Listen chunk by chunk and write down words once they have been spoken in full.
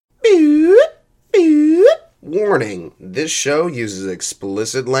Warning, this show uses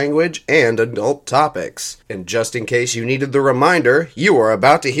explicit language and adult topics. And just in case you needed the reminder, you are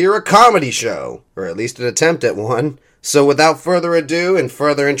about to hear a comedy show, or at least an attempt at one. So without further ado and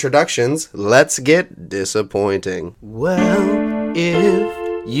further introductions, let's get disappointing. Well,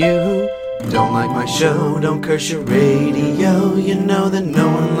 if you don't like my show, don't curse your radio. You know that no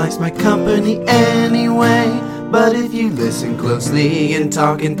one likes my company anyway. But if you listen closely and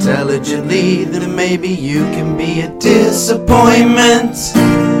talk intelligently, then maybe you can be a disappointment.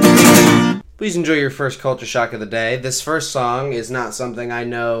 Please enjoy your first culture shock of the day. This first song is not something I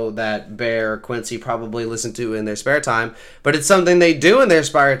know that Bear or Quincy probably listen to in their spare time, but it's something they do in their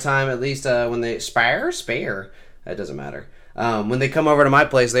spare time, at least when they... Spare? That doesn't matter. When they come over to my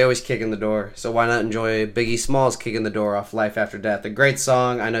place, they always kick in the door. So why not enjoy Biggie Smalls kicking the door off Life After Death? A great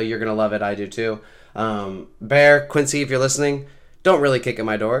song. I know you're going to love it. I do too. Bear, Quincy, if you're listening, don't really kick in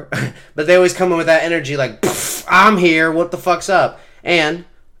my door. But they always come in with that energy like, I'm here, what the fuck's up? And,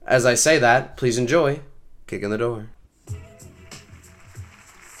 as I say that, please enjoy Kick in the Door.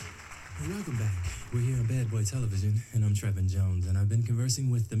 Welcome back. We're here on Bad Boy Television, and I'm Trevin Jones, and I've been conversing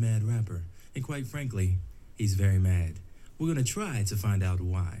with the Mad Rapper. And quite frankly, he's very mad. We're going to try to find out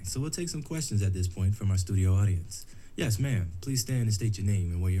why, so we'll take some questions at this point from our studio audience. Yes, ma'am. Please stand and state your name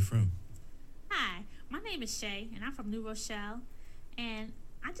and where you're from. Hi, my name is Shay, and I'm from New Rochelle, and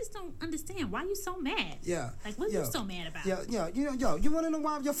I just don't understand why you so mad. Yeah. Like, what are you so mad about? You want to know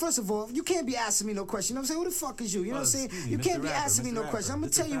why? First of all, you can't be asking me no question. You know what I'm saying? Who the fuck is you? You know what I'm saying? You can't be asking me no question. I'm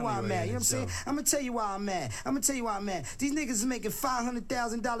going to tell you why I'm mad. You know what I'm saying? I'm going to tell you why I'm mad. These niggas is making $500,000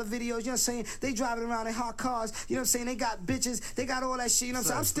 videos. You know what I'm saying? They driving around in hot cars. You know what I'm saying? They got bitches. They got all that shit. You know what I'm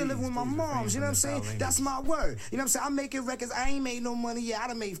saying? I'm still living with my moms. You know what I'm saying? That's my word. You know what I'm saying? I'm making records. I ain't made no money yet.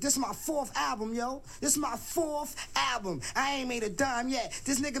 This is my 4th album, yo. This is my 4th album. I ain't made a dime yet.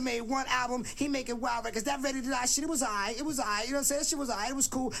 This nigga made one album, he making wild records. That Ready to Die shit, it was alright. You know what I'm saying? That shit was alright, it was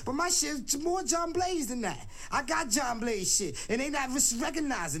cool. But my shit's more John Blaze than that. I got John Blaze shit. And they not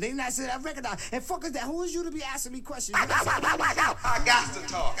recognizing. They not saying I recognize. And fuck is that? Who is you to be asking me questions? I got to talk. I got to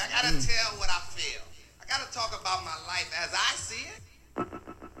tell what I feel. I got to talk about my life as I see it.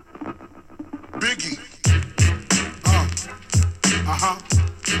 Biggie.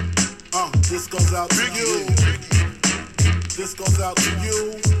 This goes out to you. This goes out to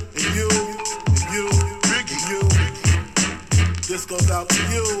you, and you, and you, and you. This goes out to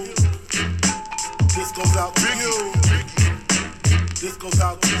you. This goes out to you. This goes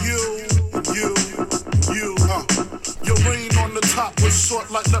out to you, and you, and you. Your reign on the top was short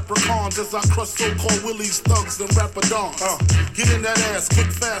like leprechauns as I crush so-called willies, thugs, and rapadons. Get in that ass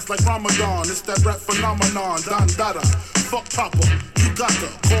quick fast like Ramadan. It's that rap phenomenon, Don Dada. Fuck Papa, you got to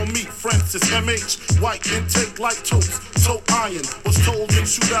call me Francis M.H. White intake like toast, toe iron. Was told in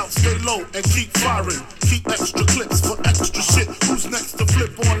shootouts, stay low and keep firing. Keep extra clips for extra shit. Who's next to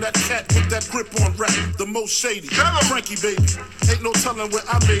flip on that cat with that grip on rap? The most shady, Frankie baby. Ain't no telling where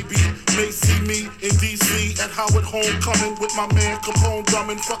I may be. May see me in D.C. at Howard Homecoming with my man Capone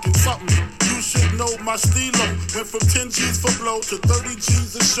drumming fucking something. You should know my stilo. Went from 10 G's for blow to 30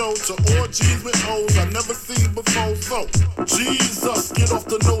 G's a show to orgies with hoes I never seen before. So, Jesus, get off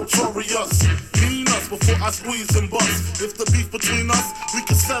the notorious. Mean us before I squeeze and bust. If the beef between us, we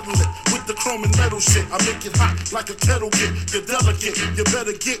can settle it with the chrome and metal shit. I make it hot like a kettle get. You're delicate, you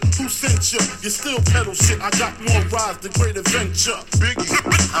better get who sent you. You still pedal shit. I got more rides than Great Adventure. Biggie.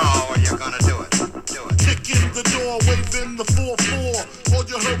 Oh, you're gonna do it. Do it. Kick in the door, waving the 4-4. All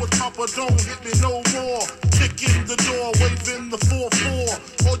you heard was Papa, don't hit me no more. Kick in the door, waving the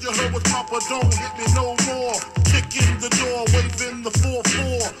 4-4. All you heard was Papa, don't hit me no more. Kick in the door, waving the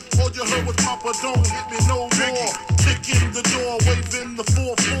 4-4. All you heard was Papa, don't hit me no more. Kick in the door, waving the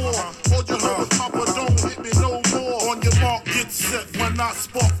 4-4. All you heard was Papa, don't hit me no more. On your mark, get set. When I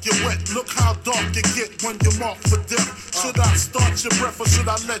spark, you wet. Look how dark you get when you're marked for death. Should I start your breath or should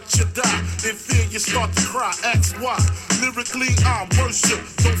I let you die? In fear, you start to cry. Ask why. Lyrically, I'm worship.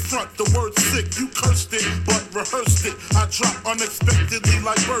 Don't front the word sick. You cursed it, but rehearsed it. I drop unexpectedly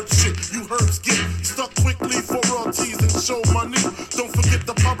like bird shit. You herbs get stuck quickly for royalties and show money. Don't forget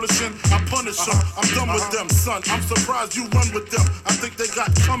the publishing. I punish them. I'm done with them, son. I'm surprised you run with them. I think they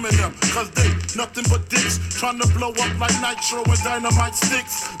got coming them. Cause they nothing but dicks. Trying to blow up like nitro and dynamite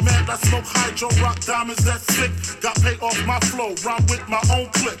sticks. Man, I smoke hydro, rock diamonds, that's sick. Got paid off my flow. Rhyme with my own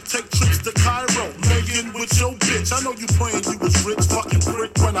clip. Take trips to Cairo. Laying with your bitch. I know you praying you was rich. Fucking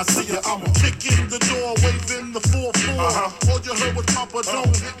prick. When I see you, I'ma kick in the door, waving the 4-4. All you heard was Papa,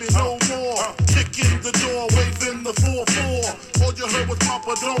 don't hit me no more. Kick in the door, waving the 4-4. All you heard was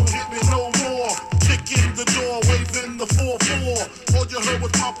Papa, don't hit me no more. Kick in the door, waving the 4-4. All you heard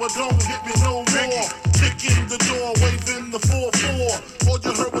was Papa, Papa, don't hit me no more. Kicking the door, waving the 4-4. All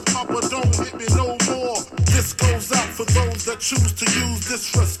you heard was Papa, don't hit me no more. This goes out for those that choose to use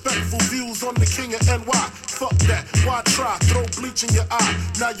disrespectful views on the king of NY. Fuck that, why try? Throw bleach in your eye,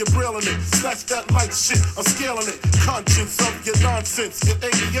 now you're brailing it. Snatch that light shit, I'm scaling it. Conscience of your nonsense. In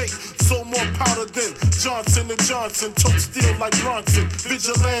 88, so more powder than Johnson & Johnson. Tote steel like Bronson.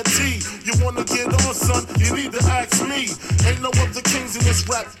 Vigilante, you wanna get on, son? You need to ask me. Ain't no other kings in this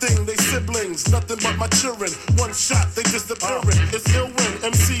rap thing. They siblings, nothing but my children. One shot, they disappearing. It's ill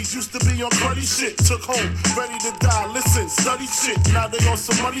when MCs used to be on cruddy shit. Took home, ready to die. Listen, study shit. Now they on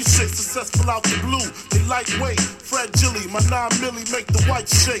some money shit. Successful out the blue. They lightweight. Fred Gilly, my 9 milli make the white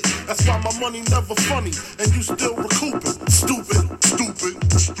shake. That's why my money never funny. And you still recouping. Stupid,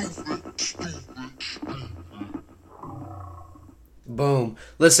 stupid, stupid, stupid. Boom.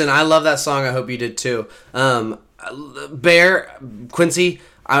 Listen, I love that song. I hope you did too. Bear, Quincy,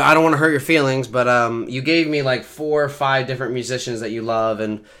 I don't want to hurt your feelings, but you gave me like 4 or 5 different musicians that you love,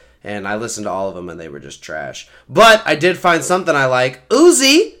 and I listened to all of them, and they were just trash. But I did find something I like.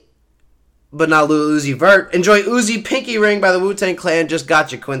 Uzi, but not Lil Uzi Vert. Enjoy Uzi Pinky Ring by the Wu-Tang Clan. Just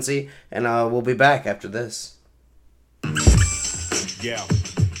got you, Quincy. And we'll be back after this. Yeah.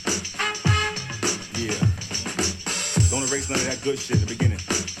 Don't erase none of that good shit in the beginning.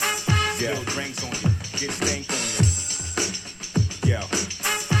 Yeah. Spill drinks on you. Get stank on you. Yeah.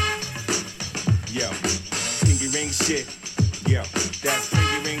 Yeah. Pinky ring shit. Yeah. That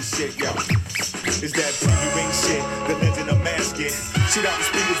pinky ring shit. Yeah. It's that pinky ring shit. The legend of Masket. Shoot out the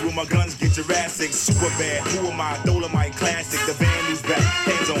speakers with my guns, get Jurassic. Super bad. Who am I? Dolomite classic. The band who's back.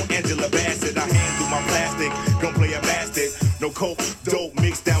 Hands on Angela Bassett. I hand through my plastic. Gunplay a bastard. No coke, dope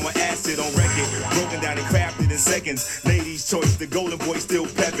mixed down with acid on record. Broken down and crafted in seconds. Ladies' choice, the golden boy still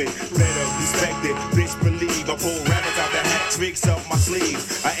peppin'. Better respect it, bitch believe. I pull rabbits out the hat, tricks up my sleeve.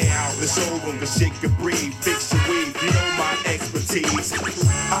 I air out the showroom, the shit can breathe. Fix your weave, you know my expertise.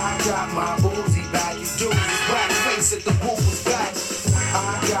 I got my Uzi back, you do this black face at the woo was back.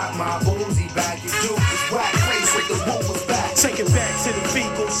 I got my Uzi back, you do this black face at the woo was back. Take it back to the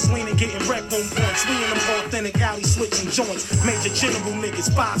vehicles, leaning, getting wrecked on points. We in them authentic alley switching joints. Major general niggas,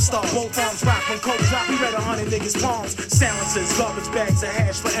 5-star. Both arms rock when coke drop. We read 100 niggas' palms. Silencers, garbage bags of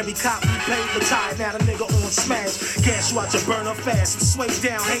hash for every cop we paid. Retired now, the nigga on smash. Gas you out your burner fast. Sway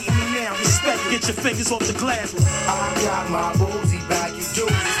down, hating me now. Respect, get your fingers off the glass. I got my Uzi back, you do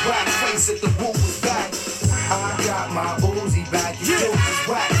this black face at the woo was back. I got my Uzi back, you do this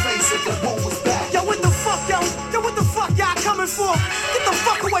black face at the woo was back. Yo, what the fuck, yo? Yo, what the fuck y'all coming for? Get the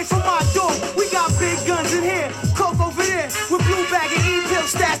fuck away from my door. We got big guns in here, coke over there, with blue bag and E-pill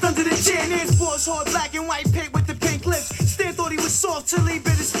stashed under the chin. Here's boys hard black and white pink with the pink lips. Stan thought he was soft till he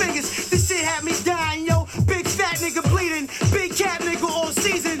bit his fingers. This shit had me dying, yo. Big fat nigga bleeding, big cat nigga all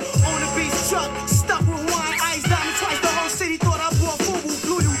season. On the beach truck, stuck with wine, ice diamond twice. The whole city thought I brought FUBU,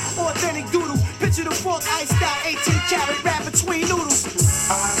 blue you, authentic doodle. Picture the fork, iced out, 18-karat wrap between noodles.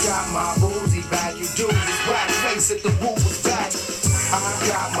 I got my Uzi back, you do this black face at the woo was back. I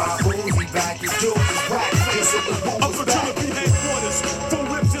got my Uzi back, you do this black face at the woo was back. Up for headquarters, 4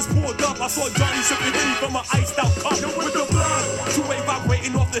 whips just pulled up. I saw Johnny sipping Henny from an iced out cup with the blood. 2-way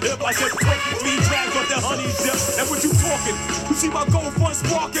vibrating off the hip. I said 23 drags off the honey dip. And what you talking? You see my gold front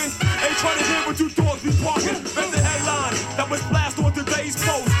sparking? Ain't trying to hear what you dogs be barking. Read the headline that was blast on today's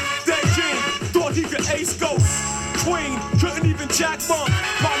post. Dead King thought he could ace ghosts. Queen couldn't even jack bump.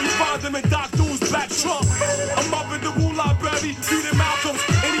 Probably find them in Doc Dool's back trunk. I'm up in the Wu Library, beating Malcolm's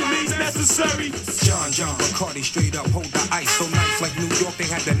any means necessary. John Bacardi straight up hold the ice so nice like New York they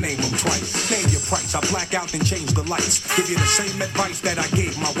had to name them twice. Name your price, I black out and change the lights. Give you the same advice that I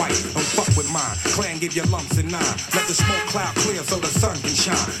gave my wife. Don't fuck with mine. Clan give you lumps and 9. Let the smoke cloud clear so the sun can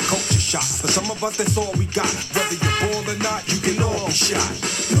shine. Culture shock. For some of us that's all we got. Whether you're ball or not, you can all be shot.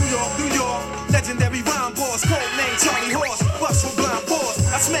 New York, legendary rhyme boss, code name Charlie Horse, bust from blind boss.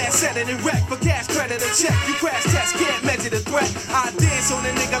 I smash, set it and wreck, for cash credit and check. You crash test, can't measure the threat. I dance on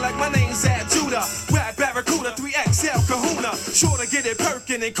a nigga like my name's Ab Judah. Rap Barracuda, 3XL Kahuna. Sure to get it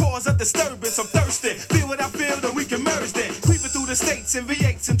perkin' and cause a disturbance. I'm thirsty, feel what I feel, then we can merge then. Creeping through the states in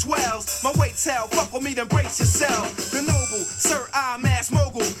V8s and 12s. My weight's hell, fuck with me, then brace yourself. The noble, Sir I Mass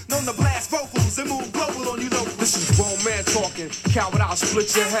Mogul, known to blast vocals and move global on you local. This is grown man talking, coward, I'll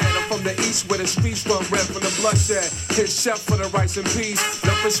split your head. I'm from the east where the streets run red from the bloodshed. Hit chef for the rice and peas.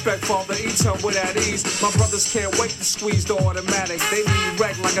 No respect, father eats him with at ease. My brothers can't wait to squeeze the automatic. They need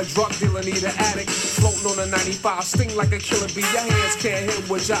wreck like a drug dealer need an addict. Floating on a 95, sting like a killer bee. Your hands can't hit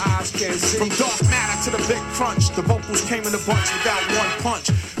what your eyes can't see. From dark matter to the big crunch, the vocals came in a bunch without one punch.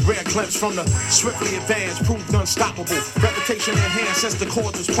 Rare glimpse from the swiftly advanced, proved unstoppable. Reputation enhanced since the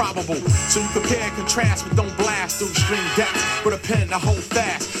cause was probable. So you compare and contrast, but don't blast through extreme depth. With a pen to hold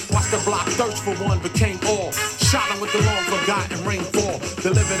fast. Watch the block thirst for one became all. Shot him with the long forgotten rainfall.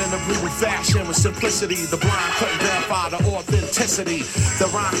 Delivered in a brutal fashion with simplicity. The blind couldn't verify the authenticity. The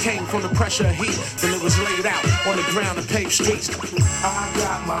rhyme came from the pressure of heat. Then it was laid out on the ground and paved streets. I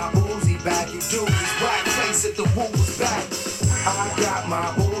got my Uzi back, you do this whack face if the woo was back. I got my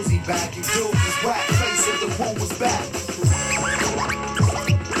Uzi back, you do this whack face if the woo was back.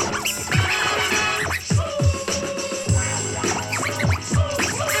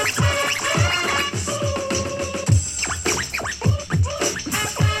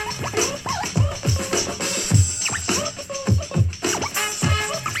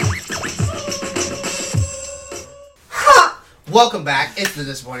 Welcome back. It's the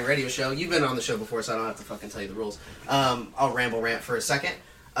Disappointing Radio Show. You've been on the show before, so I don't have to fucking tell you the rules. I'll rant for a second.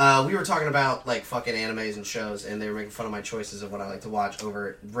 We were talking about, like, fucking animes and shows, and they were making fun of my choices of what I like to watch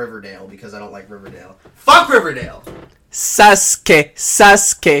over Riverdale, because I don't like Riverdale. Fuck Riverdale! Sasuke.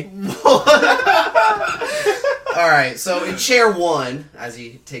 Alright, so in chair one, as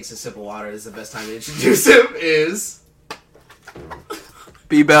he takes a sip of water, this is the best time to introduce him, is...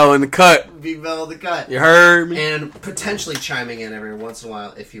 B-Bell in the cut. B-Bell in the cut. You heard me? And potentially chiming in every once in a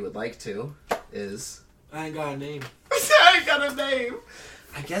while, if you would like to, is... I ain't got a name. I ain't got a name!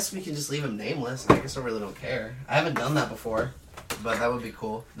 I guess we can just leave him nameless. I guess I really don't care. I haven't done that before, but that would be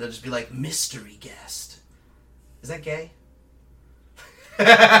cool. They'll just be like, mystery guest. Is that gay?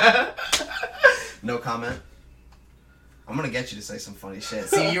 No comment. I'm gonna get you to say some funny shit.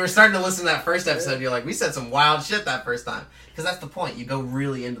 See, you were starting to listen to that first episode, and you're like, we said some wild shit that first time. Because that's the point. You go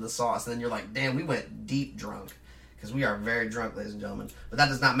really into the sauce, and then you're like, damn, we went deep drunk. Because we are very drunk, ladies and gentlemen. But that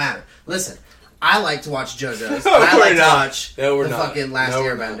does not matter. Listen, I like to watch JoJo's. I like to watch the fucking Last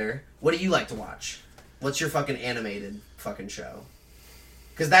Airbender. What do you like to watch? What's your fucking animated fucking show?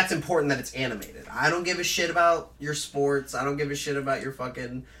 Because that's important that it's animated. I don't give a shit about your sports. I don't give a shit about your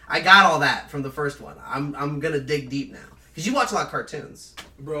fucking... I got all that from the first one. I'm gonna dig deep now. Because you watch a lot of cartoons.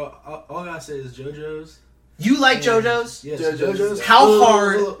 Bro, all I gotta say is JoJo's. You like JoJo's? Yes, JoJo's. How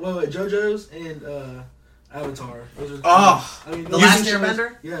hard... Wait, JoJo's and Avatar. Those are, oh, I mean, The Last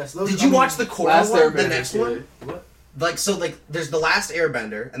Airbender? Yes. Did you watch the Korra one, the next one? What? Like, there's The Last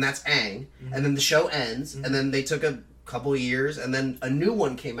Airbender, and that's Aang, and then the show ends, and then they took a couple of years, and then a new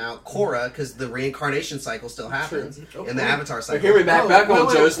one came out, Korra, because the reincarnation cycle still happens in the Avatar cycle. Hear me back on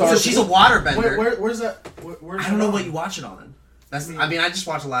Joestar. So she's a waterbender. Where's that? I don't know what you watch it on. I just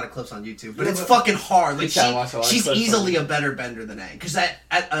watch a lot of clips on YouTube, but it's fucking hard. Like she's easily a better bender than Aang, because at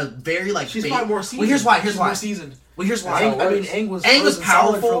a very like she's probably more seasoned. Well, here's why. More seasoned. Well, here's why. Aang was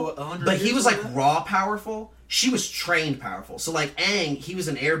powerful, but he was like that. raw powerful. She was trained powerful. So like Aang, he was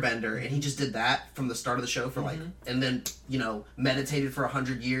an airbender, and he just did that from the start of the show for and then meditated for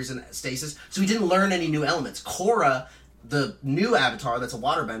 100 years in stasis. So he didn't learn any new elements. Korra, the new Avatar that's a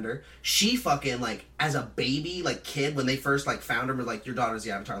waterbender, she fucking like as a baby like kid when they first like found her, were like, your daughter's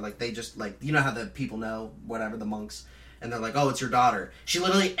the Avatar. Like they just like, you know how the people know whatever, the monks, and they're like, oh, it's your daughter. She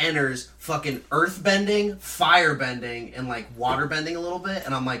literally enters fucking earth bending, fire bending, and like water bending a little bit,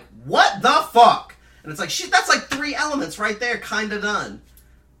 and I'm like, what the fuck? And it's like, that's like 3 elements right there, kinda done.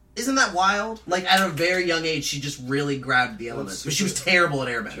 Isn't that wild? Like, at a very young age, she just really grabbed the elements. But she was terrible at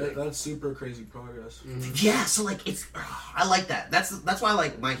airbending. That's super crazy progress. Mm-hmm. Yeah, so like, it's... I like that. That's why I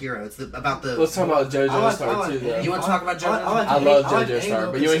like My Hero. It's about the... Let's talk about JoJo Star, too, though. You want to talk about JoJo? I love JoJo Star,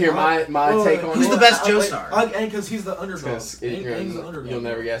 but you want to hear my take on it? Who's the best Joestar? I like Aang because he's the underdog. Aang's the underdog. You'll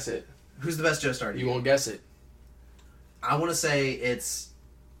never guess it. Who's the best Joestar? You won't guess it. I want to say it's...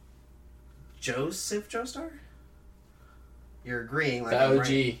 Joseph Joestar? You're agreeing. Like the OG.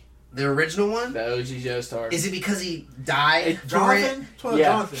 Right. The original one? The OG Joestar. Is it because he died for Jonathan? it?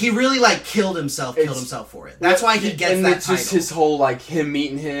 Yeah. He really, like, killed himself for it. That's why he gets and that it's title. just his whole, like, him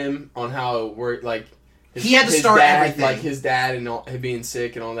meeting him on how it worked, like... He had to start dad, everything. Like, his dad and all, him being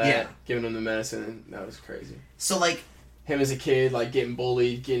sick and all that. Yeah. Giving him the medicine, and that was crazy. So, like... Him as a kid, like, getting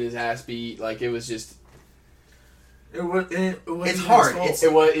bullied, getting his ass beat, like, it was just... It's hard.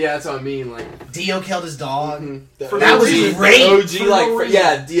 Yeah, that's what I mean. Like Dio killed his dog. Mm-hmm. That was great.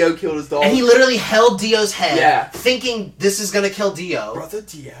 OG, Dio killed his dog, and he literally held Dio's head, thinking thinking this is gonna kill Dio. Brother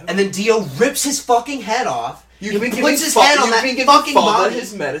Dio. And then Dio rips his fucking head off. You've been puts his head on that fucking body.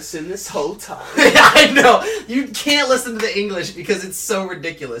 His medicine this whole time. I know. You can't listen to the English because it's so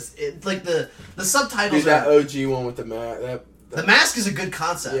ridiculous. Like the subtitles. Dude, that OG one with the The Mask is a good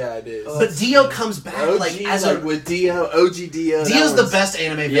concept. Yeah, it is. But Dio comes back with Dio, OG Dio. Dio's the best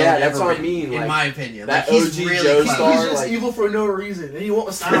anime villain that's ever what I written, mean. in my opinion. That he's OG really Joestar, He's just evil for no reason, and he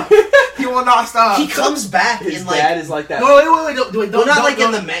won't stop. He will not stop. He comes back His in dad is like that. No, wait, don't. Well, not like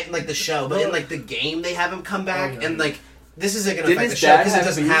in the show, but in like the game they have him come back, and like this isn't gonna affect the show because it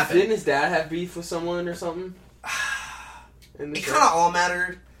doesn't happen. Didn't his dad have beef with someone or something? It kind of all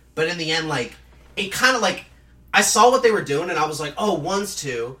mattered, but in the end, like it kind of like I saw what they were doing, and I was like, oh, 1's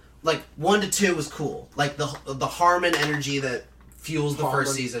 2. Like 1 to 2 was cool, like the Harmon energy that fuels the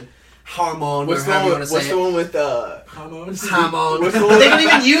first season. Harmon, what's or however you want to say it. What's the one with Hamon. But they don't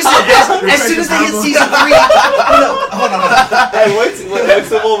even use it. As soon as they hit season 3, hold on. Hey, what's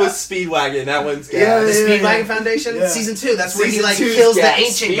the one with Speedwagon? That one's gas. Yeah, the Speedwagon Foundation, season 2. That's where he like kills the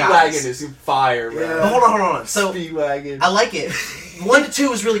ancient guys. Speedwagon is fire, bro. But hold on. So Speedwagon, I like it. 1 to 2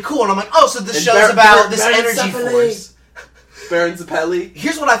 was really cool, and I'm like, oh, so this show's about this energy force. Baron Zappelli.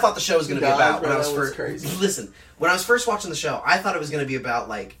 Here's what I thought the show was going to be about when I was first. Crazy. Listen, when I was first watching the show, I thought it was going to be about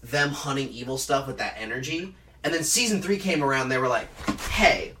like them hunting evil stuff with that energy. And then season 3 came around, they were like,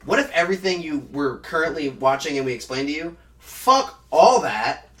 hey, what if everything you were currently watching and we explained to you, fuck all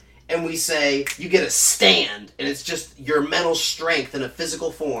that, and we say you get a stand, and it's just your mental strength in a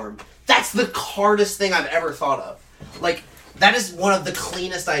physical form. That's the hardest thing I've ever thought of. Like, that is one of the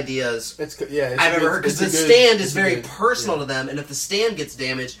cleanest ideas I've ever heard, because the stand is very personal to them, and if the stand gets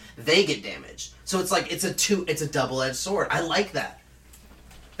damaged, they get damaged. So it's like it's a double-edged sword. I like that.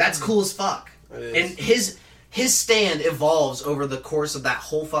 That's cool as fuck. And his stand evolves over the course of that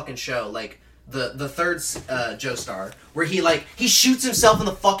whole fucking show. Like the third Joestar, where he shoots himself in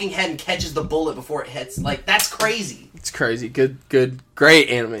the fucking head and catches the bullet before it hits. Like, that's crazy. It's crazy. Good, great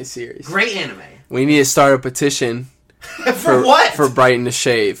anime series. Great anime. We need to start a petition. For what? For Brighton to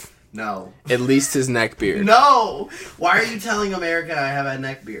shave. No. At least his neck beard. No. Why are you telling America I have a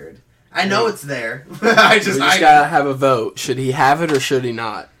neck beard? I know it's there. We just gotta have a vote. Should he have it or should he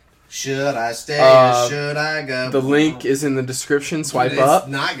not? Should I stay or should I go? The link is in the description. Swipe it's up.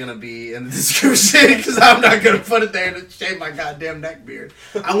 It's not gonna be in the description because I'm not gonna put it there to shave my goddamn neck beard.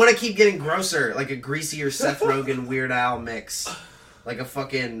 I want to keep getting grosser, like a greasier Seth Rogen Weird Al mix, like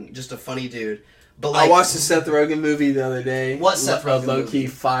just a funny dude. But like, I watched the Seth Rogen movie the other day. What Seth Rogen low-key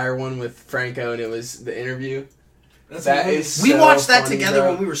fire one with Franco, and it was The Interview. We watched that together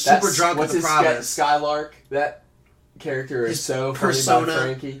when we were super drunk at the province. Skylark, that character is so persona, funny by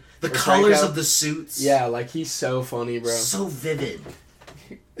Frankie. The colors of the suits. Yeah, like he's so funny, bro. So vivid.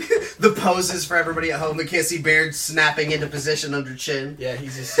 The poses for everybody at home that can't see Baird snapping into position under chin. Yeah,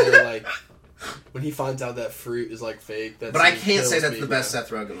 he's just so like... When he finds out that fruit is like fake, but I can't say that's the best Seth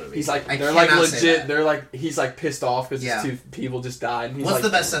Rogen movie. He's like, they're like legit. They're like, he's like pissed off because two people just died. And he's What's like, the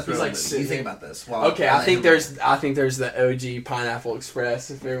best Seth Rogen like, movie? You think about this? Okay, I think there's the OG Pineapple Express.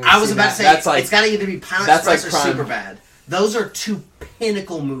 If I was about to say that's like, it's got to either be Pineapple Express or Superbad. Those are two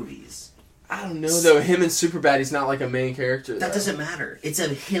pinnacle movies. I don't know though. Him and Superbad, he's not like a main character. That doesn't matter. It's a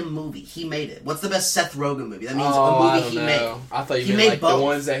him movie. He made it. What's the best Seth Rogen movie? That means a movie he made. I thought you meant like both. The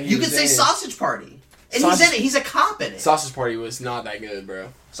ones that you could say Sausage Party. And he's in it. He's a cop in it. Sausage Party was not that good, bro.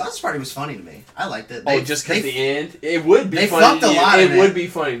 Sausage Party was funny to me. I liked it. Just because the end? It would be funny fucked to you. A lot it would be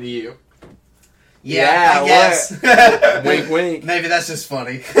funny to you. Yeah, I guess. Wink, wink. Maybe that's just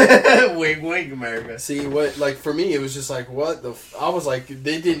funny. Wink, wink, America. See, like, for me, it was just like, what the... I was like,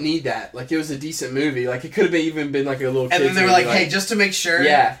 they didn't need that. Like, it was a decent movie. Like, it could have even been like a little kid's And then they were movie. like, hey, just to make sure,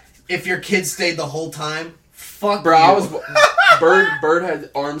 if your kid stayed the whole time, fuck bro, you. I was... Bird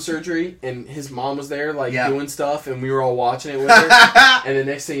had arm surgery, and his mom was there, like, doing stuff, and we were all watching it with her. And the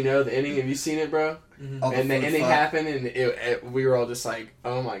next thing you know, the ending, have you seen it, bro? Mm-hmm. And the ending happened, and we were all just like,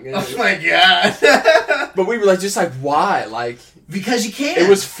 oh my goodness. Oh my god. But we were like, just like, why? Like, because you can. It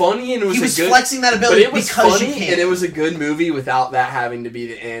was funny, and it was he was flexing that ability, but it was because funny, you can. And it was a good movie without that having to be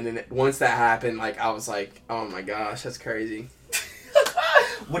the end. And once that happened, like, I was like, oh my gosh, that's crazy.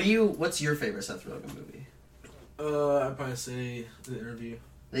 What's your favorite Seth Rogen movie? I'd probably say The Interview.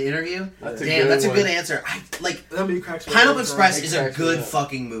 The Interview? That's a good answer. Pineapple Express is a good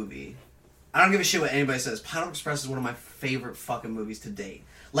fucking movie. I don't give a shit what anybody says. Pineapple Express is one of my favorite fucking movies to date.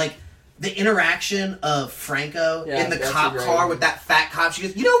 Like, the interaction of Franco in the cop car with that fat cop. She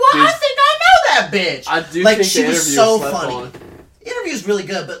goes, you know what? Dude, I think I know that bitch. I do like, think she the was so slept funny. on. The Interview is really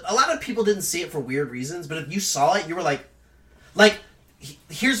good, but a lot of people didn't see it for weird reasons. But if you saw it, you were like,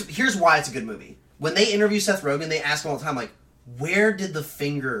 here's why it's a good movie. When they interview Seth Rogen, they ask him all the time, like, where did the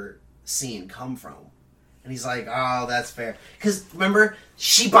finger scene come from? And he's like, oh, that's fair. Because, remember,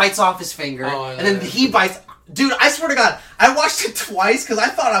 she bites off his finger, and then he bites... Dude, I swear to God, I watched it twice because I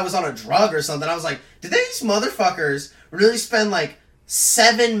thought I was on a drug or something. I was like, did these motherfuckers really spend like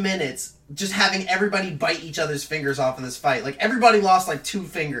 7 minutes just having everybody bite each other's fingers off in this fight. Like, everybody lost like 2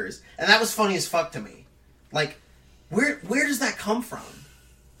 fingers. And that was funny as fuck to me. Like, where does that come from?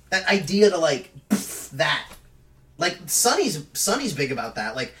 That idea to like, that. Like, Sonny's big about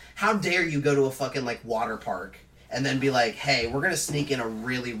that. Like, how dare you go to a fucking like water park and then be like, hey, we're gonna sneak in a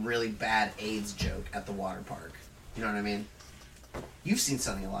really, really bad AIDS joke at the water park. You know what I mean? You've seen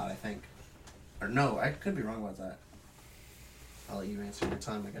Sonny a lot, I think. Or no, I could be wrong about that. I'll let you answer your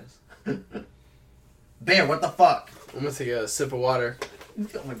time, I guess. Bear, what the fuck? I'm gonna take a sip of water.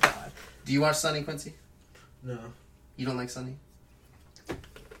 Oh my god. Do you watch Sonny, Quincy? No. You don't like Sonny? No.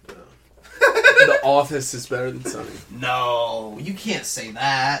 The Office is better than Sonny. No, you can't say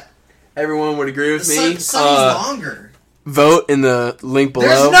that. Everyone would agree with me. Sonny's longer. Vote in the link below.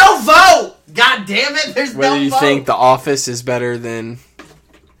 There's no vote! God damn it, there's no vote! Whether you think The Office is better than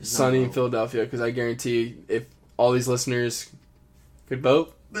Sonny in Philadelphia, because I guarantee you, if all these listeners could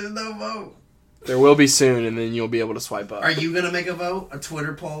vote, there's no vote. There will be soon, and then you'll be able to swipe up. Are you gonna make a vote? A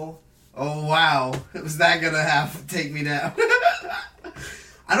Twitter poll? Oh wow, was that gonna have to take me down?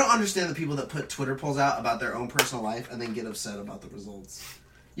 I don't understand the people that put Twitter polls out about their own personal life and then get upset about the results.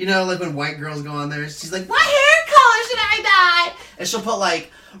 You know, like when white girls go on there, she's like, what hair color should I dye? And she'll put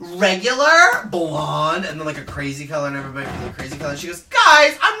like regular, blonde, and then like a crazy color, and everybody puts a crazy color. She goes,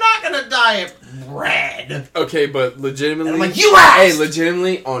 guys, I'm not gonna dye it red. Okay, but legitimately, and I'm like, you asked! Hey,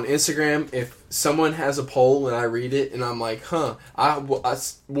 legitimately on Instagram, if someone has a poll and I read it and I'm like, I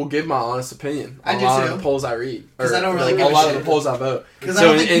will give my honest opinion on a lot of the polls I read, because I don't really give a lot shit. of the polls I vote. Because I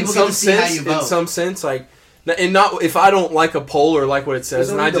don't think people get to see how you vote. In some sense, like, and not if I don't like a poll or like what it says,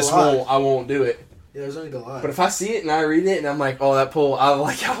 then I won't do it. Yeah, there's only the lie. But if I see it and I read it and I'm like, oh, that poll, I'm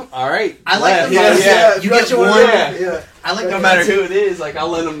like, all right. I like the you get one. Yeah. I like no matter who it is, like I'll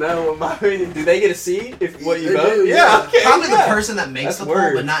let them know. My opinion. Do they get to see if what you vote? Do, yeah. Okay, probably the person that makes the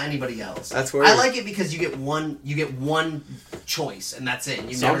poll, but not anybody else. That's weird. I like it because you get one choice and that's it. And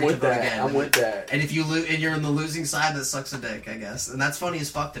you never get to vote again. I'm with that. And if you and you're on the losing side, that sucks a dick, I guess. And that's funny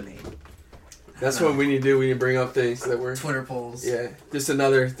as fuck to me. That's what we need to do. We need to bring up things that we're... Twitter polls. Yeah. Just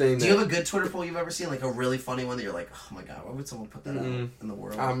another thing. Do you have a good Twitter poll you've ever seen? Like a really funny one that you're like, oh my god, why would someone put that out in the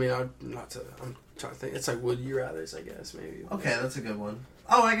world? I mean, I'm trying to think. It's like Would You Rathers, I guess, maybe. Okay, that's a good one.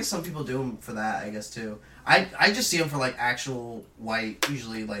 Oh, I guess some people do them for that, I guess, too. I just see them for, like, actual white,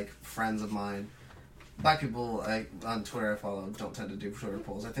 usually, like, friends of mine. Black people on Twitter I follow don't tend to do Twitter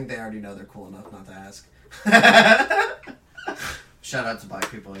polls. I think they already know they're cool enough not to ask. Shout out to black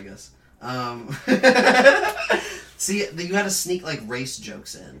people, I guess. See, you had to sneak like race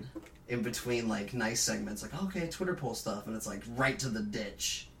jokes in between like nice segments, like okay, Twitter poll stuff, and it's like right to the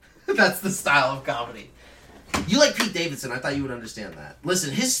ditch. That's the style of comedy. You like Pete Davidson? I thought you would understand that.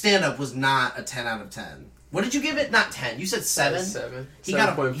 Listen, his stand-up was not a 10 out of 10. What did you give it? Not 10. You said 7. 7. He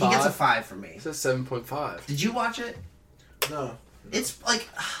gets a 5 from me. It says 7.5. Did you watch it? No. It's like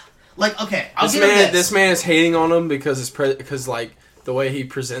okay. I'll give him this man is hating on him because like. The way he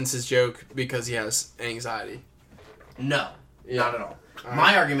presents his joke because he has anxiety. No, not at all.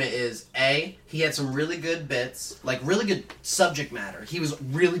 My argument is, A, he had some really good bits, like really good subject matter. He was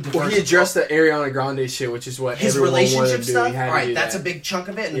really diverse. Well, he addressed the Ariana Grande shit, which is what his everyone relationship wanted to do. stuff. He had All right, to do that's that. a big chunk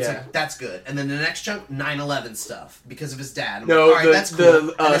of it, and it's like that's good. And then the next chunk, 9/11 stuff because of his dad. No, all right, that's cool.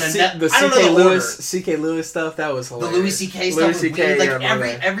 the CK Lewis stuff that was hilarious. The Louis CK stuff was weird. Like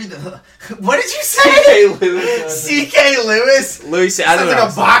every what did you say? CK Lewis. CK Lewis. Louis. Sounds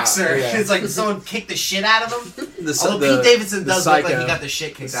like a boxer. It's like someone kicked the shit out of him. Although Pete Davidson does look like he got the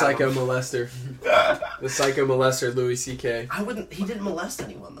shit kicked out of him. Psycho molester. The psycho molester, Louis C.K. He didn't molest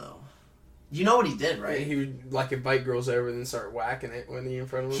anyone, though. You know what he did, right? He would, like, invite girls over and then start whacking it when he in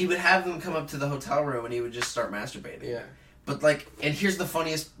front of them. He would have them come up to the hotel room and he would just start masturbating. Yeah. But, like, and here's the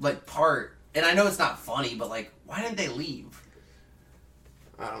funniest, like, part. And I know it's not funny, but, like, why didn't they leave?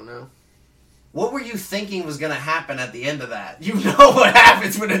 I don't know. What were you thinking was going to happen at the end of that? You know what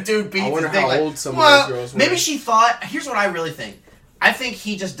happens when a dude beats his dick. I wonder how old some of those girls were. Maybe she thought... Here's what I really think. I think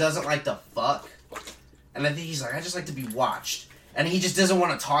he just doesn't like to fuck. And I think he's like, I just like to be watched. And he just doesn't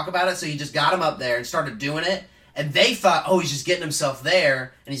want to talk about it, so he just got him up there and started doing it. And they thought, oh, he's just getting himself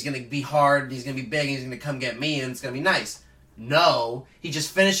there, and he's going to be hard, and he's going to be big, and he's going to come get me, and it's going to be nice. No. He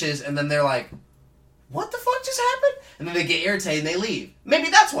just finishes, and then they're like, what the fuck just happened? And then they get irritated, and they leave. Maybe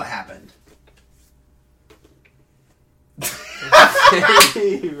that's what happened.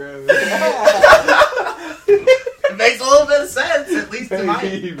 It makes a little bit of sense, at least to my...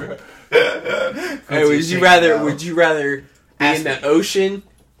 Hey, would you rather be in the ocean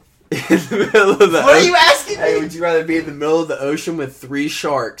in the middle of the ocean? What are you asking me? Hey, would you rather be in the middle of the ocean with 3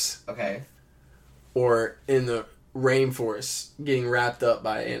 sharks? Okay. Or in the rainforest getting wrapped up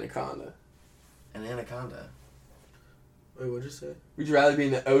by an anaconda? An anaconda. Wait, what'd you say? Would you rather be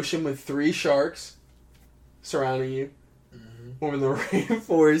in the ocean with 3 sharks surrounding you, or in the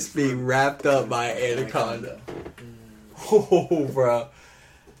rainforest being wrapped up by an anaconda? Oh, bro.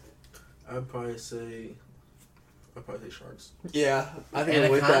 I'd probably say sharks. Yeah, I think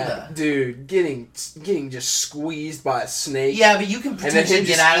I'm with that. Dude, getting just squeezed by a snake. Yeah, but you can potentially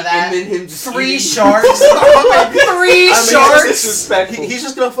get out of that. And then him just 3 eating. sharks. 3 sharks. Disrespectful. He's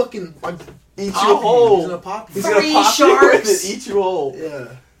just gonna fucking eat you whole. He's gonna pop you. He's gonna 3 pop sharks. you and eat you whole. Yeah.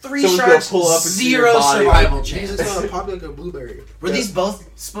 3 Someone's sharks. gonna pull up and 0 survival chance. He's just gonna pop you like a blueberry. Were these both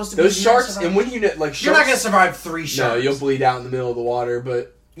supposed to be Those zero sharks? survival? And when you know, like sharks, You're not gonna survive 3 sharks. No, you'll bleed out in the middle of the water.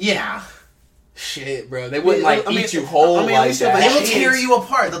 But yeah. Shit, bro, they wouldn't eat you whole like that. They will tear you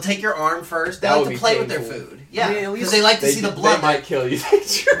apart. They'll take your arm first. They That like would to be play with painful. their food. Yeah, because they like to see the blood. They might kill you.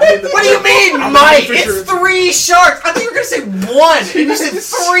 What do you mean, Mike? It's 3 sharks. I think you were gonna say 1. You said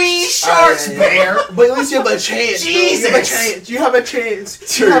 3 sharks, Bear. But at least you have a chance. Jesus. You have a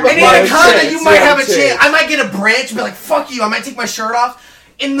chance. An anaconda, you might have a chance. I might get a branch and be like, "Fuck you." I might take my shirt off.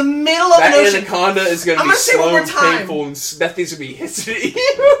 In the middle of That an ocean. anaconda is going to I'm be gonna say it one slow more and time. painful, and that thing's going to be hissing.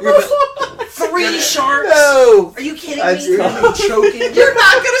 3 sharks? No. Are you kidding That's me? choking. You're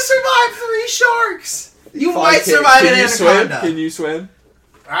not gonna survive 3 sharks. You might survive an anaconda. Can you swim?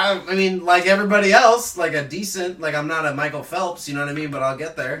 I mean, like everybody else, like a decent, like I'm not a Michael Phelps, you know what I mean? But I'll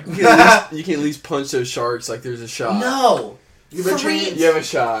get there. You can at least punch those sharks like there's a shot. No. You have a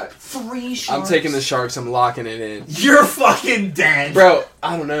shot. 3 sharks. I'm taking the sharks. I'm locking it in. You're fucking dead. Bro,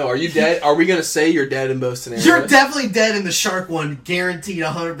 I don't know. Are you dead? Are we going to say you're dead in both scenarios? You're definitely dead in the shark one, guaranteed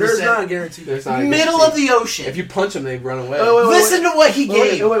 100%. There's not a guarantee. There's not a Middle guarantee. of the ocean. If you punch them, they run away. Listen to what he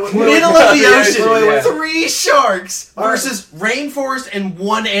gave. Middle of the ocean. 3 sharks versus rainforest and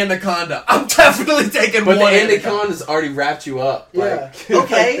 1 anaconda. I'm definitely taking But 1 the anaconda's already wrapped you up. Yeah.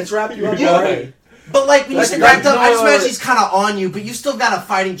 Okay. It's wrapped you up You're already. But like when you Like, say wrapped up, I just no, imagine he's kind of on you, but you still got a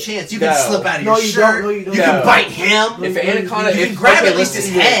fighting chance. You can slip out of your shirt. you don't. You can bite him. If an anaconda, You can grab at least his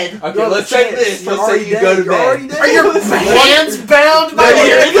head. Okay, let's say this. Let's say you go to bed. Are your hands bound by No, the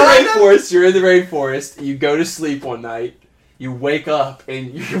you're in the anaconda? rainforest. You're in the rainforest. You go to sleep one night. You wake up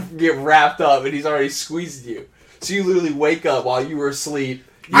and you get wrapped up, and he's already squeezed you. So you literally wake up while you were asleep.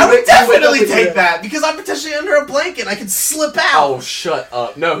 I would definitely take that because I'm potentially under a blanket. I could slip out. Oh, shut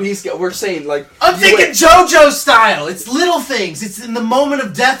up! No, we're saying like I'm thinking JoJo style. It's little things. It's in the moment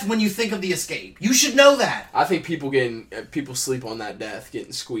of death when you think of the escape. You should know that. I think people sleep on that death,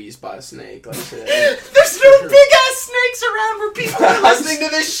 getting squeezed by a snake. Like that. There's no big ass snakes around where people are listening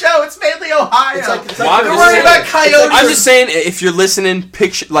to this show. It's mainly Ohio. They're worried about coyotes. I'm just saying, if you're listening,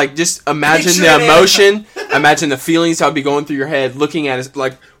 picture just imagine Picture the an emotion, imagine the feelings that would be going through your head, looking at it,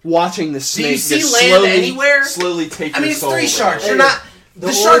 like watching the snake. Do you see just land anywhere? Slowly take. I mean, your it's soul, 3 sharks. Hey, You're not. the The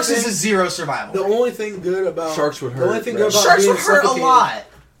only sharks thing- is a 0 survival. The only thing good about Sharks would hurt, The only thing bro. good about Sharks being would hurt a suffocated- lot.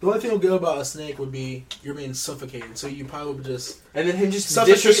 The only thing good about a snake would be you're being suffocated, so you probably would just And then him just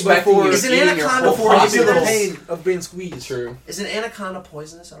suffocate disrespecting before- you. Is an eating your anaconda whole before you you feel the Hospitals. pain of being squeezed. True. Is an anaconda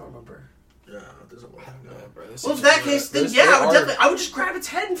poisonous? I don't remember. Yeah, there's a lot. Bro, Well, in that case, then Those- yeah, they I would are- definitely. I would just grab its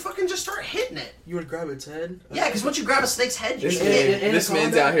head and fucking just start hitting it. You would grab its head. Yeah, because once you grab a snake's head, you This can hit. An this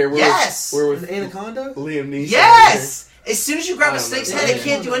man's anaconda? out here. Yes! We're with An anaconda. Liam Neeson. Yes. As soon as you grab I a don't snake's know. head, it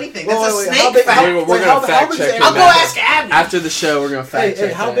can't do anything. Wait, That's wait, a wait, how snake big- fact. We're Wait, gonna how fact big check is him. the I'll go anaconda? ask Abby. After the show, we're gonna fact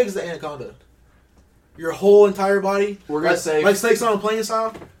check. How that. big is the anaconda? Your whole entire body? We're gonna say like snakes on a plane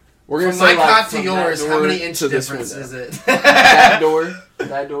style. We're gonna From my say like cock to from yours, that how door many inch to this difference window. is it? that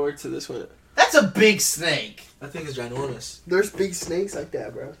door to this one. That's a big snake. I think it's ginormous. There's big snakes like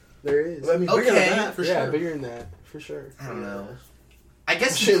that, bro. There is. I mean, bigger Okay. than that for Yeah, sure. bigger than that for sure. I don't know. I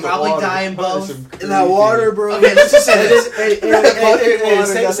guess Shit you in the probably water. die in both. In that water, bro. Okay, let's just say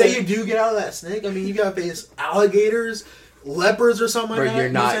this. Say you do get out of that snake. I mean, you gotta face alligators, leopards, or something Bro, like that. you're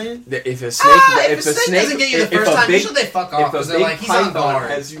you know what not. I'm saying? If a snake, If a snake doesn't get you the if first a time, big- usually they fuck off if a because they're big like, he's on python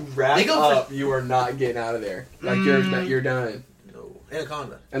guard. has you They wrapped go for- up, you are not getting out of there. Like you're done. No,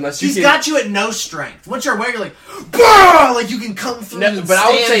 anaconda. Unless you He's can, got you at no strength. Once you're aware, you're like, bah! Like you can come through. No, and but I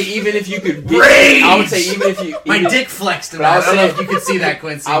would stand- say even if you could get, Rage! I would say even if you My even- dick flexed in But I that. was I don't know saying- if you could see that,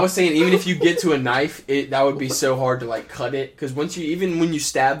 Quincy. I was saying even if you get to a knife, that would be so hard to like cut it because when you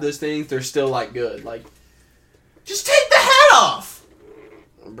stab those things, they're still like good. Like, just take the head off.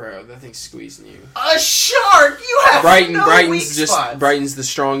 bro, that thing's squeezing you. A shark. You have no weak spots. Brighton's the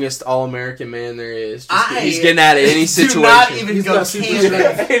strongest All-American man there is. I He's getting out of any situation. Do not even He's go got super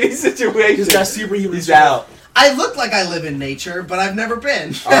camping. any situation. He's got superhuman He's strength. out. I look like I live in nature, but I've never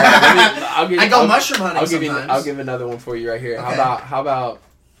been. All right, I go mushroom hunting I'll give sometimes. I'll give another one for you right here. Okay. How about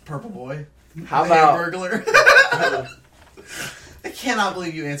Purple boy. How about Hamburglar? I cannot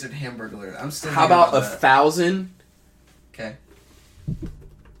believe you answered Hamburglar. I'm still. How about 1,000? Okay.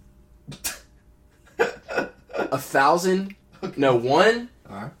 1,000? No, one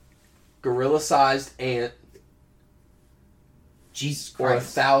gorilla-sized ant. Jesus Christ. Or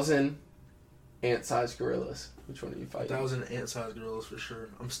 1,000 ant-sized gorillas. Which one are you fighting? 1,000 ant-sized gorillas for sure.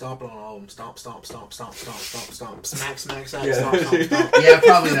 I'm stomping on all of them. Stomp, stomp, stomp, stomp, stomp, stomp, stomp. Smack, smack, smack, Yeah. stomp, stomp, stomp. Yeah,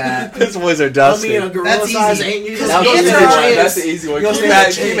 probably that. These boys are dusty. I mean, a gorilla-sized ant. That's the easy one. Can you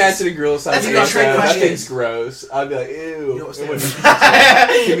imagine a gorilla-sized ant? That's a trick That question. thing's gross. I'd be like, ew. You know what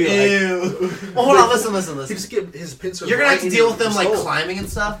I'm Ew. Well, hold on, listen. He just get his pincers. You're gonna have to right deal in with them his like skull. climbing and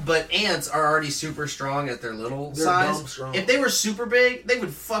stuff, but ants are already super strong at their little They're size. dumb strong. If they were super big, they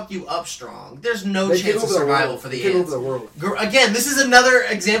would fuck you up strong. There's no They take chance of over the survival world. for the They take ants. over the world. Again, this is another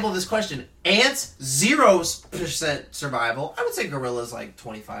example of this question. Ants, 0% survival. I would say gorillas like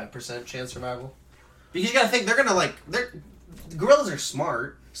 25% chance survival. Because you gotta think gorillas are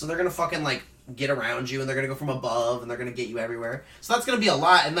smart, so they're gonna fucking like get around you and they're gonna go from above and they're gonna get you everywhere. So that's gonna be a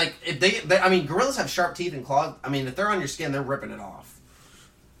lot. And like if they I mean, gorillas have sharp teeth and claws. I mean, if they're on your skin, they're ripping it off.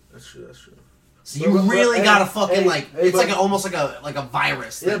 That's true. That's true. So you really gotta fucking it's but- like almost like a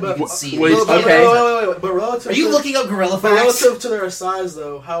virus that you can see. Wait, But relative. Are you to, looking up gorilla But facts? relative to their size,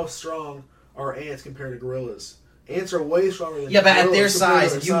 though, how strong are ants compared to gorillas? Ants are way stronger than Yeah, but at gorillas their compared to size,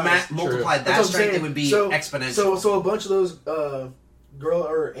 their if you size. multiply That's that what I'm strength, saying. it would be So- exponential. So a bunch of those gorilla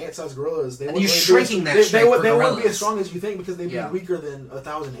or ant-sized gorillas, they And wouldn't you're really shrinking that they strength for wouldn't be gorillas. as strong as you think because they'd be Yeah. weaker than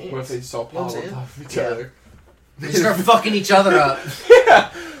 1,000 ants. What if they saw You know what Paul I'm on saying? top of each Yeah. other? They start fucking each other up.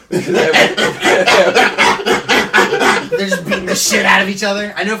 They're just beating the shit out of each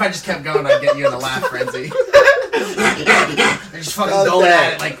other. I knew if I just kept going, I'd get you in a laugh frenzy. They're just fucking going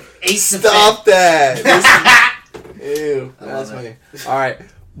at it like 8 to 5. Stop that! Ew. I That's love funny. Alright.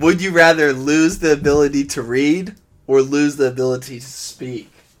 Would you rather lose the ability to read or lose the ability to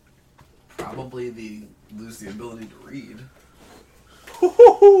speak? Probably lose the ability to read.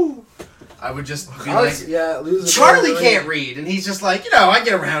 I would just be lose like, the Charlie ability to can't read, and he's just like, I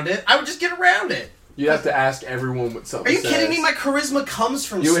get around it. I would just get around it. You'd have to ask everyone what something Are you says. kidding me? My charisma comes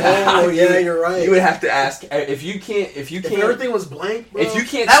from You would school. have, yeah, you're right. You would have to ask if you can't. If everything was blank, bro. If you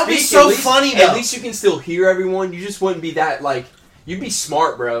can't, That would be speak, so at least, funny, though. At least you can still hear everyone. You just wouldn't be that like. You'd be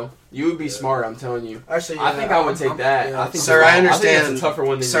smart, bro. You would be smart. I'm telling you. Actually, I think I would take that. yeah. I think Sir, I I think understand. that's a tougher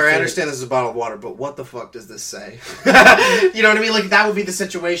one than Sir, you I think. understand this is a bottle of water, but what the fuck does this say? You know what I mean? Like, that would be the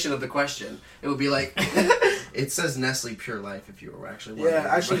situation of the question. It would be like, it says Nestle Pure Life if you were actually wondering. Yeah,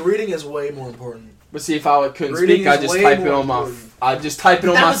 actually, reading is way more important. But see, if I couldn't Reading speak, I'd is just way type it more on my. important. I'd just type it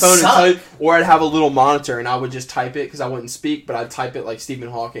on That my would phone suck. and type, or I'd have a little monitor and I would just type it because I wouldn't speak, but I'd type it like Stephen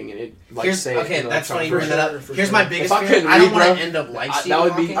Hawking and it like say it. Okay, in that's funny you electronic bring that form. up. For Here's sure. my biggest If I fear. couldn't I don't read, want bro, to end up like that Stephen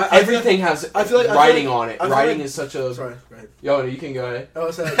would be. Hawking. Everything has I feel like writing on it. I feel Writing like- is such a. Sorry, right. Yo, you can go ahead. I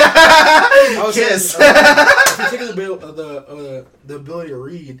was saying, I was Kiss. saying, if you take the ability to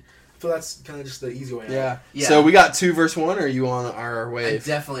read, I feel that's kind of just the easy way out. Yeah. Yeah. So we got 2 versus 1, or are you on our I wave?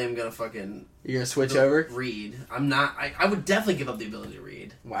 definitely am gonna fucking You're gonna switch over? read. I'm not. I would definitely give up the ability to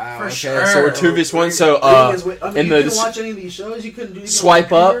read. Wow. For okay. sure. So we're 2 versus 1. So Reading is way- I mean, in you the couldn't watch any of these shows. You couldn't do anything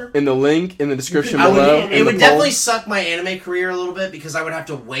swipe on the up in the link in the description I would, below. it in would the definitely poll. suck my anime career a little bit because I would have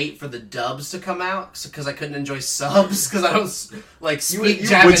to wait for the dubs to come out because I couldn't enjoy subs because I don't like speak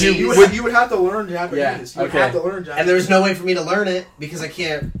Japanese. You would have to learn Japanese. Yeah, You would okay. have to learn Japanese. And there was no way for me to learn it because I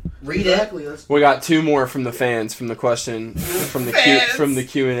can't read exactly. it. That's We got 2 more from the fans from the question from the Fans! from the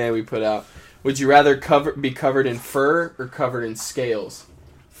Q&A we put out. Would you rather be covered in fur or covered in scales?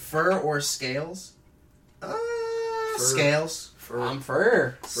 Fur or scales? Scales. I'm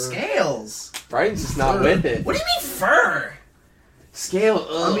fur. Scales. Brighton's just not Fur. with it. What do you mean fur? Scale.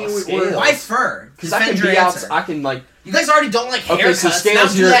 Ugh, I mean, scales. Why fur? Because I can Defend be your out. answer. I can like. You guys already don't like Okay, haircuts. so now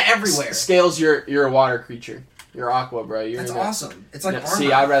scales. do You're that everywhere. Scales. You're a water creature. You're aqua, bro. You're That's in a- awesome. It's like No, armor.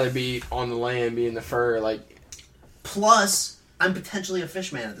 see, I'd rather be on the land, be in the fur. Like Plus, I'm potentially a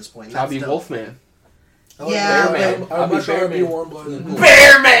fish man at this point. I'll That's be dope. Wolfman. Yeah, Bear man. I'd I'll be much rather bear be man. warm blooded than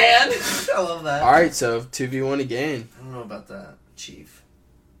Bear man. I love that. All right, so 2v1 again. I don't know about that, Chief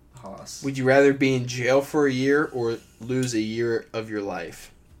Haas. Would you rather be in jail for a year or lose a year of your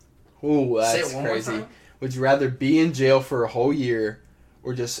life? Ooh, Say that's it one more crazy. time. Would you rather be in jail for a whole year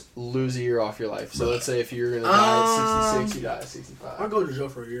or just lose a year off your life? So let's say if you're gonna die at 66, you die at 65. I'll go to jail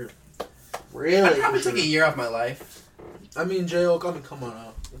for a year. Really? I'd probably take a year off my life. I mean, jail. I mean, come on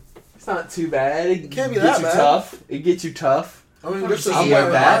out. It's not too bad. It can't be gets that you bad. tough. It gets you tough. I mean,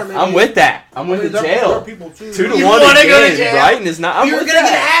 I'm with that. I'm with the jail. 2 to 1 go to jail? Brighton is not. You're gonna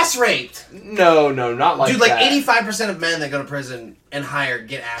get ass raped. No, not like that. Dude, like 85% of men that go to prison and higher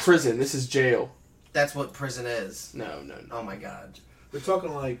get ass raped. Prison. This is jail. That's what prison is. No. Oh my god. We're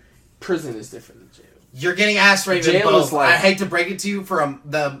talking like prison is different than jail. You're getting ass raped in Jail both. is like- I hate to break it to you for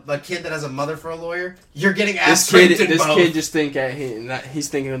a kid that has a mother for a lawyer. You're getting ass raped in both. This kid just he's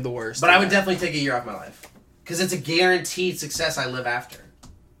thinking of the worst. But I would definitely take a year off my life. Because it's a guaranteed success I live after.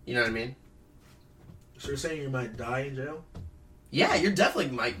 You know what I mean? So you're saying you might die in jail? Yeah, you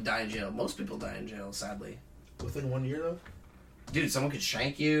definitely might die in jail. Most people die in jail, sadly. Within 1 year, though? Dude, someone could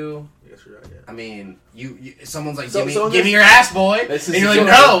shank you. Yes, you're right, yeah. I mean, someone's like, So- give me your ass, boy. And you're like,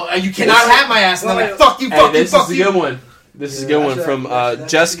 no, you cannot have my ass. And I'm like, fuck you, fuck you, fuck you. This is a good one. This is a good one from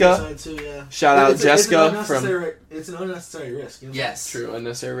Jessica. Shout out Jessica from... It's an unnecessary risk. You know? Yes. True,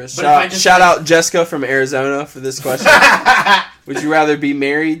 unnecessary risk. But Shout out Jessica from Arizona for this question. Would you rather be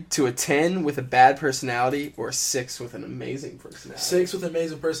married to a 10 with a bad personality or a 6 with an amazing personality? 6 with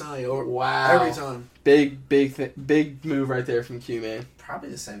amazing personality. Wow. Every time. Big move right there from Q, man. Probably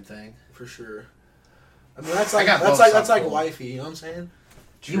the same thing. For sure. I mean, that's like wifey, you know what I'm saying?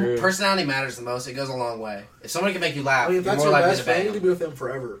 Personality matters the most. It goes a long way. If somebody can make you laugh, I mean, if you're that's more your likely best to friend, bang you can be with them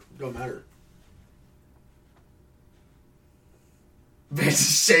forever. It don't matter.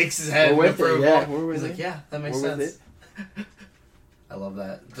 Vince shakes his head. We're with it, yeah. He's like, yeah, that makes sense. I love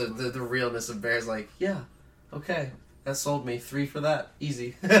that. The realness of Bear's like, yeah, okay, that sold me. 3 for that.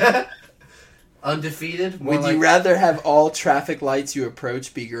 Easy. Undefeated. Would you rather have all traffic lights you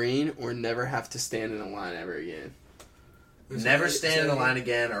approach be green or never have to stand in a line ever again? Never stand in a line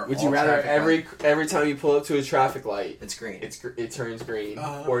again, or would you rather every time you pull up to a traffic light, it's green, it turns green,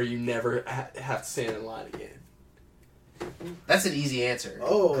 or you never have to stand in line again? That's an easy answer.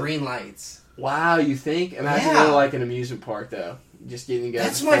 Oh, green lights. Wow, you think? Imagine you're like an amusement park though, just getting guys.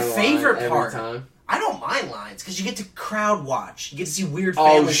 That's my favorite part. Every time. I don't mind lines because you get to crowd watch. You get to see weird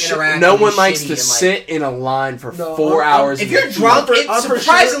families interact. No one likes to sit in a line for 4 hours. If you're drunk, it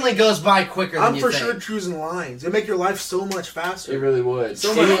surprisingly goes by quicker than you think. I'm for sure choosing lines. It make your life so much faster. It really would.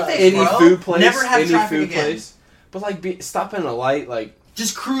 So any food place, never have any traffic food again. place. But like, stopping a light, like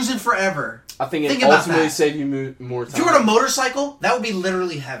just cruising forever. I think it ultimately save you more time. If you were on a motorcycle, that would be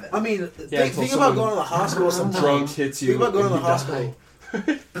literally heaven. I mean, think about going to the hospital. Some drunk hits you. Think about going to the hospital.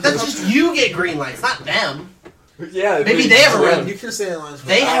 But that's just you get green lights, not them. Yeah, maybe they have a red. You can stay in lines for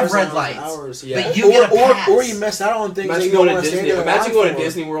they hours have red and lights. Hours. Yeah. But you get a pass. Or you missed out on things. Imagine going to Disney. Imagine going to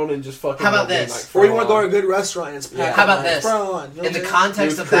Disney World and just fucking. How about this? Or you want to go to a good restaurant and it's packed. How about this? In the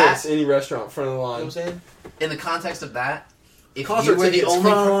context of that, any restaurant front of the line. You know what I'm saying? In the context of that, if concert you were the only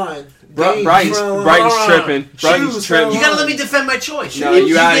Brighton's tripping. Brighton's tripping. You gotta let me defend my choice. No,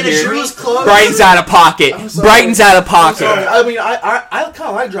 you out of here. Shoes, clothes. Brighton's out of pocket. Brighton's out of pocket. I mean, I kind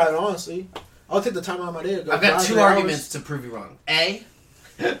of like driving, honestly. I'll take the time out of my day to go. I've got 2 arguments to prove you wrong. A,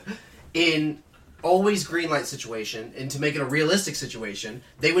 in always green light situation, and to make it a realistic situation,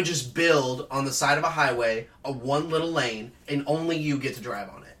 they would just build on the side of a highway a one little lane, and only you get to drive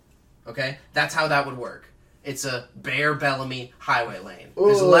on it. Okay? That's how that would work. It's a Bear Bellomy highway lane.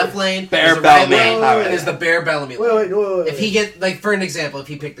 There's a left lane, there's a right lane, and there's the Bear Bellomy lane. Wait. If he get, like, for an example, if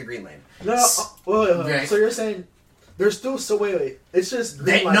he picked the green lane. No, wait. So you're saying there's still wait. It's just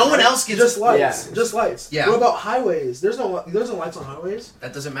green lights, no one else gets just lights. Yeah. Just lights. Yeah. What about highways? There's no lights on highways.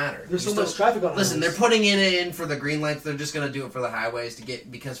 That doesn't matter. There's so much traffic on highways. Listen, they're putting it in for the green lights. They're just gonna do it for the highways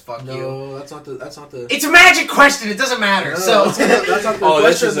because fuck you. No, that's not the. It's a magic question. It doesn't matter. So that's not the question.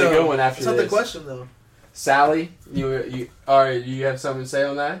 This is a good one after this. That's not the question though. Sally, you all right? You have something to say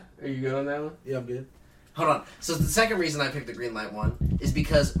on that? Are you good on that one? Yeah, I'm good. Hold on. So the second reason I picked the green light one is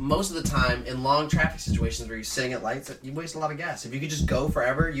because most of the time in long traffic situations where you're sitting at lights, you waste a lot of gas. If you could just go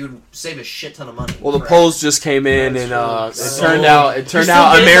forever, you would save a shit ton of money. Well, the polls just came in, and That's it turned out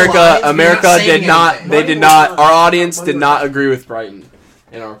America did not. They did not. Our audience did not agree with Brighton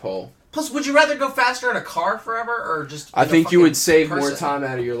in our poll. Plus, would you rather go faster in a car forever or just? I think you would save more time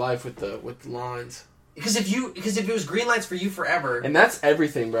out of your life with the lines. Because if it was green lights for you forever, and that's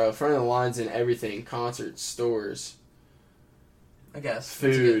everything, bro. Front of the lines and everything, concerts, stores. I guess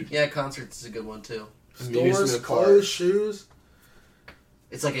food. Yeah, concerts is a good one too. Stores, clothes, shoes.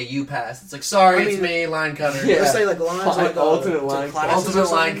 It's like a U-Pass. It's like, sorry, it's me, line cutter. Yeah. Let's say like lines, like ultimate line cut.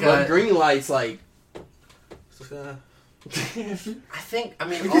 Ultimate line cut. But green lights, like. I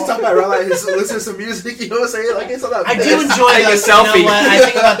mean, we can talk about red light, listen to some music. You know what I'm saying? Like it's about. I do enjoy take a selfie. You know what? I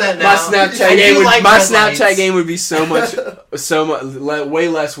think about that now. My Snapchat game would be so much, way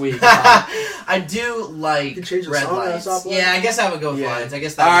less weak. I I do like red lights. Yeah, I guess I would go with lights. I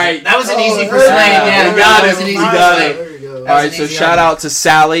guess that was an easy persuade. Yeah, we got it. There you go. All right, so shout out to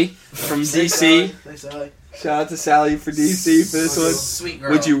Sally from DC. Thanks, Sally. Shout out to Sally for DC for this one. Sweet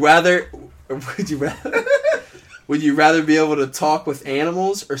girl. Would you rather be able to talk with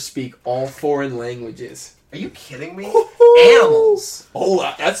animals or speak all foreign languages? Are you kidding me? Animals. Oh,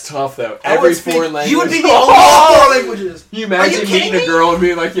 that's tough though. Every foreign language. You would be the only foreign languages. You imagine meeting a girl and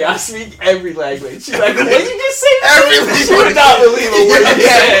being like, "Yeah, I speak every language." She's like, "What did you just say?" Every language. She would not believe a word you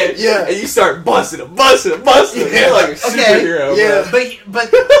said. Yeah. And you start busting them. You're like a superhero. Yeah. Bro.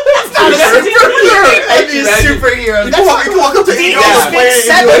 But that's not a superhero. I'd be a superhero. You can walk up to any girl and speak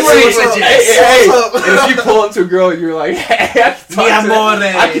 7 languages. Hey. And if you pull up to a girl and you're like, "Hey,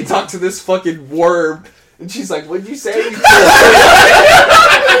 I can talk to this fucking worm." And she's like, "What'd you say?" What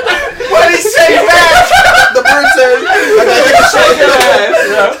did he say back? The bird said, "I gotta shake your ass,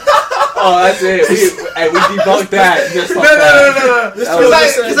 bro." Oh, that's it. We debunked that. Just like No.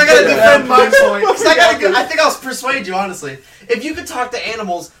 Because I gotta defend my point. Because I think I'll persuade you, honestly. If you could talk to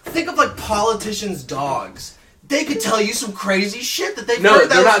animals, think of like politicians' dogs. They could tell you some crazy shit that they've heard. No,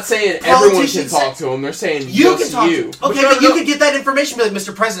 they're not saying everyone can talk to them. They're saying you just can talk you. to. Okay, but you could get that information. Be like,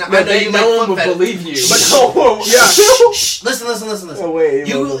 Mr. President, I know you no like one would believe you. But shh, listen. Oh, wait,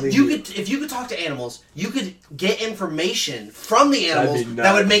 you could, if you could talk to animals, you could get information from the animals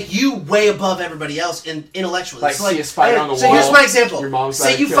that would make you way above everybody else intellectually. Like, see a spider on the wall. So here's my example. Your mom's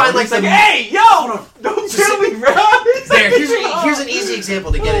say you find like hey, yo, don't kill me, bro. Here's an easy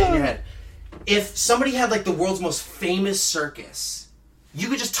example to get it in your head. If somebody had like the world's most famous circus, you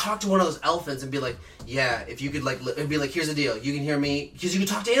could just talk to one of those elephants and be like, yeah, if you could like, it'd be like, here's the deal, you can hear me, because you can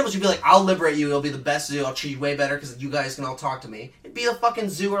talk to animals, you'd be like, I'll liberate you, it'll be the best zoo, I'll treat you way better, because you guys can all talk to me. It'd be a fucking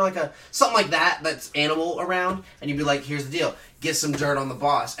zoo or like something like that's animal around, and you'd be like, here's the deal, get some dirt on the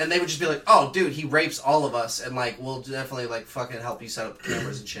boss, and they would just be like, oh, dude, he rapes all of us, and like, we'll definitely like fucking help you set up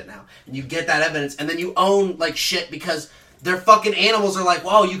cameras and shit now. And you get that evidence, and then you own like shit, because their fucking animals are like,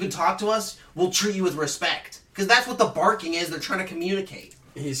 whoa, you can talk to us? We'll treat you with respect. Because that's what the barking is. They're trying to communicate.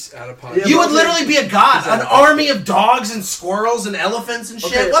 He's out of pocket. You would literally be a god. An army of dogs and squirrels and elephants and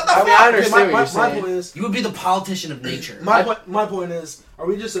shit. Okay, What the fuck? I understand what you're saying. My point is, you would be the politician of nature. My point is, are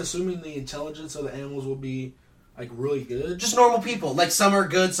we just assuming the intelligence of the animals will be like really good? Just normal people. Like some are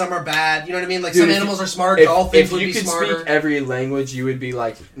good, some are bad. You know what I mean? Like some animals are smart, dolphins would be smarter. If you could speak every language, you would be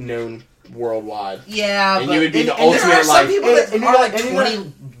like known worldwide. Yeah, and but you would be the there ultimate are some like. people that are like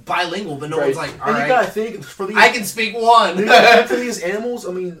 20 bilingual, but no one's like, all right. You gotta think for these. I can speak one. For these animals,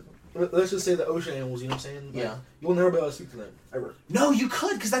 I mean, let's just say the ocean animals. You know what I'm saying? Like, yeah. You'll never be able to speak to them ever. No, you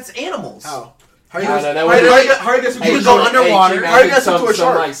could, because that's animals. How? How you could go underwater. How you guys speak to a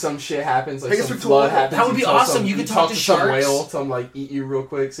shark? Like some shit happens, like some flood happens. That would be awesome. You could talk to some sharks. whale, some like eat you real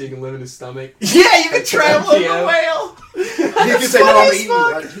quick so you can live in his stomach. Yeah, you could travel in a whale. You can say no, I'm eating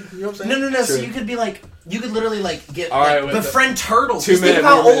you. Like, you know what I'm saying? No. So you could be like, you could literally like get befriend turtles. 2 minutes. Think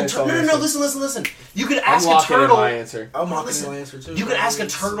how old. No. Listen. You could ask a turtle. I'm locking in my answer too. You could ask a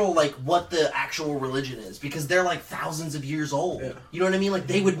turtle like what the actual religion is, because they're like thousands of years old. Yeah. You know what I mean? Like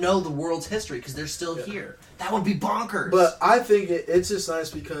they would know the world's history because they're still here. That would be bonkers. But I think it's just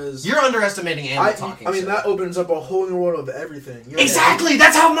nice because you're underestimating animal talking. I mean, that opens up a whole new world of everything. You know exactly.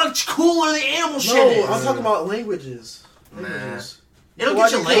 That's how much cooler the animal shit is. No, I'm talking about languages. It'll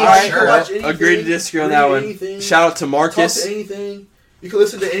get you laid. Alright, agree to disagree on that one. Shout out to Marcus. Talk to anything. You can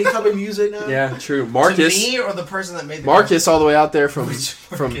listen to any type of music now. Yeah, true. Marcus. To me or the person that made the Marcus all the way out there from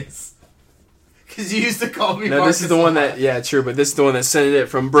because you used to call me. No, Marcus this is the one that true, but this is the one that sent it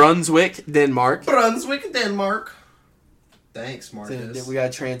from Brunswick, Denmark. Brunswick, Denmark. Thanks, Marcus. We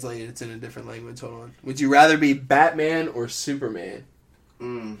gotta translate it. It's in a different language. Hold on. Would you rather be Batman or Superman?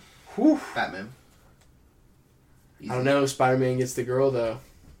 Batman. Easy. I don't know. Spider-Man gets the girl though.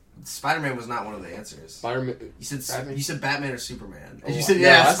 Spider-Man was not one of the answers. Spider-Man. You said Batman or Superman. Oh, you said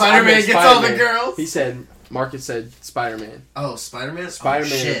Spider-Man gets all the girls. He said Marcus said Spider-Man. Oh, Spider-Man.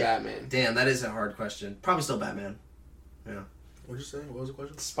 Spider-Man or Batman? Damn, that is a hard question. Probably still Batman. Yeah. What'd you say? What was the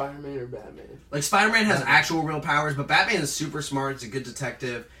question? Spider-Man or Batman? Like Spider-Man has actual real powers, but Batman is super smart. He's a good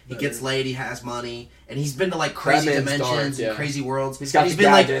detective. He gets laid. He has money, and he's been to like crazy dimensions and crazy worlds. He's got the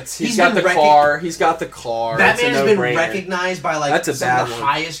gadgets. He's got the car. He's got the car. Batman has been recognized by like some of the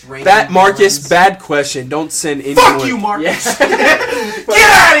highest rated. Marcus, bad question. Don't send anyone. Fuck you, Marcus. Get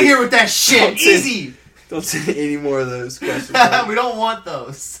out of here with that shit. Easy. Don't send any more of those questions. We don't want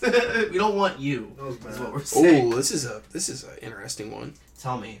those. We don't want you. That's what we're saying. Oh, this is an interesting one.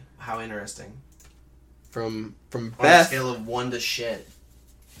 Tell me how interesting. From on Beth. A scale of 1 to shit.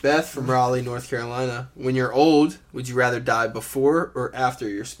 Beth from Raleigh, North Carolina. When you're old, would you rather die before or after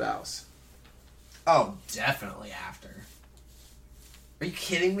your spouse? Oh, definitely after. Are you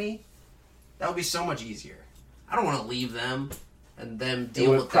kidding me? That would be so much easier. I don't want to leave them and them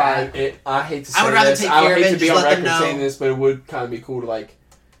deal with that. I hate to say I would rather take care of it. I hate to be on record know. saying this, but it would kind of be cool to like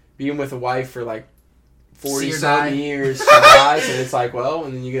being with a wife for like 40-something years. She dies, and it's like, well,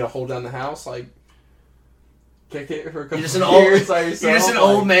 and then you get to hold down the house, like kick it for a couple years. You're just an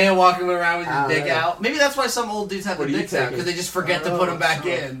old man walking around with your dick out. Maybe that's why some old dudes have their dicks out because they just forget to put them back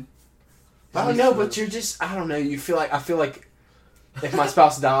in. I don't know, but you're just, I don't know. I feel like if my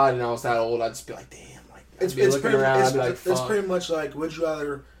spouse died and I was that old, I'd just be like, damn. Like, it's pretty much like, would you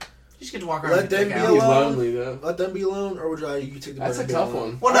rather just get to walk around let them be alone? Lonely, though. Let them be alone, or would you rather you take the That's a tough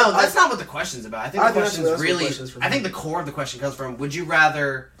one. Well, no, that's not what the question's about. I think the question's really. I think the core of the question comes from: would you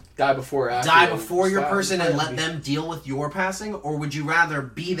rather die before your person and let them deal with your passing, or would you rather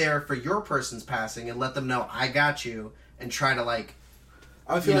be there for your person's passing and let them know I got you and try to like.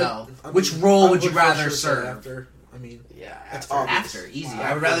 Which role would you rather serve? After. I mean, after easy.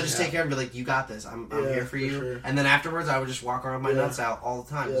 I would rather just take care and be like, you got this. I'm here for you. Sure. And then afterwards, I would just walk around with my nuts out all the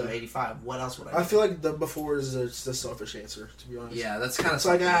time because I'm 85. What else would I do? I feel like the before is just a selfish answer, to be honest. Yeah, that's kind of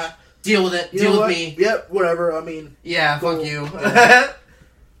like, deal with it. Deal with me. Yep, whatever. I mean, fuck you.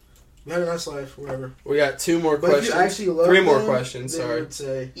 We had a nice life, whatever. We got 2 more questions. 3 more questions. Sorry. Would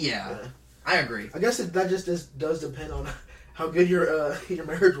say, I agree. I guess that just does depend on how good your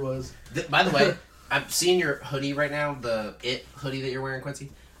marriage was. By the way, I'm seeing your hoodie right now, the It hoodie that you're wearing,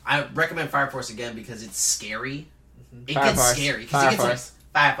 Quincy. I recommend Fire Force again because it's scary. It gets scary. Fire Force.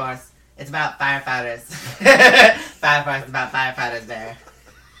 Fire Force. It's about firefighters. Fire Force is about firefighters there.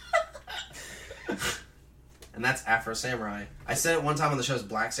 And that's Afro Samurai. I said it one time on the show's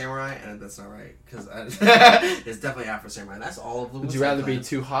Black Samurai, and that's not right because it's definitely Afro Samurai. That's all of the. Would you rather be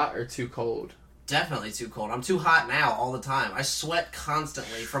too hot or too cold? Definitely too cold. I'm too hot now all the time. I sweat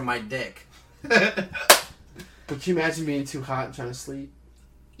constantly from my dick. Would you imagine being too hot and trying to sleep?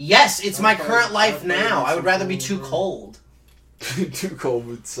 Yes, it's my current life now. I would rather be too cold. Too cold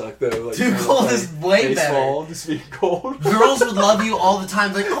would suck though. Like, too cold is way better. Just being cold. Girls would love you all the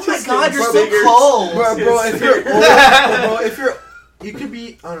time. Like, oh my god, you're so cold, bro. If you're old, you could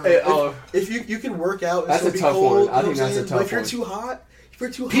be. I don't know. If you can work out, and that's a tough one. I think that's a tough one. But if you're too hot.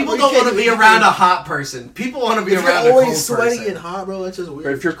 People don't want to be around a hot person. People want to be around a cold person. You're always sweaty and hot, bro. That's just weird.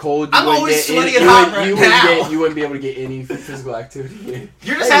 But if you're cold, I'm always sweaty and hot right now. You wouldn't be able to get any physical activity.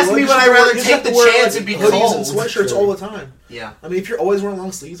 You're just asking me would I rather take the chance and be cold. Hoodies and sweatshirts all the time. Yeah. I mean, if you're always wearing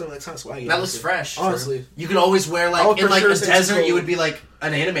long sleeves, I mean, that's kind of swaggy. That looks fresh. Honestly. You could always wear, like, in like a desert, you would be like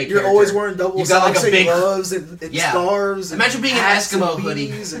an anime character. You're always wearing double socks and gloves and scarves. Imagine being an Eskimo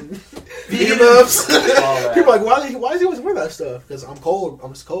hoodie. Earmuffs. People are like, why does he always wear that stuff? Because I'm cold.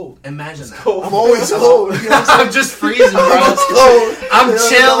 I'm just cold. Imagine that. I'm always cold. I'm just freezing, bro. I'm cold. I'm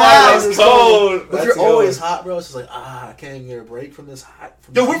chill out. I'm cold. But if you're always hot, bro, it's just like, I can't even get a break from this hot.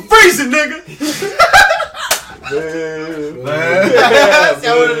 Yo, we're freezing, nigga. That's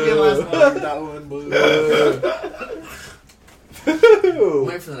how it would last time. That one,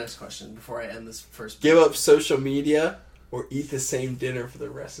 Wait for the next question before I end this first. Give up social media or eat the same dinner for the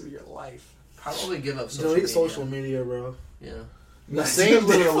rest of your life. Probably give up social media. Delete social media, bro. Yeah. The same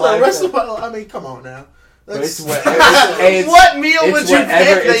dinner for the rest of my life. I mean, come on now. What meal would you pick?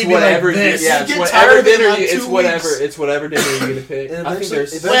 It's whatever. It's whatever dinner you're gonna pick. I think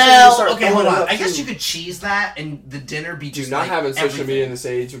there's. Well, okay, hold on. I guess you could cheese that, and the dinner be just not like having social everything. media in this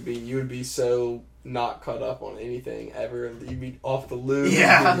age would be you would be so not caught up on anything ever. You'd be off the loop.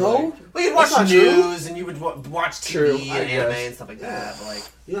 Yeah, no. Well, you'd watch news and you would watch TV and anime and stuff like that. But like,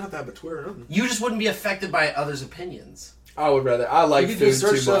 you don't have to have a Twitter or nothing. You just wouldn't be affected by others' opinions. I would rather. I like food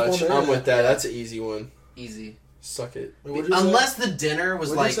too much. I'm with that. That's an easy one. Easy. Suck it. Wait, unless the dinner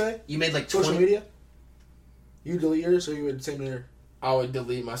was like you made like social media. You delete yours, or you would same dinner? I would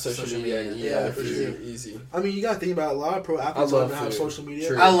delete my social media. Yeah, for sure. Easy. I mean, you got to think about a lot of pro athletes don't have social media.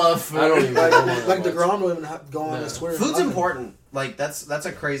 True. I love food. I don't even like DeGrom don't even go on his Twitter. Food's important. Like that's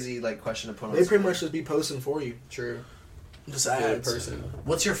a crazy like question to put on. They pretty much just be posting for you. True. Just ads. Person.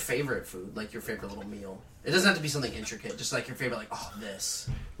 What's your favorite food? Like your favorite little meal? It doesn't have to be something intricate. Just like your favorite, like this.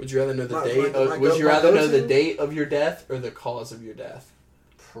 Would you rather know the date? Would you rather know the date of your death or the cause of your death?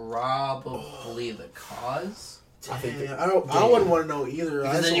 Probably the cause. I wouldn't want to know either.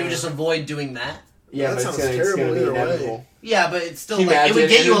 Because then you would just avoid doing that. Yeah, that but sounds terrible either way. Yeah, but it's still like it would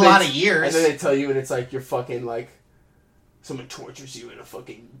get you a lot of years. And then they tell you, and it's like you're fucking like someone tortures you in a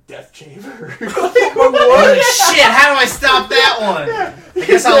fucking death chamber. What? Shit, how do I stop that one? I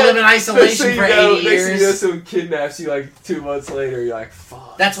guess I'll live in isolation for 80 years. Next thing you know, someone kidnaps you like 2 months later, you're like,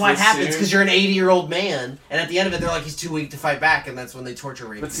 fuck. That's why it happens, because you're an 80-year-old man, and at the end of it, they're like, he's too weak to fight back, and that's when they torture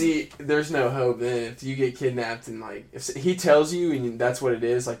rape. But see, there's no hope then. If you get kidnapped and, like, if he tells you and that's what it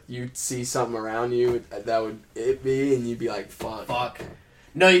is, like, you see something around you, that would it be, and you'd be like, fuck. Fuck.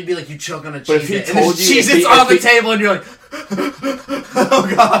 No, you'd be like, you choke on a cheese. But if he told you... cheese is on the table, and you're like, oh,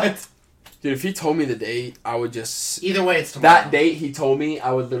 God. Dude, if he told me the date, I would just... Either way, it's tomorrow. That date he told me,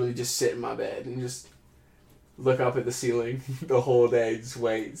 I would literally just sit in my bed and just look up at the ceiling the whole day, just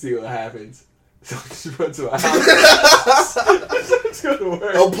wait, see what happens. So I just run to my house. Just go to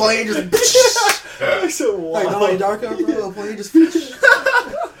work. A plane just... So wild. Like, Donnie Darko, bro. A plane just...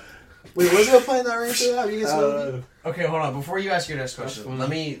 Wait, was it a plane that ran through that? You get smoky? Okay, hold on. Before you ask your next question, let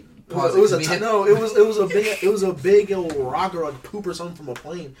me... It was a big old rock or like poop or something from a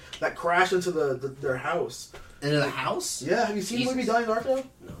plane that crashed into their house. Into the house? Yeah, have you seen the movie Donnie Darko?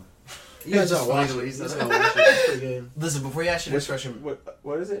 No. You guys don't watch it. It's pretty good. Listen, before you ask your next question,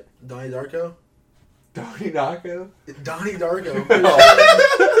 what is it? Donnie Darko. Donnie Darko. Donnie Darko.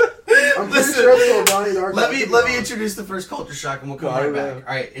 I'm pretty sure it's called Donnie Darko. Let me introduce the first culture shock, and we'll come right back.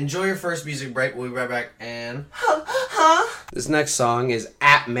 All right, enjoy your first music break. We'll be right back. And This next song is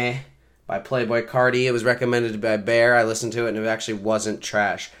 "At Me" by Playboi Carti. It was recommended by Bear. I listened to it, and it actually wasn't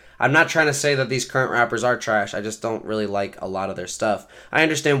trash. I'm not trying to say that these current rappers are trash. I just don't really like a lot of their stuff. I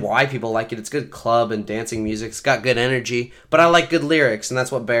understand why people like it. It's good club and dancing music. It's got good energy. But I like good lyrics, and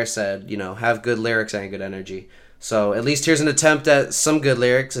that's what Bear said. You know, have good lyrics and good energy. So at least here's an attempt at some good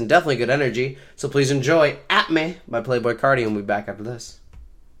lyrics and definitely good energy. So please enjoy "At Me" by Playboi Carti, and we'll be back after this.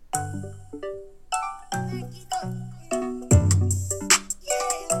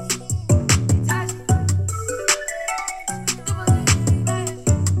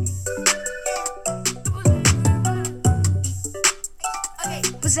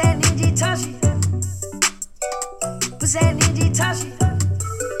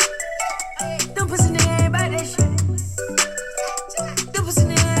 Don't pussy nigga ain't about that shit. Don't pussy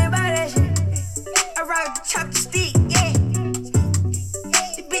nigga ain't about that shit. I ride with the chop the stick, yeah.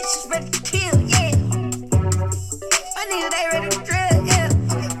 The bitch is ready to kill, yeah. My nigga, they ready to drill, yeah.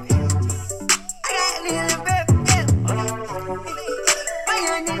 I got niggas in rap, yeah. My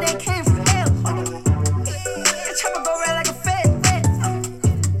young nigga, they came from hell. The chopper go right like a fat, yeah.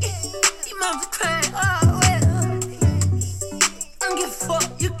 These moms are crying, oh, well. I don't give a fuck,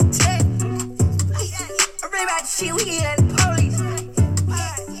 you can tell. I'm ready about the shit we eat at the police.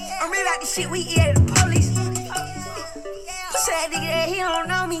 I'm ready about the shit we eat at the police. Pussy that nigga that he don't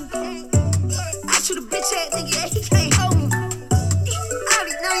know me. I shoot a bitch ass nigga that he can't hold me. I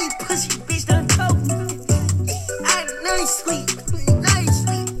already know you pussy bitch done told me. I already know you sweet. Know you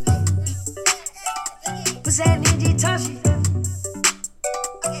sweet. Pussy that nigga did touch it.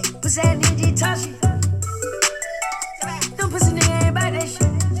 Pussy that nigga did touch it. Them pussy nigga ain't about that shit.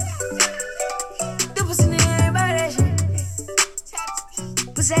 Them pussy nigga ain't about that shit.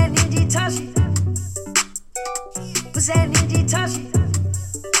 Pussy that nigga did touch it. Pussy that nigga did touch it.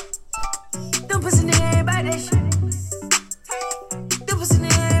 Them pussy nigga ain't about that shit. Them pussy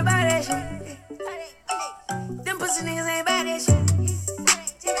nigga ain't about that shit. Them pussy niggas ain't about that shit.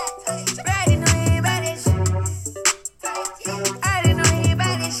 I already know he ain't about that shit. I already know he ain't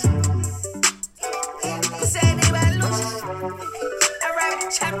about that shit. Pussy that nigga about losers. I ride with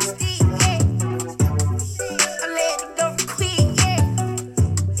the chop the stick, yeah. I let it go for quick, yeah.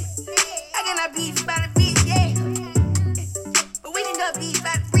 I cannot beef by the beat, yeah. But we can go beef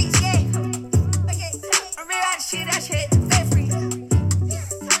by the freaks, yeah. I read out the shit, I shit the best free.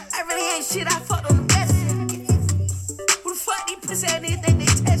 I really ain't shit, I fucked on the best. Who the fuck these pussy ass niggas think they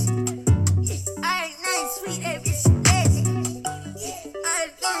test? I ain't nothing sweet, that bitch nasty. I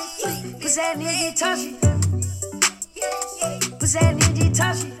ain't nothing sweet. Pussy ass nigga get touchy. Pussy ass nigga get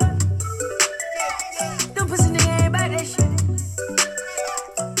touchy. Them pussy nigga ain't about that shit.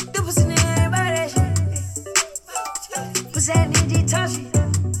 Them pussy nigga ain't about that shit. Pussy ass nigga get touchy.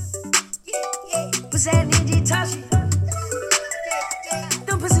 Pussy ass nigga get touchy.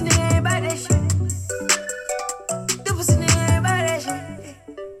 Them pussy nigga ain't about that shit. Them pussy nigga ain't about that shit.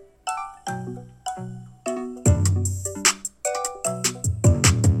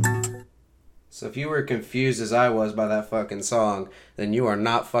 So if you were confused as I was by that fucking song, then you are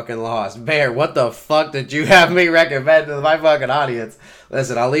not fucking lost. Bear, what the fuck did you have me recommend to my fucking audience?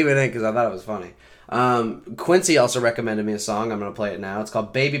 Listen, I'll leave it in because I thought it was funny. Quincy also recommended me a song. I'm going to play it now. It's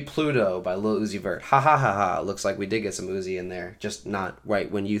called Baby Pluto by Lil Uzi Vert. Ha ha ha ha. Looks like we did get some Uzi in there. Just not right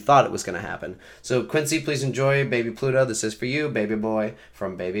when you thought it was going to happen. So Quincy, please enjoy Baby Pluto. This is for you, baby boy,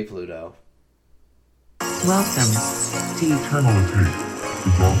 from Baby Pluto. Welcome to Eternity.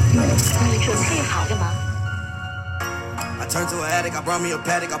 I turned to an addict, I brought me a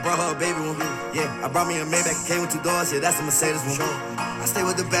paddock, I brought her a baby one. Yeah, I brought me a Maybach, it came with 2 doors, yeah, that's a Mercedes one. I stay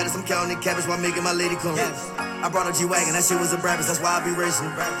with the baddest, I'm counting the cabbage while making my lady come. I brought a G-Wagon, that shit was a Brabus, that's why I be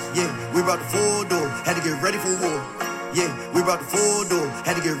racing. Yeah, we brought the full door, had to get ready for war. Yeah, we brought the full door,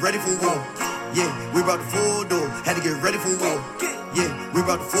 had to get ready for war. Yeah, we brought the full door, had to get ready for war. Yeah, we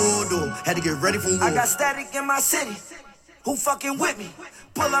brought the full door, had to get ready for war. I got static in my city, who fucking with me?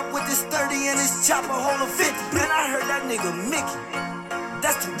 Pull up with this 30 and this chopper holding 50. Man, I heard that nigga Mickey.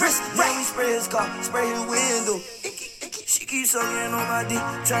 That's too risky. Yeah, we spray his car, spray his window. Icky, icky. She keeps sucking on my dick,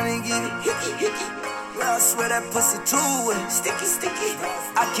 trying to get it hickey, hickey. Yeah, I swear that pussy too wet. Sticky, sticky.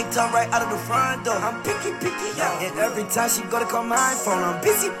 I kicked her right out of the front door. I'm picky, picky. Yeah. And every time she go to call my phone, I'm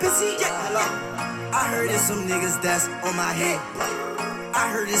busy, busy. Yeah. I heard it's some niggas that's on my head. I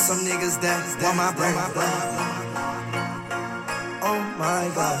heard it's some niggas that's on my brain. Oh my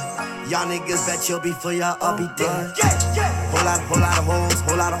God, y'all niggas bet you'll be for y'all, I'll be dead. Whole lot of hoes,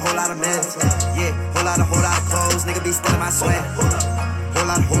 whole lot of men. Yeah, whole lot of clothes, nigga be stealing my swag.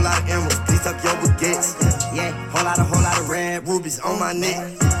 Whole lot of emeralds, please tuck your baguettes. Yeah, whole lot of red rubies on my neck.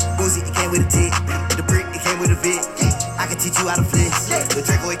 Uzi, it came with a tick. The brick, it came with a vid. I can teach you how to flex. The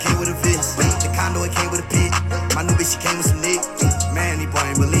Draco, it came with a fist. The condo, it came with a pit. My new bitch, she came with some nick. Man, these boy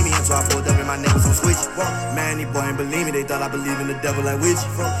ain't believe me until I pulled up and my niggas on switch. Man, these boy ain't believe me, they thought I believe in the devil like witch.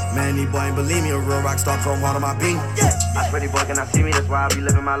 Man, these boy ain't believe me, a real rock star chrome heart on my beam. I swear these boy cannot see me, that's why I be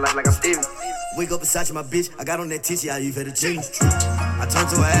living my life like I'm Steven. Wake up beside you, my bitch, I got on that titty, I you for the change. I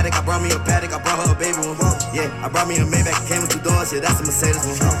turned to an addict, I brought me a paddock, I brought her a baby one. Yeah, I brought me a Maybach, it came with 2 doors, yeah, that's a Mercedes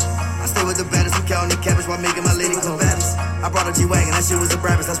one. I stay with the baddest, I'm counting the cabbage while making my lady come. I brought a G-Wagon, that shit was a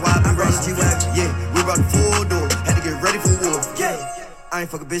Brabus, that's why I brought a G-Wagon. Yeah, we brought the full door, had to get ready for war. Yeah, I ain't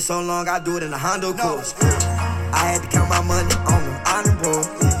fuck a bitch so long, I do it in a Honda Accord. I had to count my money on the iron board.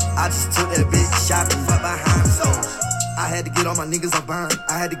 I just took that bitch shopping, but behind the stores. I had to get all my niggas on bond,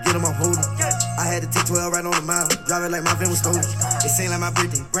 I had to get them on holding. I had to take 12 right on the mile, drive it like my van was stolen. It seemed like my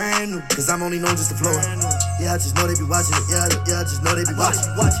birthday brand new, cause I'm only known just to floor. Yeah, I just know they be watching it, yeah, I just know they be watching.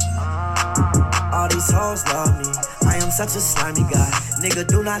 All these hoes love me, I am such a slimy guy. Nigga,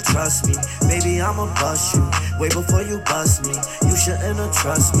 do not trust me, baby, I'ma bust you. Way before you bust me, you shouldn't have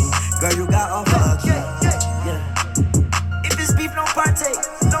trust me. Girl, you got off lucky. Yeah. If it's beef, no partake.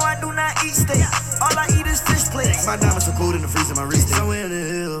 No, I do not eat steak. All I eat is fish plates. My diamonds so cold in the freezer, my wrist. Somewhere in the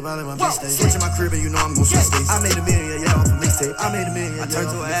hill, probably my bitch stay. Switching my crib and you know I'm gon' switch states. I made $1 million, yeah, off a mixtape. I made $1 million, I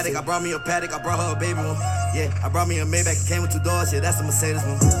turned to an addict, I brought me a paddock, I brought her a baby one. Yeah, I brought me a Maybach, it came with 2 doors, yeah, that's a Mercedes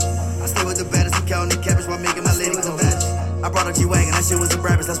one. I stay with the baddest, I'm counting the cabbage while making my lady come. I brought a G-Wagon, that shit was a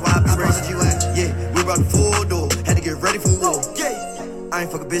Brabus, that's why I be racing. Yeah, we brought the full door, had to get ready for war. Yeah, I ain't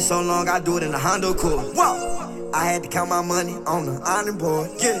fuck a bitch so long, I do it in a Honda Accord. I had to count my money on the iron board.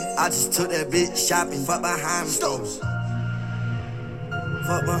 Yeah, I just took that bitch shopping, fuck behind the stores.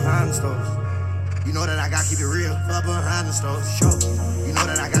 Fuck behind the stores. You know that I gotta keep it real, fuck behind the stores. Sure. You know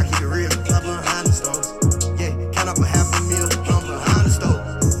that I gotta keep it real, fuck behind the stores. Yeah, count up a $500,000 from behind the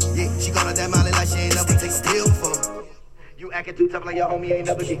stores. Yeah, she gone up that molly like she ain't never take steal before. You acting too tough like your homie ain't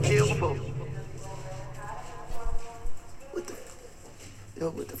never get killed before.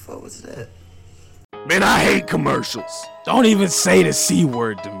 What the fuck was that? Man, I hate commercials. Don't even say the C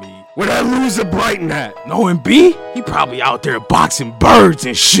word to me. Where that loser Brighton at? Knowing B? He probably out there boxing birds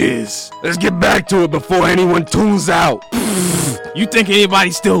and shiz. Let's get back to it before anyone tunes out. You think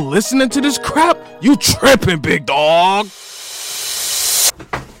anybody's still listening to this crap? You tripping, big dog.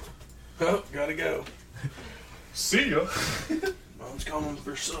 Oh, gotta go. See ya. Mom's coming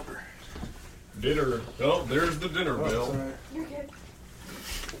for supper. Dinner. Oh, there's the dinner bell. You're good.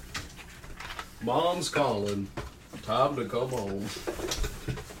 Mom's calling. Time to come home.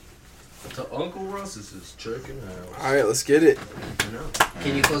 To Uncle Russ's chicken house. Alright, let's get it.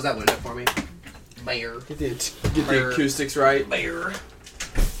 Can you close that window for me? Bear. Get the acoustics right. Bear.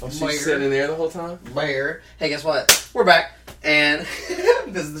 She's sitting there the whole time? Bear. Hey, guess what? We're back. And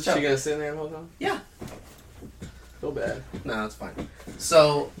this is the show. She gonna sit in there the whole time? Yeah. Feel bad. No, it's fine.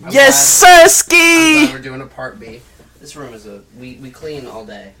 So, yes, Sirski! I'm glad we're doing a part B. This room is we clean all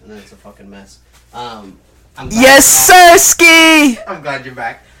day, and then it's a fucking mess. Yes, Sirski! I'm glad you're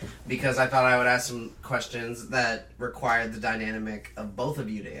back, because I thought I would ask some questions that required the dynamic of both of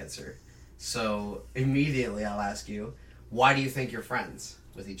you to answer. So, immediately I'll ask you, why do you think you're friends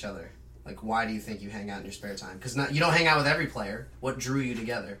with each other? Like, why do you think you hang out in your spare time? Because you don't hang out with every player. What drew you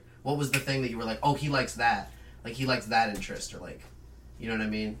together? What was the thing that you were like, oh, he likes that. Like, he likes that interest, or like, you know what I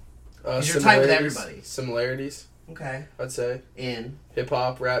mean? Because you're tight with everybody. Similarities. Okay. I'd say. In?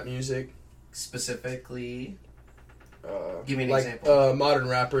 Hip-hop, rap music. Specifically? Give me an like, example. Modern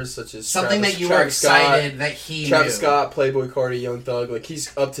rappers such as something Travis, that you Travis were excited Scott, that he Travis knew. Scott, Playboy Cardi, Young Thug. Like,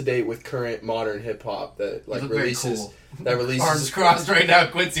 he's up to date with current modern hip hop that like releases. Cool. That releases. Arms crossed right now,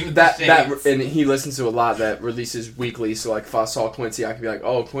 Quincy with that. the shades. And he listens to a lot that releases weekly. So like, if I saw Quincy, I could be like,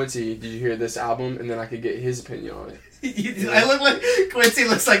 "Oh, Quincy, did you hear this album?" And then I could get his opinion on it. I look like Quincy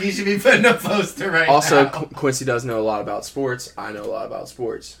looks like he should be putting a poster right also, now. Quincy does know a lot about sports. I know a lot about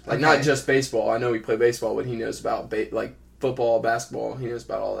sports. Like, Okay. not just baseball. I know we play baseball, but he knows about like football, basketball. He knows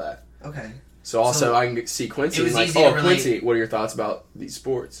about all that. Okay. So also, I can see Quincy it was and like, easy to relate. Quincy, what are your thoughts about these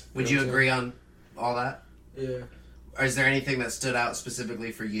sports? Would you agree on all that? Yeah. Or is there anything that stood out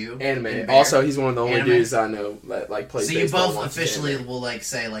specifically for you? Anime. Also, he's one of the only Anime? dudes I know that like plays So you baseball. both watches officially anime. will like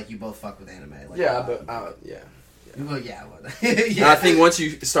say like you both fuck with anime. Like, Yeah, but yeah. Well, yeah. And I think once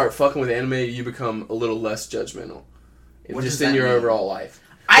you start fucking with anime, you become a little less judgmental, What just does in that your mean? overall life.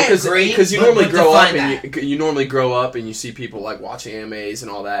 I agree, because you but- normally but grow up define and you normally grow up and you see people like watching animes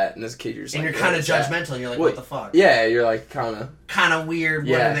and all that, and as a kid you're just And like, you're kind of "What's that?" judgmental. And you're like, Well, what the fuck? Yeah, you're like kind of weird.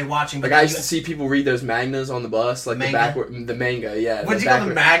 What are they watching? Like But I then used to see people read those mangas on the bus, like Manga? the manga. Yeah, What'd you call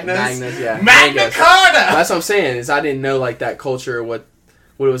them, Magnas? Magnas, yeah, Magna mangas. Carta! That's what I'm saying. Is I didn't know like that culture or what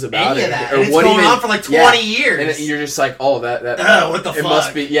it was about, Any of that. or And it's what going even, on for like 20 years. and you're just like, oh, that what the it fuck?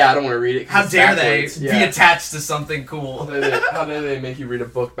 must be. Yeah, I don't want to read it. 'cause How it's dare backwards. they Yeah. be attached to something cool? How dare they make you read a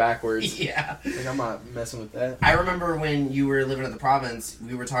book backwards? Yeah. Like, I'm not messing with that. I remember when you were living at the province,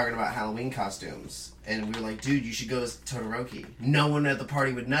 we were talking about Halloween costumes, and we were like, dude, you should go as Todoroki. No one at the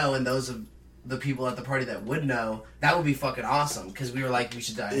party would know, and those of the people at the party that would know, that would be fucking awesome, because we were like, we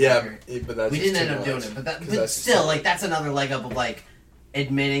should die Yeah, here. but that's we just didn't too end up doing much. it, but 'Cause but that's still, just- like, that's another leg up of, like,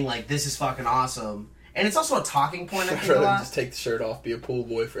 admitting, like, this is fucking awesome. And it's also a talking point, I I'd think, a rather lot. just take the shirt off, be a pool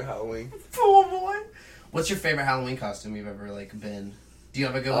boy for Halloween. Pool boy? What's your favorite Halloween costume you've ever, like, been? Do you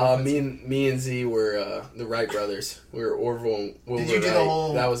have a good one? Me and Z were the Wright brothers. We were Orville and Wilbur Did you do the Wright.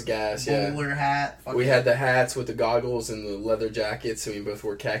 whole That was gas, yeah. bowler hat? Fuck We yeah. had the hats with the goggles and the leather jackets, and we both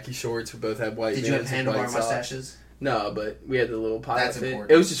wore khaki shorts. We both had white Did you have bands and white handlebar socks. mustaches? No, but we had the little pilot That's fit.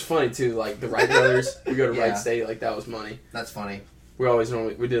 important. It was just funny, too. Like, the Wright brothers, we go to Yeah. Wright State, like, that was money. That's funny. We always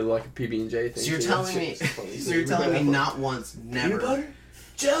normally, we did like a PB&J thing. So you're too. telling That me, shit was funny. so you're telling me not once, never. Peanut butter?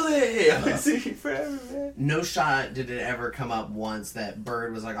 Jelly! I see you forever, man. No shot did it ever come up once that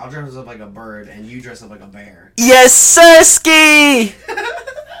Bird was like, I'll dress up like a bird and you dress up like a bear. Yes, Sirski!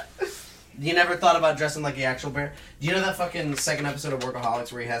 You never thought about dressing like the actual bear? Do you know that fucking second episode of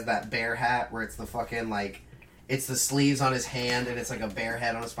Workaholics where he has that bear hat where it's the fucking like, it's the sleeves on his hand and it's like a bear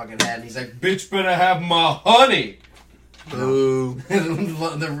head on his fucking head and he's like, bitch better have my honey! Boo.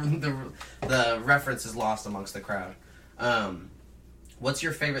 the reference is lost amongst the crowd. What's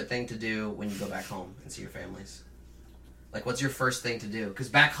your favorite thing to do when you go back home and see your families? Like, what's your first thing to do? Because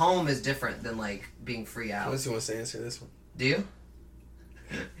back home is different than, like, being free out. Unless you want to answer this one. Do you?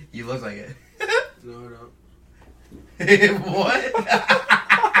 You look like it. No, I don't. What?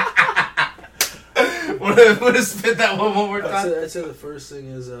 Want to spit that one more time? I'd say the first thing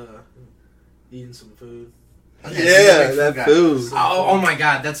is eating some food. Okay, Yeah, so that guy. food. Oh my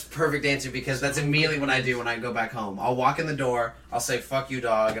god, that's perfect answer because that's immediately what I do when I go back home. I'll walk in the door, I'll say "fuck you,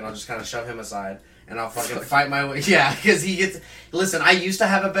 dog," and I'll just kind of shove him aside, and I'll fucking fight my way. Yeah, because he gets. Listen, I used to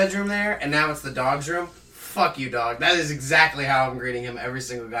have a bedroom there, and now it's the dog's room. Fuck you, dog. That is exactly how I'm greeting him every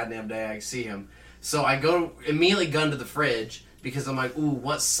single goddamn day I see him. So I go immediately gun to the fridge because I'm like, ooh,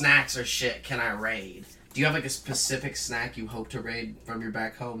 what snacks or shit can I raid? Do you have like a specific snack you hope to raid from your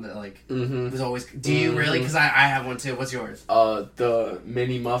back home that like was always? Do you really? Because I have one too. What's yours? The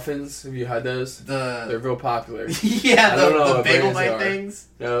mini muffins. Have you had those? They're real popular. Yeah, I don't know the what bagel brands they bite are. things.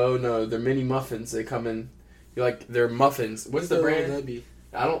 No, they're mini muffins. They come in. You're like they're muffins. What's the Little brand? Debbie.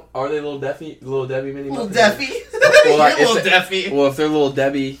 I don't. Are they Little Debbie mini Little muffins? Debbie. Well, like, You're if Little they- Debbie. Well, if they're Little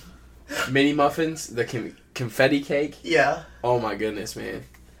Debbie mini muffins, the confetti cake. Yeah. Oh my goodness, man.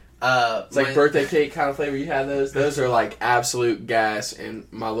 It's like birthday cake kind of flavor. You had those? Those are like absolute gas, and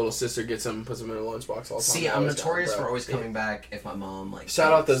my little sister gets them and puts them in a lunchbox all the time. See, I I'm always got notorious them, for bro. always coming back if my mom like.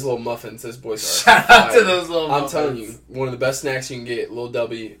 Shout out those little muffins. Those boys are. Shout out to fire. those little I'm muffins. telling you, one of the best snacks you can get. Little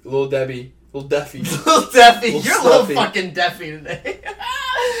Debbie. Little Debbie. Little You're a little Snuffy. fucking Deafy today.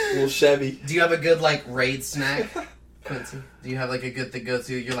 Little Chevy. Do you have a good like raid snack, Quincy? Do you have like a good thing to go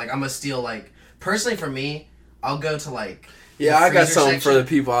to? You're like, I'm gonna steal like. Personally, for me, I'll go to like. Yeah, the I got freezer something section, for the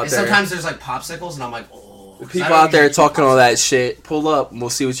people out and there. Sometimes there's like popsicles, and I'm like, oh. 'Cause I People don't out there usually talking all that shit. Pull up, and we'll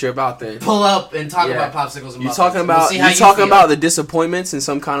see what you're about then. Pull up and talk about popsicles and you muffins. talking about We'll see how you you talking feel. about the disappointments in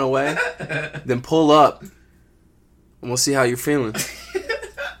some kind of way? Then pull up, and we'll see how you're feeling.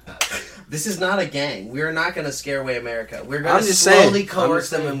 This is not a gang. We're not going to scare away America. We're going I'm to just slowly saying. coerce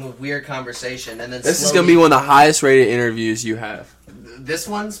them in with weird conversation, and then This is gonna be one of the highest rated interviews you have. This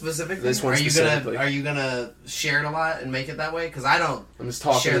one specifically. This one specifically. Are you gonna share it a lot and make it that way? Because I don't. I'm just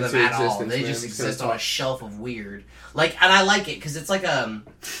talking share them into at all. existence, They man. just I'm just gonna exist on a talk. shelf of weird. Like, and I like it because it's like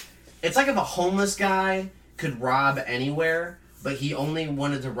if a homeless guy could rob anywhere, but he only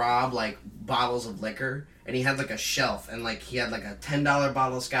wanted to rob like bottles of liquor, and he had like a shelf, and like he had like a $10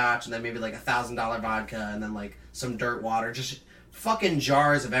 bottle of scotch, and then maybe like $1,000 vodka, and then like some dirt water, just fucking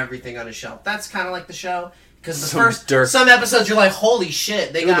jars of everything on his shelf. That's kind of like the show. Because some episodes you're like, holy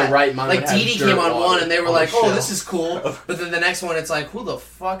shit, they got, the right mind like would have Dee Dee dirt came on water one and they were on like, the oh, shelf. this is cool. But then the next one it's like, who the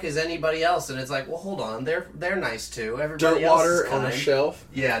fuck is anybody else? And it's like, well, hold on, they're nice too. Everybody Dirt else water is on a kind. shelf?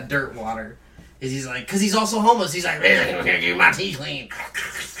 Yeah, dirt water. He's like, because he's also homeless. He's like, get my teeth clean.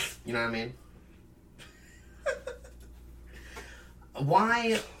 You know what I mean?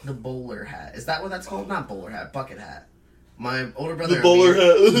 Why the bowler hat? Is that what that's called? Not bowler hat, bucket hat. My older brother. The bowler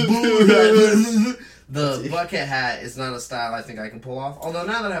hat. The bucket hat is not a style I think I can pull off. Although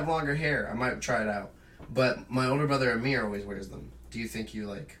now that I have longer hair, I might try it out. But my older brother Amir always wears them. Do you think you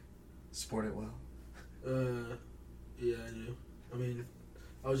like sport it well? Yeah, I do. I mean,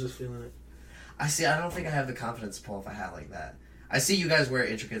 I was just feeling it. I don't think I have the confidence to pull off a hat like that. I see you guys wear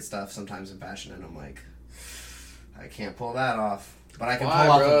intricate stuff sometimes in fashion, and I'm like, I can't pull that off. But I can pull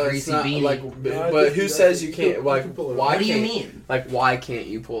off a greasy beanie. Like, but who says you can't? Like, why? What do you can't- mean? Like, why can't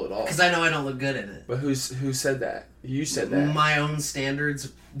you pull it off? Because I know I don't look good in it. But who said that? You said that. My own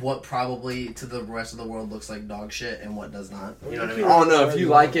standards, what probably to the rest of the world looks like dog shit and what does not. You know what I mean? Oh no, if you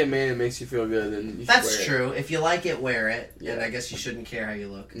like it, man, it makes you feel good, then you should That's wear it. true. If you like it, wear it. Yeah. And I guess you shouldn't care how you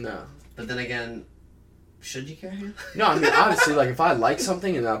look. No. But then again, should you care how you look? No, I mean, obviously, like, if I like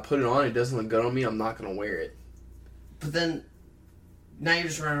something and I put it on, it doesn't look good on me, I'm not going to wear it. But then, now you're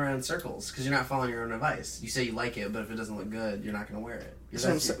just running around in circles because you're not following your own advice. You say you like it, but if it doesn't look good, you're not going to wear it. That's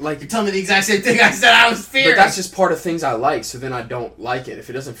what I'm saying. Like, you're telling me the exact same thing I said I was fearing. But that's just part of things I like, so then I don't like it. If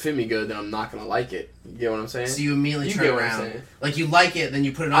it doesn't fit me good, then I'm not going to like it. You get what I'm saying? So you immediately You turn get what I'm around. saying. Like, you like it, then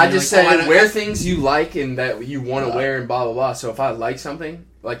you put it on. I you're just like, said oh, wear things you like and that you want to Yeah. wear and blah, blah, blah. So if I like something,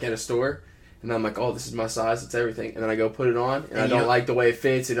 like at a store, and I'm like, oh, this is my size, it's everything, and then I go put it on, and I don't like the way it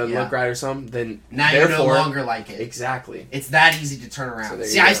fits, it doesn't Yeah. look right or something, then Now you no therefore- longer like it. Exactly. It's that easy to turn So around. there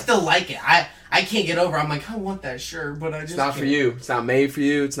See, you I go. still like it. I can't get over. I'm like, I want that shirt, but I just It's not for can't. you. It's not made for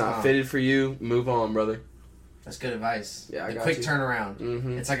you. It's not Oh. fitted for you. Move on, brother. That's good advice. Yeah, I The got quick you. turnaround.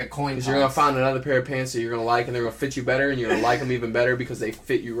 Mm-hmm. It's like a coin Because toss. you're going to find another pair of pants that you're going to like, and they're going to fit you better, and you're going to like them even better because they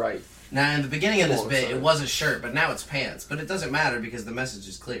fit you right. Now, in the beginning of Come this on, bit, son. it was a shirt, but now it's pants. But it doesn't matter because the message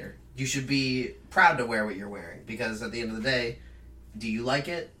is clear. You should be proud to wear what you're wearing because at the end of the day, do you like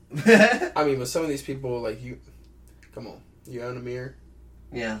it? I mean, but some of these people, like, you... Come on. You own a mirror?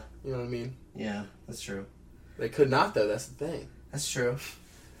 Yeah. You know what I mean? Yeah, that's true. They could not, though. That's the thing. That's true.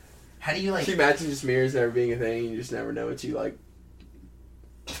 How do you like... Can you imagine just mirrors never being a thing? You just never know what you like.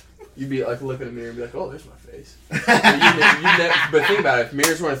 You'd be like, look in a mirror and be like, oh, there's my face. But think about it. If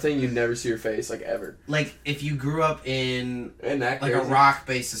mirrors weren't a thing, you'd never see your face, like, ever. Like, if you grew up in that like a crazy?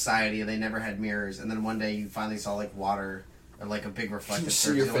 rock-based society and they never had mirrors, and then one day you finally saw, like, water or, like, a big reflective You see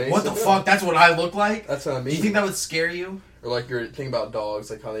surface, your you're like, face? what the fuck? That's what I look like? That's what I mean. Do you think that would scare you? Or like you're thinking about dogs,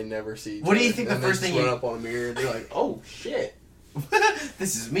 like how they never see each What do you other. think And the first they thing just you- run up on a mirror and they're like, oh, shit.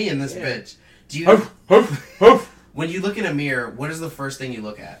 This is me and this Yeah. bitch. Do you... When you look in a mirror, what is the first thing you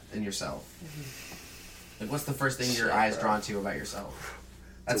look at in yourself? Like, what's the first thing your eyes drawn to about yourself?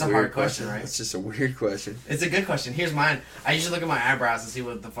 That's a weird hard question, right? It's just a weird question. It's a good question. Here's mine. I usually look at my eyebrows and see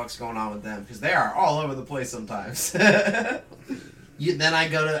what the fuck's going on with them because they are all over the place sometimes. Then I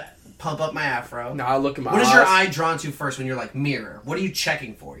go to pump up my afro. No, I look at my What eyes. is your eye drawn to first when you're like mirror? What are you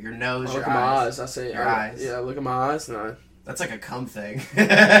checking for? Your nose, I your look at my eyes. I say, your eyes. Yeah, I look at my eyes and I... That's like a cum thing.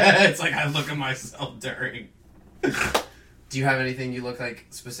 It's like I look at myself during. Do you have anything you look like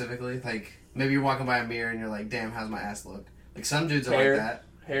specifically? Like maybe you're walking by a mirror and you're like, "Damn, how's my ass look?" Like some dudes are Hair. like that.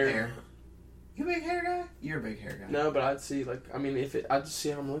 Hair. You a big hair guy? You're a big hair guy. No, but I'd see, like, I mean, I just see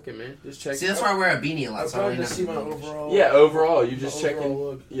how I'm looking, man. Just check. See, that's why I wear a beanie a lot. I'd So I probably really just see never my look. overall. Yeah, overall, you just my checking.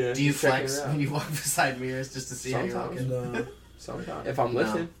 overall look. Yeah. Do you just checking flex it out. when you walk beside mirrors just to see how you're Sometimes. looking? No. Sometimes. If I'm No,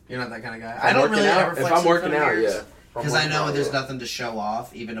 lifting. you're not that kind of guy. If I I'm don't working really out- ever if flex I'm in front working of out, mirrors yeah. If I'm because I working know out, there's yeah. nothing to show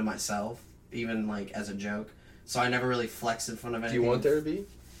off, even to myself, even like as a joke. So I never really flex in front of Do anything. you want there to be?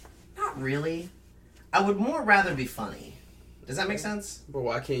 Not really. I would more rather be funny. Does that make sense? But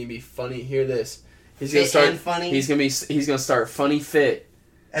why can't you be funny? Hear this. He's gonna start and funny. He's gonna start Funny Fit.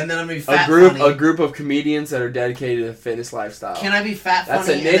 And then I'm gonna be fat funny. funny. A group of comedians that are dedicated to the fitness lifestyle. Can I be fat That's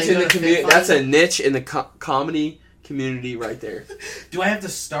funny? a niche in the community. That's a niche in the comedy community right there. Do I have to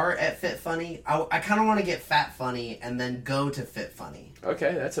start at Fit Funny? I kind of want to get fat funny and then go to Fit Funny.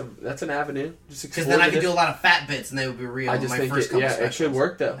 Okay, that's an avenue. Because then I could do a lot of fat bits and they would be real. I just think it should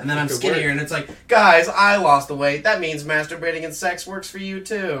work though. And then I'm skinnier and it's like, guys, I lost the weight. That means masturbating and sex works for you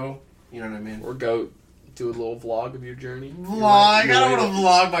too. You know what I mean? Or go do a little vlog of your journey. Vlog? I don't want to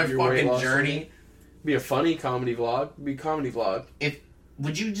vlog my fucking journey. Be a funny comedy vlog. Be a comedy vlog.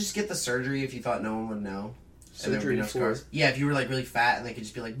 Would you just get the surgery if you thought no one would know? Surgery and there would be no for? scars? Yeah, if you were like really fat and they could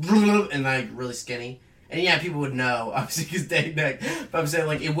just be like and like really skinny. And yeah, people would know, obviously, because day neck. But I'm saying,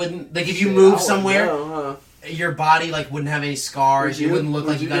 like, it wouldn't, like, if you moved somewhere, your body, like, wouldn't have any scars. You wouldn't look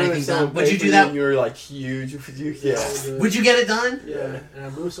like you got anything done. Would you do that? When you were, like, huge. Yeah. Would you get it done? Yeah. And I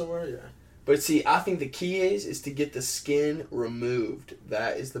moved somewhere, yeah. But see, I think the key is to get the skin removed.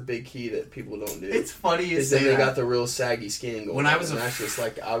 That is the big key that people don't do. It's funny you say say they that. got the real saggy skin going. When I was and that's just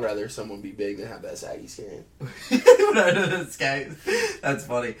like, I'd rather someone be big than have that saggy skin. That's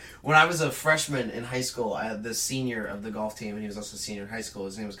funny. When I was a freshman in high school, I had the senior of the golf team, and he was also a senior in high school.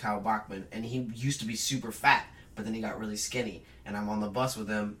 His name was Kyle Bachman, and he used to be super fat, but then he got really skinny. And I'm on the bus with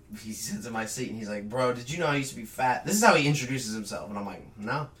him. He sits in my seat, and he's like, "Bro, did you know I used to be fat?" This is how he introduces himself, and I'm like,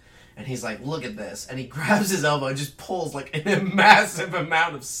 "No." And he's like, "Look at this," and he grabs his elbow and just pulls like a massive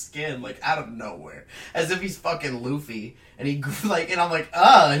amount of skin, like out of nowhere, as if he's fucking Luffy. And he like, and I'm like,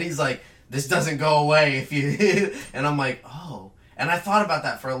 and he's like, "This doesn't go away if you," and I'm like, "Oh." And I thought about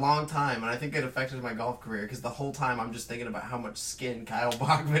that for a long time, and I think it affected my golf career, because the whole time I'm just thinking about how much skin Kyle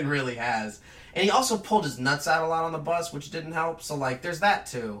Bachman really has. And he also pulled his nuts out a lot on the bus, which didn't help, so, like, there's that,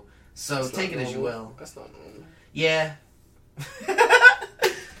 too. So That's take it not as you normal. will. That's not normal. Yeah.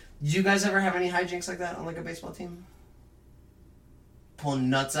 Did you guys ever have any hijinks like that on, like, a baseball team? Pulling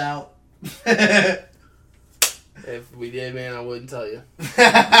nuts out? If we did, man, I wouldn't tell you.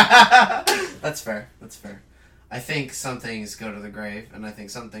 That's fair. That's fair. I think some things go to the grave, and I think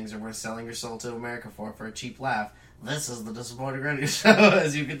some things are worth selling your soul to America for a cheap laugh. This is the Disappointing Radio Show,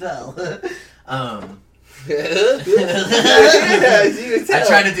 as you can tell. I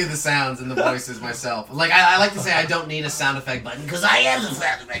try to do the sounds and the voices myself. Like, I like to say I don't need a sound effect button, because I am the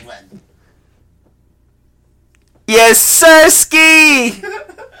sound effect button. Yes, sir, ski!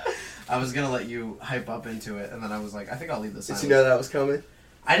 I was going to let you hype up into it, and then I was like, I think I'll leave the sound. Did you know that was coming?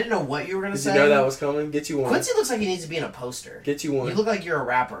 I didn't know what you were going to say. Did you know that was coming? Get you one. Quincy looks like he needs to be in a poster. Get you one. You look like you're a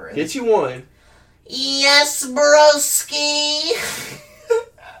rapper. Get you one. Yes, broski.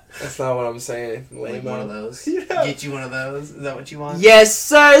 That's not what I'm saying. Like one of those. Yeah. Get you one of those. Is that what you want? Yes,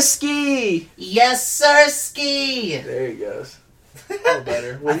 sir, ski. Yes, sir, ski. There he goes. Oh,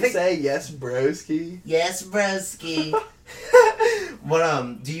 better. What do you say? Yes, broski. Yes, broski.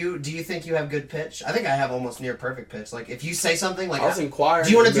 What do you think you have good pitch? I think I have almost near perfect pitch. Like if you say something like I was in choir.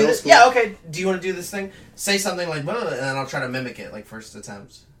 Do you want to in do middle this? school. Yeah, okay. Do you want to do this thing? Say something like blah, and then I'll try to mimic it like first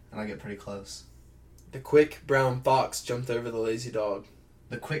attempt, and I'll get pretty close. The quick brown fox jumped over the lazy dog.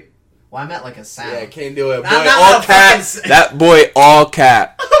 The quick. Well, I meant like a sound. Yeah, can't do it. Boy, not all cap. That boy, all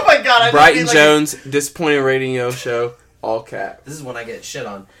cap. Oh my god! I Brighton like Jones, Disappointing Radio Show, all cap. This is when I get shit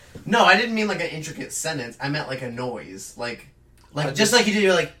on. No, I didn't mean like an intricate sentence. I meant like a noise, like just like you do.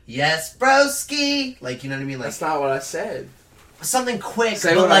 You're like, yes, broski. Like you know what I mean? Like that's not what I said. Something quick,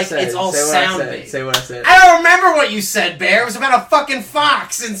 Say but what like I said. it's all Say what sound I said. based. Say what I said. I don't remember what you said, Bear. It was about a fucking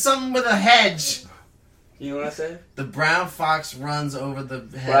fox and something with a hedge. You know what I said? The brown fox runs over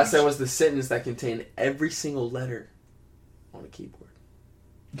the hedge. What I said was the sentence that contained every single letter on a keyboard.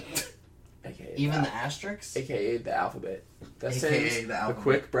 AKA even the asterisks? AKA the alphabet. That AKA sentence, the alphabet. The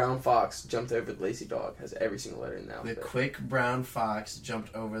quick brown fox jumped over the lazy dog has every single letter in the alphabet. The quick brown fox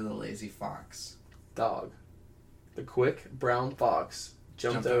jumped over the lazy fox. Dog. The quick brown fox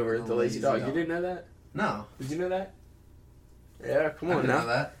jumped over the lazy dog. You didn't know that? No. Did you know that? Yeah, come on I didn't now. know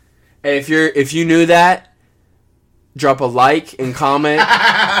that. Hey, if you knew that, drop a like and comment.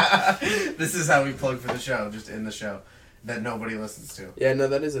 This is how we plug for the show, just in the show, that nobody listens to. Yeah, no,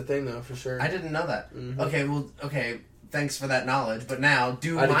 that is a thing though, for sure. I didn't know that. Mm-hmm. Okay, thanks for that knowledge, but now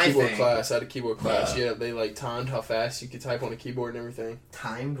do I had my a keyboard thing. class. I had a keyboard class. Yeah, they like timed how fast you could type on a keyboard and everything.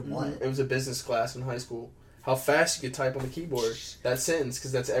 Timed what? It was a business class in high school. How fast you could type on the keyboard. That sentence,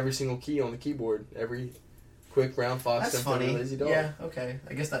 because that's every single key on the keyboard. Every quick brown fox. That's jumped over funny. the lazy dog. Yeah, okay.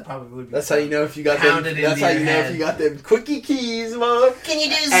 I guess that probably would be. That's how you know if you got them. That's how you know if you got them quickie keys, mom. Can you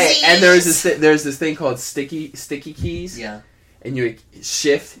do Hey, Z's? and there's this thing called sticky keys. Yeah. And you would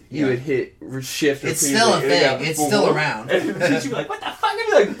shift. You would hit shift. It's still a thing. It's still around. And you be like, what the fuck? And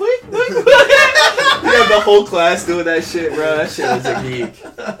you're like, boink, boink, boink. had the whole class doing that shit, bro. That shit was a geek.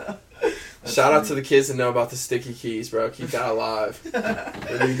 Shout out to the kids that know about the sticky keys, bro. Keep that alive.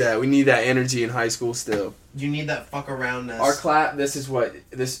 We need that. We need that energy in high school still. You need that fuck aroundness. Our class,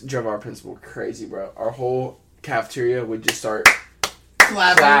 this drove our principal crazy, bro. Our whole cafeteria would just start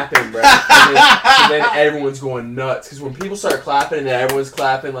clapping, bro. And then everyone's going nuts. Because when people start clapping and then everyone's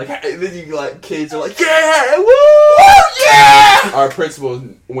clapping, like, then you like, kids are like, yeah, woo, yeah! Our principal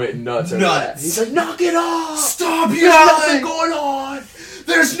went nuts over that. He's like, knock it off! Stop There's yelling! nothing going on!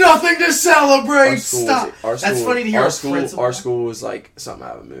 There's nothing to celebrate! Stop! That's funny to hear a principal. Our school was like something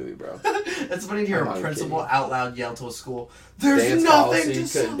out of a movie, bro. That's funny to hear a principal out loud yell to a school. There's There's nothing nothing to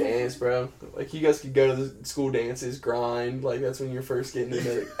to couldn't dance, bro. Like, you guys could go to the school dances, grind. Like, that's when you're first getting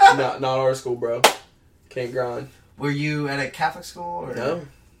into it. Not our school, bro. Can't grind. Were you at a Catholic school? Or? No.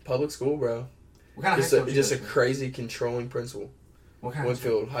 Public school, bro. What kind of just high school just a crazy controlling principal. What kind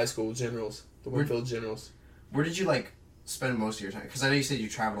Winfield High School Generals. The Winfield Generals. Where did you, like, spend most of your time? Because I know you said you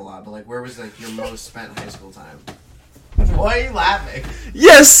traveled a lot, but, like, where was, like, your most spent high school time? Why are you laughing?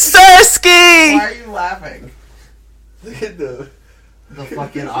 Yes, Sirski! Why are you laughing? Look at the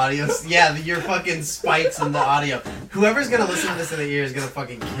fucking audio. Yeah, your fucking spikes in the audio. Whoever's gonna listen to this in the ear is gonna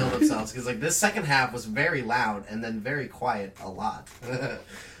fucking kill themselves. Because, like, this second half was very loud and then very quiet a lot.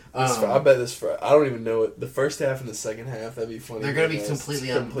 I bet I don't even know it. The first half and the second half, that'd be funny. They're gonna be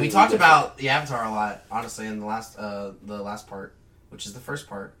completely we talked about the Avatar a lot, honestly, in the last part, which is the first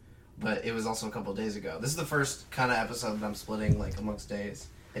part, but it was also a couple of days ago. This is the first kind of episode that I'm splitting, like, amongst days.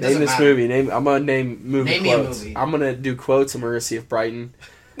 Name this movie. I'm gonna name movie Name quotes. me a movie. I'm gonna do quotes and we're gonna see if Brighton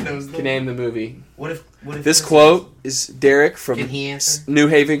can name the movie. What if this quote is Derek from Can he answer? New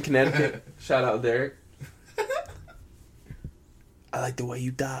Haven, Connecticut. Shout out, Derek. I like the way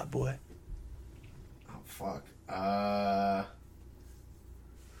you die, boy. Oh, fuck.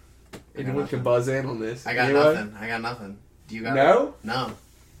 Anyone can buzz in on this. I got nothing. Do you got No? No.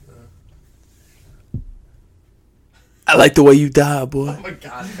 I like the way you die, boy. Oh my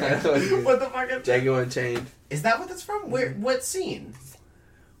god. What the fuck? Django Unchained. Is that what that's from? Where? What scene?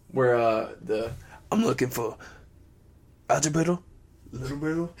 Where I'm looking for Roger Brittle, Little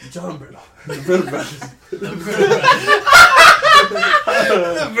Brittle, John Brittle, the Brittle Brothers. The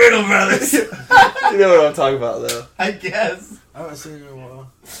Brittle Brothers. You know what I'm talking about, though. I guess. I haven't seen it in a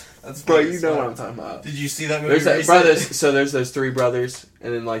while. That's bro, you know what I'm talking about. Did you see that movie? There's brothers. So there's those three brothers,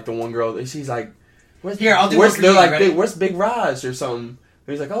 and then like the one girl. She's like, "Where's I'll do one for they're you, like, ready? "Where's Big Raj or something?" And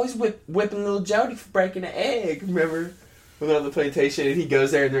he's like, "Oh, he's whipping little Jody for breaking an egg." Remember? With on the plantation, and he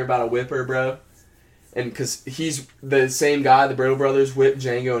goes there, and they're about to whip her, bro. And because he's the same guy, the Brittle brothers whipped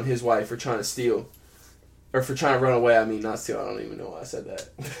Django and his wife for trying to steal. Or for trying to run away. I mean, not steal. I don't even know why I said that.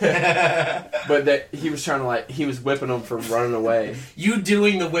 But that he was trying to, he was whipping them for running away. You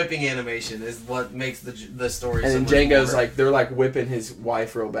doing the whipping animation is what makes the story. And so then Django's like, they're like whipping his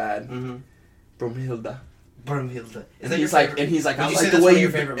wife real bad. Mm-hmm. Brumhilda. And he's like, I like the way you.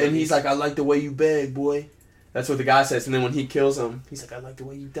 And he's like, I like the way you beg, boy. That's what the guy says. And then when he kills him, he's like, I like the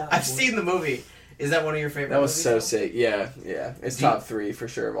way you die. I've seen the movie. Is that one of your favorite That was movies, so though? sick. Yeah. It's top 3 for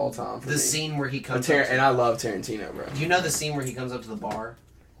sure of all time. For the me. scene where he comes and I love Tarantino, bro. Do you know the scene where he comes up to the bar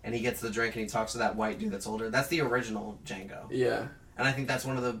and he gets the drink and he talks to that white dude that's older? That's the original Django. Yeah. And I think that's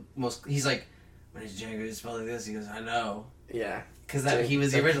one of the most... He's like, my name's Django, you spell like this? He goes, I know. Yeah. Because he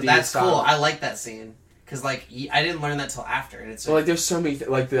was the original. That's cool. I like that scene. Because, like, I didn't learn that till after. And it's like, there's so many...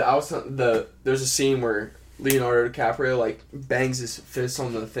 there's a scene where Leonardo DiCaprio, like, bangs his fist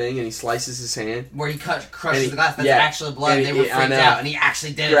on the thing and he slices his hand. Where he crushes the glass. That's actually blood. And they were freaked out. And he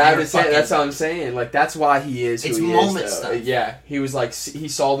actually did it. Grabbed his hand. That's what I'm saying. Like, that's why he is who it's he moment is, though. stuff. Yeah. He was like... He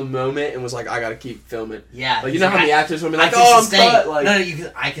saw the moment and was like, I gotta keep filming. Yeah. Like, you know how many actors would be like, oh, I'm cut? Like,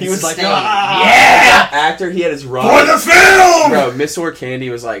 I can he was like, sustain. yeah! Actor, he had his run. For the film! Bro, Miss Or Candy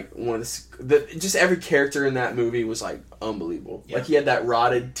was like one of just every character in that movie was like unbelievable. Yeah. Like, he had that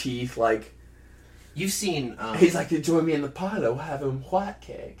rotted teeth, like... You've seen... he's like, join me in the pot, I'll have him white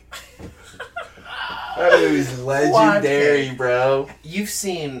cake. That movie's legendary, bro. You've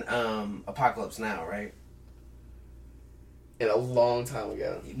seen Apocalypse Now, right? In a long time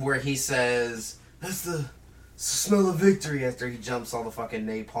ago. Where he says, that's the smell of victory, after he jumps all the fucking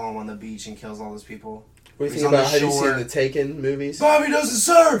napalm on the beach and kills all those people. What do you think about, have you seen the Taken movies? Bobby doesn't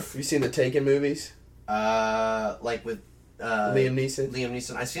surf! Have you seen the Taken movies? Like with... Liam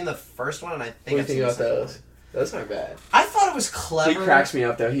Neeson. I've seen the first one, and I think What do you I've think seen about the second those? Those aren't bad. I thought it was clever. He cracks me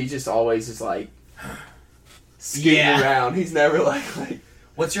up, though. He just always is like... Skating around. He's never like...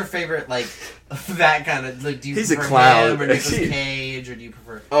 What's your favorite, like, that kind of... Like, do you He's prefer a clown. him or Nicolas Cage, or do you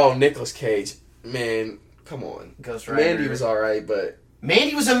prefer... Oh, Nicolas Cage. Man, come on. Ghost Rider. Mandy was alright, but...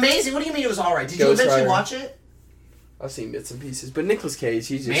 Mandy was amazing. What do you mean it was alright? Did you eventually watch it? I've seen bits and pieces, but Nicolas Cage,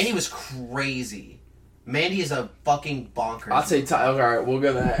 he's just... Mandy was crazy. Mandy is a fucking bonkers. I'll say, alright, we'll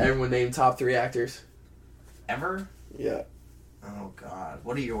go to that. Everyone name top 3 actors. Ever? Yeah. Oh, God.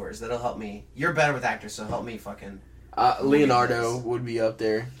 What are yours? That'll help me. You're better with actors, so help me fucking... Leonardo would be up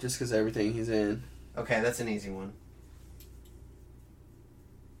there, just because everything he's in. Okay, that's an easy one.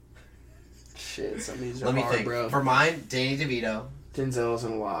 Shit, some of these are Let me hard, think. bro. For mine, Danny DeVito. Denzel's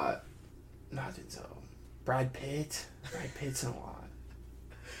in a lot. Not Denzel. Brad Pitt. Brad Pitt's in a lot.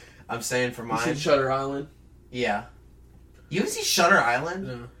 I'm saying for mine... You seen Shutter Island? Yeah. You see Shutter Island?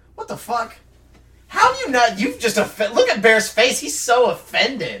 No. What the fuck? How do you not... You've just... Look at Bear's face. He's so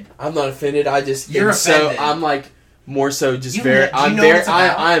offended. I'm not offended. I just... You're offended. So, I'm like... More so just I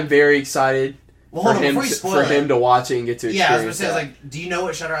am very excited for him to watch it and get to experience Yeah, I was going to say, like, do you know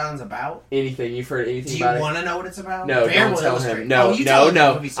what Shutter Island's about? Anything. You've heard anything about it? Do you want to know what it's about? No, Bear don't tell him.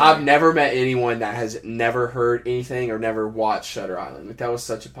 No. I've never met anyone that has never heard anything or never watched Shutter Island. Like, that was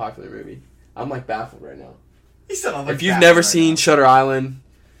such a popular movie. I'm, like, baffled right now. He said I'm like if you've never seen Shutter Island,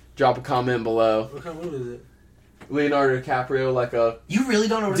 drop a comment below. What kind of movie is it? Leonardo DiCaprio, like a... You really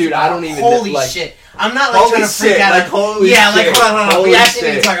don't know what it's about? Dude, I don't even know. Holy shit. I'm not, like, trying to freak out. Like, holy shit. Like, hold on. We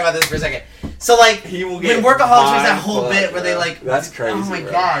actually need to talk about this for a second. So, like, when Workaholics makes that whole bit where they, like... That's crazy, Oh, my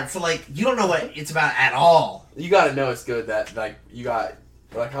God. So, like, you don't know what it's about at all. You gotta know it's good that, like, you got...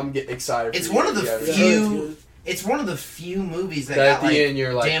 Like, I'm getting excited for It's you. one of the few... It's one of the few movies that got, like, end,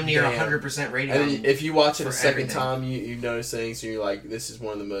 you're like, damn near 100% rating. And then if you watch it a second everything. time, you notice things, and you're like, this is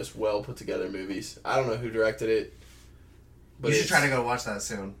one of the most well-put-together movies. I don't know who directed it. But you should try to go watch that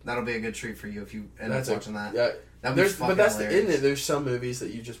soon. That'll be a good treat for you if you end up watching that. Yeah, that'd be fucking hilarious. Isn't it? There's some movies that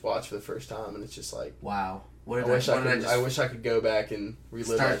you just watch for the first time, and it's just like, wow. I wish I could go back and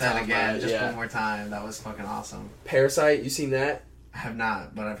relive start that time. Again, just one more time. That was fucking awesome. Parasite, you seen that? I have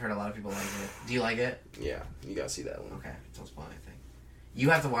not, but I've heard a lot of people like it. Do you like it? Yeah, you gotta see that one. Okay, don't spoil anything.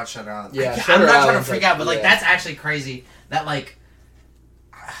 You have to watch Shutter Island. Yeah, I'm not trying to freak out, but like that's actually crazy. That like.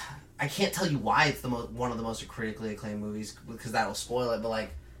 I can't tell you why it's one of the most critically acclaimed movies because that'll spoil it. But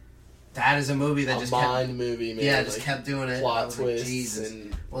like, that is a movie that just movie, man. Yeah, just kept doing it. Plot twists like, Jesus.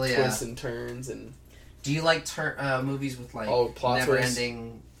 and twists and turns and. Do you like movies with like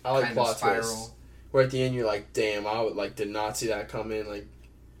never-ending I like kind plot of spiral? twists. Where at the end you're like, damn, I did not see that coming. Like,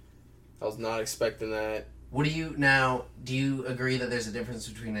 I was not expecting that. Do you agree that there's a difference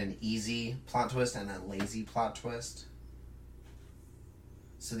between an easy plot twist and a lazy plot twist?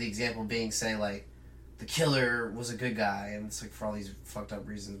 So the example being, say, like, the killer was a good guy, and it's, like, for all these fucked up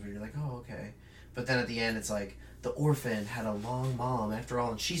reasons, but you're like, oh, okay. But then at the end, it's like, the orphan had a long mom, after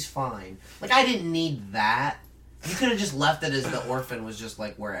all, and she's fine. Like, I didn't need that. You could have just left it as the orphan was just,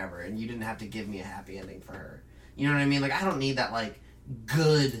 like, wherever, and you didn't have to give me a happy ending for her. You know what I mean? Like, I don't need that, like,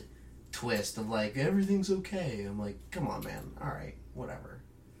 good twist of, like, everything's okay. I'm like, come on, man. All right, whatever.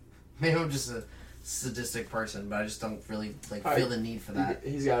 Maybe I'm just a sadistic person, but I just don't really feel the need for that.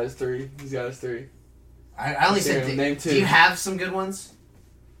 He's got his 3. I only said name 2. Do you have some good ones?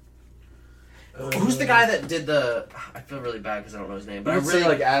 Who's the guy that did the? I feel really bad because I don't know his name. But I really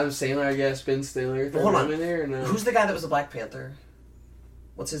like Adam Sandler, I guess. Ben Stiller. Hold on. In there, or no? Who's the guy that was the Black Panther?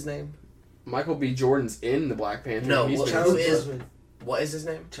 What's his name? Michael B. Jordan's in the Black Panther. No, what is his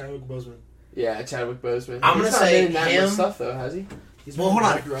name? Chadwick Boseman. Yeah, Chadwick Boseman. I'm gonna say in that him. much stuff though, has he? Well, hold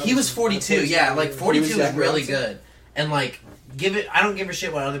on. He was 42. Yeah, like 42 is really good. And like, I don't give a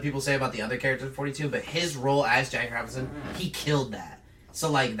shit what other people say about the other characters in 42, but his role as Jackie Robinson, he killed that. So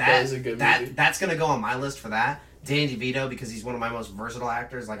like that is a good movie. That's gonna go on my list for that. Danny DeVito, because he's one of my most versatile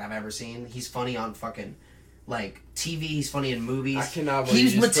actors like I've ever seen. He's funny on fucking like TV. He's funny in movies. I cannot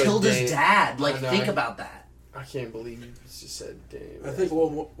believe he's Matilda's dad. Like, think about that. I can't believe you just said damn. I think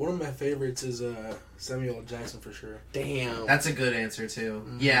one of my favorites is Samuel L. Jackson for sure. Damn. That's a good answer too.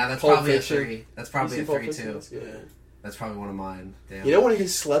 Mm-hmm. Yeah, that's Pulp probably Fiction. a 3. That's probably a 3 too. That's good. Yeah. That's probably one of mine. Damn. You know one of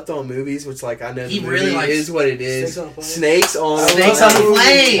his slept on movies, which like I know he the really movie likes is what it is. Snakes on a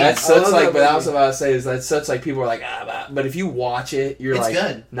Plane. That's such like, but I was about to say is that's such like people are like but if you watch it, you're it's like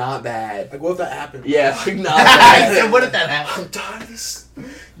good. Not bad. Like what if that happened? Yeah, like not bad. What if that happened? I'm tired of this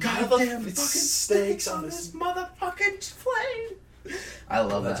goddamn fucking snakes on this motherfucking plane. I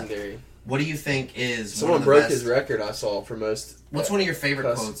love legendary. That. What do you think is someone broke his record? I saw for most. What's one of your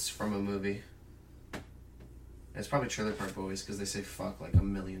favorite quotes from a movie? It's probably Trailer Park Boys because they say fuck like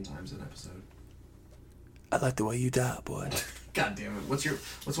 1,000,000 times an episode. I like the way you die, boy. God damn it!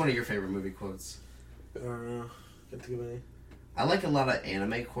 What's one of your favorite movie quotes? I don't know. Can't think of any. I like a lot of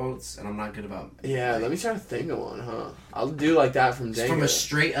anime quotes, and I'm not good about. Yeah, let me try to think of one, huh? I'll do like that from Django. From a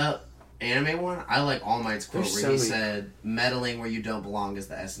straight up anime one, I like All Might's quote There's where so he many- said, "Meddling where you don't belong is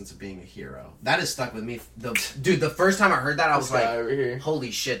the essence of being a hero." That has stuck with me. Dude, the first time I heard that, I was This guy like, over here.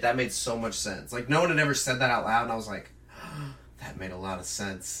 "Holy shit, that made so much sense!" Like no one had ever said that out loud, and I was like, "That made a lot of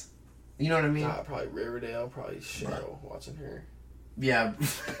sense." You know what I mean? Probably Riverdale, probably Cheryl watching her. Yeah.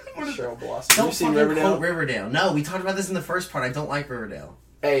 Cheryl Blossom. Don't You seen fucking Riverdale? quote Riverdale. No, we talked about this in the first part. I don't like Riverdale.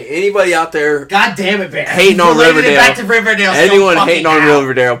 Hey, anybody out there? God damn it, Bear. Hating on Related it Riverdale. back to Riverdale. Anyone so hating on fucking out.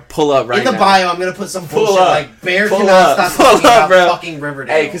 Riverdale, pull up right in the now. bio, I'm gonna put some Pull bullshit up. like Bear Pull cannot up. stop Pull talking up, about bro. fucking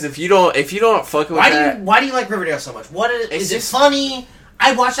Riverdale. Hey, because if you don't fucking with that, Why do you like Riverdale so much? What It's is it just- funny?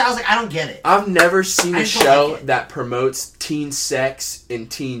 I watched it. I was like, I don't get it. I've never seen I a just don't show like it. that promotes teen sex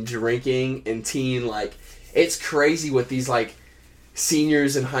and teen drinking and teen like. It's crazy what these like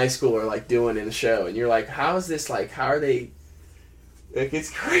seniors in high school are like doing in the show, and you're like, how is this like? How are they? Like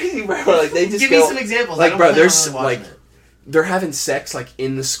it's crazy, bro. Like they just Give go, me some examples. I Like, don't bro, plan there's on really like watching it. they're having sex like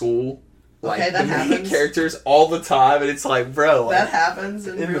in the school. Like Okay, that the main happens. characters all the time, and it's like, bro, like, That happens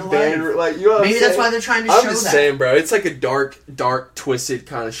in the real band, life. like you know what Maybe I'm that's saying? why they're trying to I'm show just that. saying, bro. It's like a dark, twisted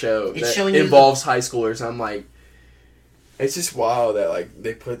kind of show It's that showing you involves high schoolers. I'm like, it's just wild that like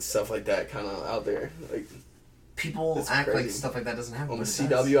they put stuff like that kind of out there. Like People it's act crazy. like stuff like that doesn't happen On the but it CW,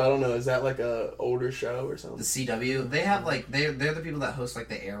 does. I don't know. Is that like a older show or something? The CW, they have like they're the people that host like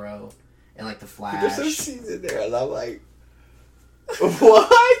the Arrow and like the Flash. There's some scenes in there, and I'm like, what?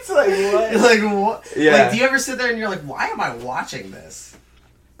 Like what? Like what? Yeah. Like, do you ever sit there and you're like, why am I watching this?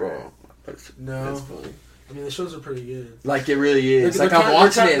 Bro, No. that's funny. I mean, the shows are pretty good. Like it really is. They're like I'm kinda-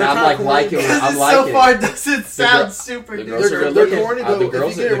 watching they're it and I'm kinda like corny. liking it. Because I'm it's liking so far it. doesn't sound super The good. girls are good They're looking. corny, though. The If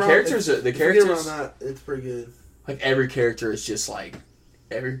girls, you get the around- characters, if the you get around characters. that, it's pretty good. Like every character is just like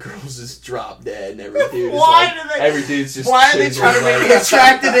every girl's just drop dead and every dude is Why like do they? every dude's just Why are they chiseled, trying to make like- me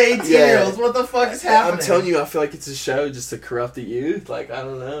attracted to 18-year-olds? Yeah. What the fuck is happening? I'm telling you, I feel like it's a show just to corrupt the youth. Like I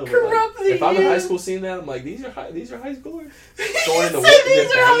don't know. but, Corrupt like, the if I'm in high youth. school seeing that, I'm like, these are high schoolers. Going in the said whip, these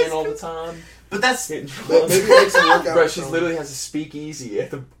just are high banging all the time. But that's Maybe it makes it work out. Bro, or she something. literally has a speakeasy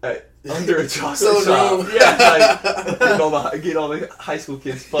at under a chocolate So shop. no. Yeah, like get all the high school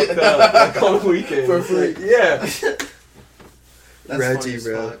kids fucked up like, on the weekend For free. Like, yeah. That's Reggie, funny as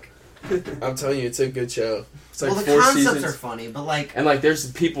bro. fuck. I'm telling you, it's a good show. It's like Well, the 4 concepts seasons, are funny, but like, and like there's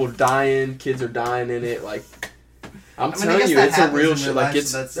people dying, kids are dying in it. Like I'm I mean, I telling guess you, that it's a happens real in show. real Like life,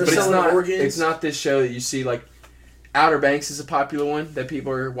 it's, so that's- but They're it's selling not. organs. It's not this show that you see like. Outer Banks is a popular one that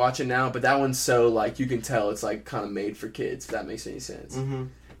people are watching now, but that one's so like you can tell it's like kind of made for kids. If that makes any sense. mm-hmm.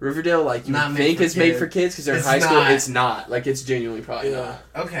 Riverdale, like you Not would made think for is made kids. for kids because they're in It's high school. not. It's not. Like it's genuinely probably Yeah.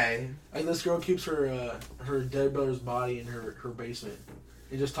 not. Okay. Like this girl keeps her dead brother's body in her basement.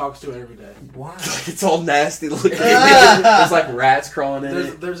 He just talks to it every day. Why? It's all nasty looking. There's like rats crawling in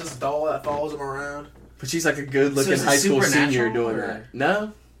it. There's this doll that follows him around. But she's like a good looking is it high school senior supernatural, doing or- that.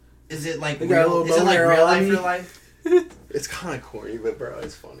 No, Is it like They got a real? little Is it like boner real on life? me. Real life? it's kind of corny, but bro,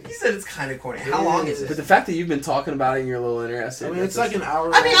 it's funny. You said it's kind of corny. How long is But it? the fact that you've been talking about it and you're a little interested. I mean, it's that's like an hour.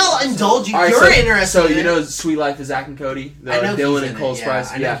 I mean, I'll indulge you. All right, You're so, interested. So in you it. know Sweet Life of Zach and Cody, the I know Dylan he's and in Cole it, yeah,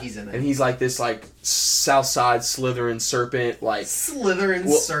 Sprice. I know he's in it. And he's like this like South Side Slytherin serpent, like Slytherin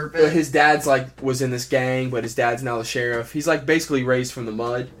well, serpent. His dad's like was in this gang, but his dad's now the sheriff. He's like basically raised from the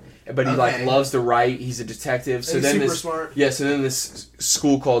mud, but he like Okay. loves to write. He's a detective. So And then super this, smart. yeah. So then this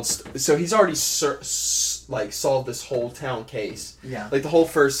school called. So he's already like solved this whole town case. Yeah. Like the whole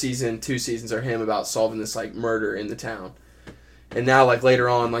first season, 2 seasons are him about solving this like murder in the town, and now like later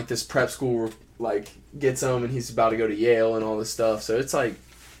on, like this prep school like gets him, and he's about to go to Yale and all this stuff. So it's like.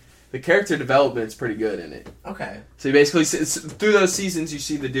 The character development's pretty good in it. Okay. So you basically through those seasons, you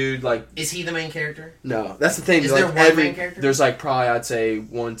see the dude like. Is he the main character? No, that's the thing. Is like, there one main character? There's like probably I'd say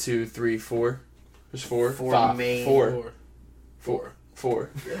 1, 2, 3, 4. There's 4, Four 5, main- 4, 4. 4.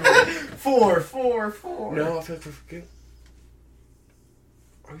 Four. No, I feel like we're forgetting.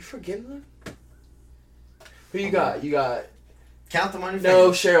 Are we forgetting them? Who you got? You got. Count them on your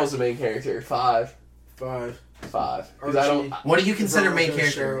No, fingers. Cheryl's the main character. 5. 5. 'Cause I don't. What do you consider main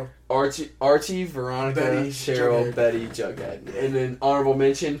Veronica, character? Archie, Veronica, Betty, Cheryl, Jughead. Betty, Jughead, and then honorable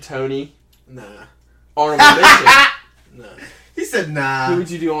mention Tony. Nah. Honorable mention. Nah. He said nah. Who would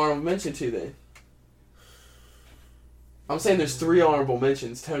you do honorable mention to then? I'm saying there's 3 honorable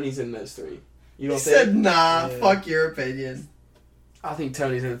mentions. Tony's in those 3. You He don't said think? nah. Yeah. Fuck your opinion. I think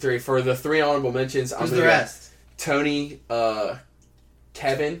Tony's in the 3. For the 3 honorable mentions, I'm Who's gonna the go rest? Tony,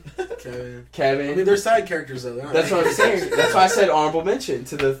 Kevin. Kevin. I mean, they're side characters though. They're not That's main what I'm saying. characters. That's why I said honorable mention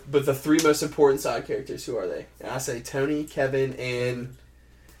to the 3 most important side characters. Who are they? And I say Tony, Kevin, and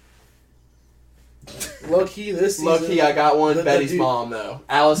Low key this season. Low key, I got one. Betty's mom though.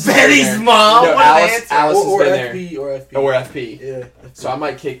 Alice. Betty's mom. No, Alice has been there. Or FP. Or FP. Yeah. FP. So I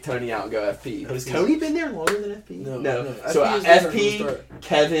might kick Tony out and go FP. Has Tony been there longer than FP? No. So FP,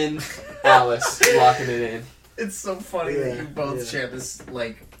 Kevin, Alice, locking it in. It's so funny that you both share this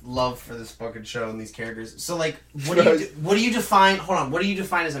like love for this fucking show and these characters. So like, what do you define? Hold on. What do you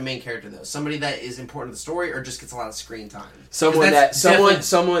define as a main character though? Somebody that is important to the story or just gets a lot of screen time? Someone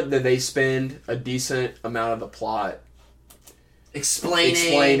that they spend a decent amount of the plot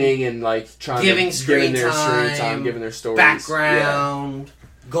explaining and like trying giving their screen time, giving their stories, background,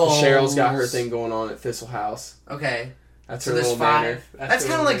 goals. Cheryl's got her thing going on at Thistle House. Okay. That's So her there's little 5. manor. That's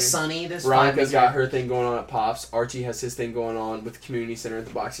kind of like Sunny. There's 5. Veronica's got her thing going on at Pops. Archie has his thing going on with the community center at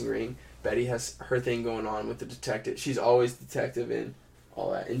the boxing ring. Betty has her thing going on with the detective. She's always detective in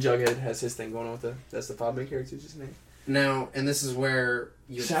all that. And Jughead has his thing going on with that's the 5 main characters just named. Now, and this is where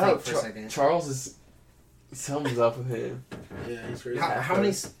you shout think out for a second. Charles is something's up with him. Yeah, he's crazy.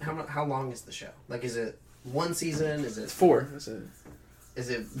 How long is the show? Like, is it 1 season? Is it It's 4? That's it. Is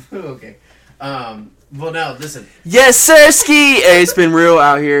it okay? Well, no. Listen. Yes, sirski. Hey, it's been real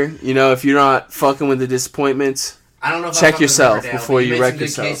out here. You know, if you're not fucking with the disappointments, I don't know if check I'm yourself Riverdale, before you wreck good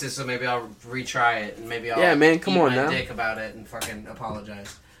yourself. Cases, so maybe I'll retry it and maybe I'll come eat on my now. dick about it and fucking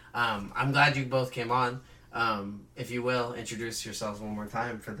apologize. I'm glad you both came on. If you will, introduce yourselves one more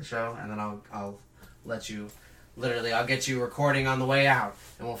time for the show, and then I'll let you. Literally, I'll get you recording on the way out,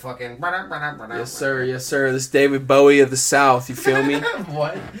 and we'll fucking. Yes, sir. Yes, sir. This David Bowie of the South. You feel me?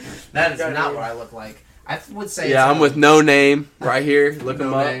 What? That is not what I look like. I would say. Yeah, I'm with No Name right here. Look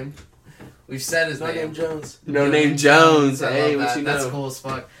him up. Name. We've said his name. No Name Jones. No Name Jones. I Hey, love what that. you know? That's cool as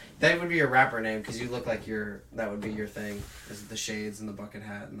fuck. That would be your rapper name because you look like that would be your thing. Is the shades and the bucket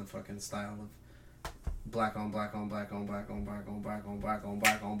hat and the fucking style of black on black on black on black on black on black on black on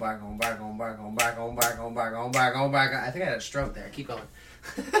black on black on black on black on black on black on black on black on black. I think I had a stroke there. Keep going.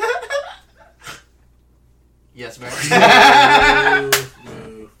 Yes, man.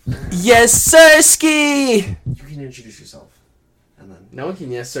 Yes, sirski. You can introduce yourself, and then no one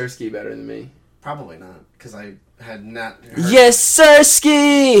can yes sirski better than me. Probably not, because I had not. Heard Yes,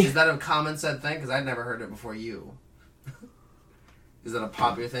 sirski. Is that a common said thing? Because I'd never heard it before you. Is that a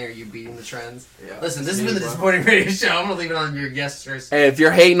popular thing? Are you beating the trends? Yeah. Listen, this has been the Disappointing Radio Show. I'm gonna leave it on your yes sirski. Hey, if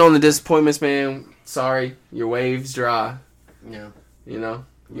you're hating on the disappointments, man, sorry, your wave's dry. Yeah. You know,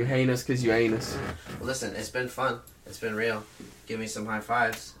 you hate us because you ain't us. Well, listen, it's been fun. It's been real. Give me some high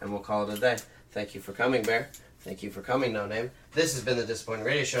fives, and we'll call it a day. Thank you for coming, Bear. Thank you for coming, No Name. This has been the Disappointing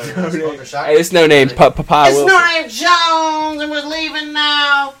Radio Show. Hey, it's No Name. Papa It's Wilson. No Name Jones, and we're leaving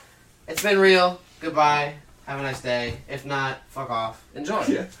now. It's been real. Goodbye. Have a nice day. If not, fuck off. Enjoy.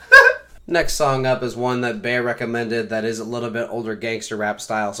 Yeah. Next song up is one that Bear recommended that is a little bit older gangster rap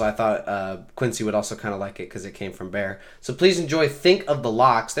style, so I thought Quincy would also kind of like it because it came from Bear. So please enjoy Think of the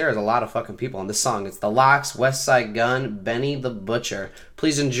Locks. There is a lot of fucking people on this song. It's The Locks, West Side Gun, Benny the Butcher.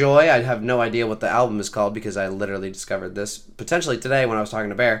 Please enjoy. I have no idea what the album is called because I literally discovered this potentially today when I was talking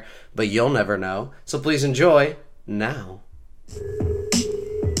to Bear, but you'll never know. So please enjoy now.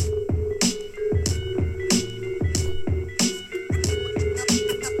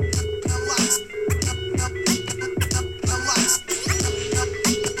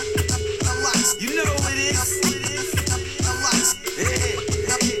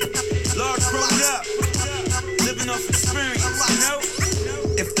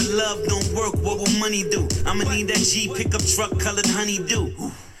 Love don't work, what will money do? I'ma need that G pickup truck colored honeydew.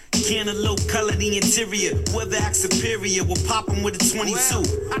 Cantaloupe color the interior. Whoever acts superior will pop him with a 22.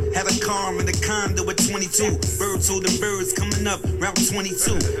 Had a car in the condo at 22. Birds holding birds coming up, Route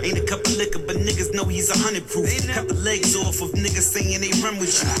 22. Ain't a cup of liquor, but niggas know he's 100 proof. Cut the legs off of niggas saying they run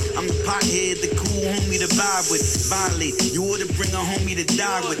with you. I'm the pothead, the cool homie to vibe with. Violate, you ought to bring a homie to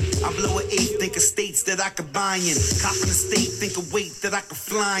die with. I blow an 8, think of states that I could buy in. Cop in the state, think of weight that I could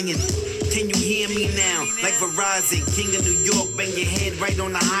fly in. Can you hear me now? Like Verizon, King of New York, bang your head right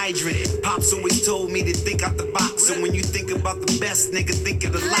on the hydrant. Pops always told me to think out the box. So when you think about the best, nigga, think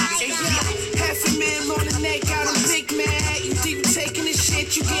of the lot. Hey, half a mil on the neck, got him big mad. You think you taking the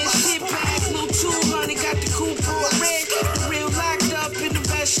shit, you get shit back. Little 200, got the coupon red. The real locked up in the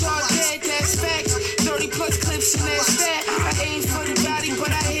restaurant dead, that's facts. 30 plus clips in that stat. I aim for the body,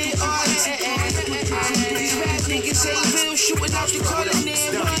 but I hit all that. These rap niggas ain't real, shooting out the corner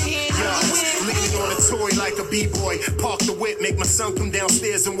there. One hand on the wheel. Leaning on a toy like a b-boy. Leroy. Park the whip, make my son come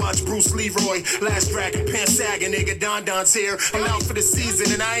downstairs and watch Bruce Leroy. Last Dragon, pants sagging, nigga, Don's here. I'm out for the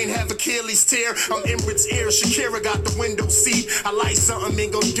season and I ain't have Achilles tear. I'm Emirates Air, Shakira got the window seat. I like something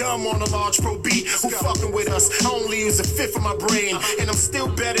and go dumb on a large pro beat. Who fucking with us? I only use a fifth of my brain. And I'm still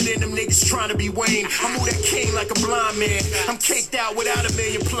better than them niggas trying to be Wayne. I move that cane like a blind man. I'm caked out without a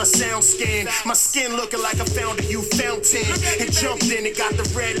million plus sound scan. My skin looking like I found a youth fountain. And jumped in it, got the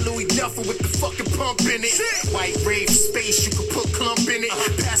red Louis duffel with the fucking pump in it. White rave space, you can put clump in it.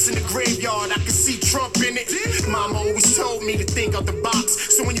 Passing the graveyard, I can see Trump in it. Mama always told me to think out the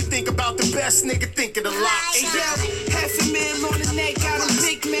box. So when you think about the best, nigga, think of the locks. Hey yo, $500,000 on the neck, got him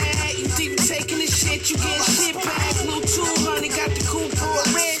big mad. You think you taking the shit, you get shit back. Blue 200, got the coupe all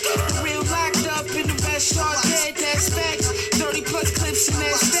red. Real locked up in the best shot dead, that's facts. 30 plus clips in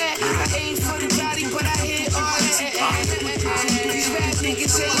that stack. I aim for the body, but I hit all that. These rap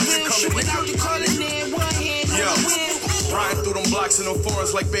niggas ain't real, shooting out the calling in one hand on the wheel. Riding through them blocks in them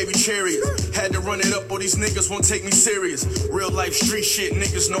foreigns like baby chariots. Had to run it up or these niggas won't take me serious. Real life street shit,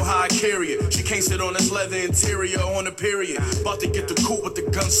 niggas know how I carry it. She can't sit on this leather interior on the period. About to get the coupe with the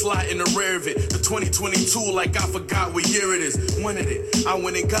gun slot in the rear of it. The 2022 like I forgot what year it is. Wanted it, I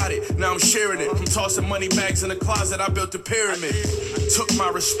went and got it, now I'm sharing it. From tossing money bags in the closet, I built a pyramid. Took my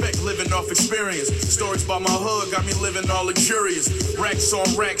respect living off experience. Stories about my hood got me living all luxurious. Racks on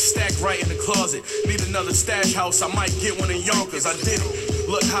racks stacked right in the closet. Need another stash house, I might get one in Yonkers, I did it.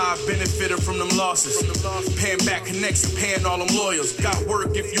 Look how I benefited from them losses. Paying back connects and paying all them lawyers. Got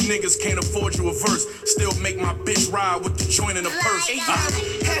work if you niggas can't afford you a verse. Still make my bitch ride with the joint in the purse. Hey yo,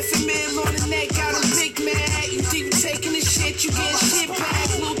 $500,000 on the neck, got him big mad. You think you taking the shit, you get shit back.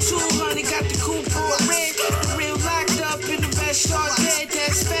 Blue 200, got the coupe all red. Real locked up in the best shot dead,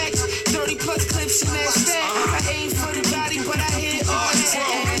 that's facts. 30 plus clips in that stack. I aim for the body, but I hit all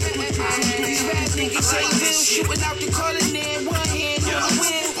that. These rap niggas ain't real, shooting out the calling in one hand on the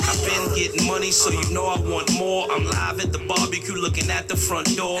wheel. I've been getting money, so you know I want more. I'm live at the barbecue looking at the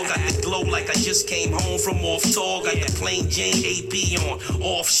front door. Got the glow like I just came home from off tour. Got the plain Jane AP on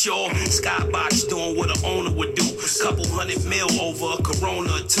offshore. Skybox doing what an owner would do. Couple $100 million over a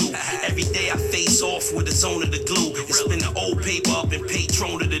Corona or two. Every day I face off with a zone of the glue. And spin the old paper up and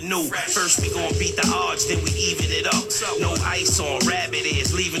Patron to the new. First we gon' beat the odds, then we even it up. No ice on rabbit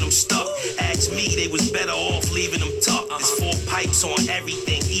ears, leaving them stuck. Ask me, they was better off leaving them tucked. There's 4 pipes on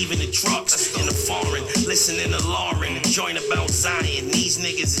everything, even the trucks. In the foreign, listening to Lauren, the joint about Zion. These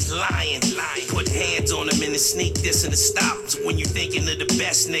niggas is lying. Put hands on them in the sneak this and the stops. When you thinking of the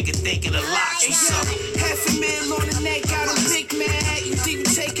best, nigga, think of the locks. What's up? $500,000 on the neck, got him big mad. You think you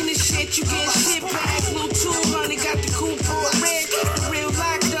taking the shit, you get shit back. Blue 200, got the coupe all red. Real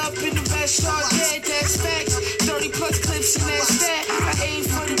locked up in the best shot dead, that's facts. 30 plus clips in that stack. I aim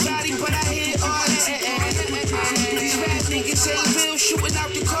for the body, but I hit all that. These rap niggas ain't real, shooting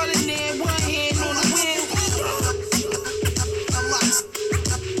out the calling in one hand on the wheel.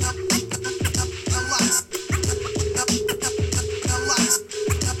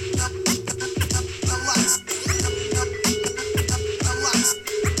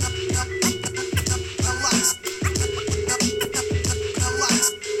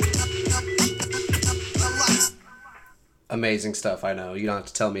 Amazing stuff, I know. You don't have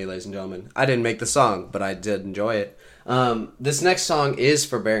to tell me, ladies and gentlemen. I didn't make the song, but I did enjoy it. This next song is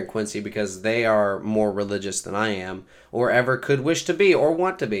for Bear and Quincy because they are more religious than I am, or ever could wish to be, or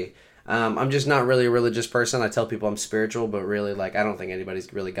want to be. I'm just not really a religious person. I tell people I'm spiritual, but really, I don't think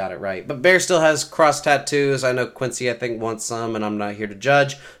anybody's really got it right. But Bear still has cross tattoos. I know Quincy, I think, wants some, and I'm not here to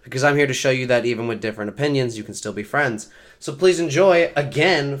judge, because I'm here to show you that even with different opinions, you can still be friends. So please enjoy,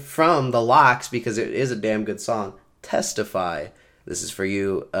 again, from The Locks, because it is a damn good song, Testify. This is for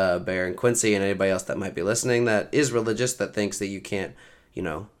you, Bear and Quincy, and anybody else that might be listening that is religious, that thinks that you can't,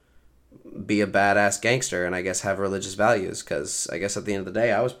 be a badass gangster and I guess have religious values, because I guess at the end of the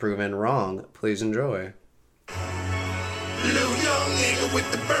day I was proven wrong. Please enjoy. Little young nigga with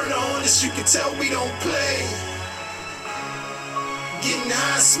the burner on us, you can tell we don't play. Getting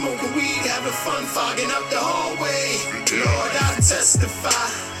high, smoking weed, having fun, fogging up the hallway. Lord, I testify,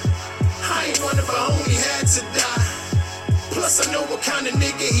 I ain't one of our homie had to die. Plus I know what kind of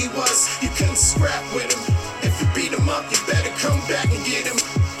nigga he was, you couldn't scrap with him. If you beat him up, you better come back and get him.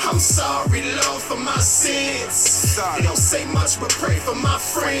 I'm sorry, Lord, for my sins. They don't say much, but pray for my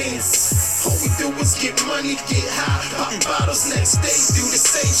friends. All we do is get money, get high, pop bottles, next day do the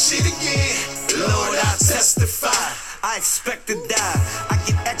same shit again. Lord, I testify, I expect to die. I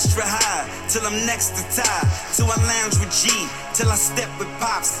get extra high. till I'm next to Ty. Till I lounge with G, till I step with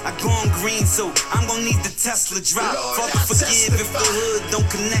Pops. I go on green, so I'm gonna need the Tesla drop. Father, forgive if the hood don't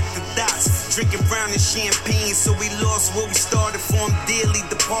connect the dots. Drinking brown and champagne, so we lost what we started for. I'm dearly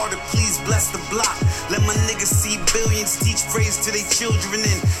departed, please bless the block. Let my niggas see billions, teach praise to their children,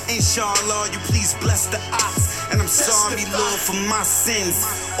 and inshallah, you please bless the ops. And I'm sorry, Lord, for my sins.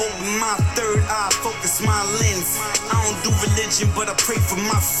 Open my third eye, focus my lens. I don't do religion, but I pray for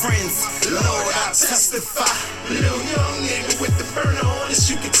my friends. Lord, I testify. Little young nigga with the burner on us,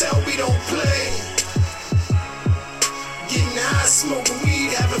 you can tell we don't play. Getting high, smoking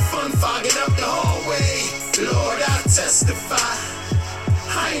weed, having fun, fogging up the hallway. Lord, I testify.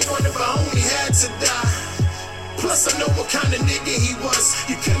 I ain't one of our only had to die. Plus I know what kind of nigga he was.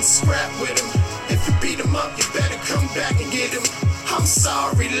 You couldn't scrap with him. If you beat him up, you better come back and get him. I'm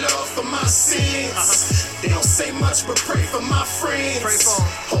sorry, Lord, for my sins. They don't say much, but pray for my friends.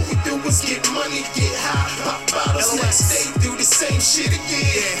 All we do is get money, get high, pop bottles. Next day, do the same shit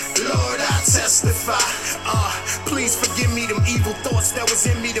again. Lord, I testify. Please forgive me them evil thoughts that was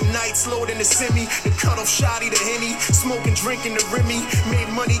in me. Them nights loading the semi, the cut off shotty, the Henny, smoking, drinking the Remy. Made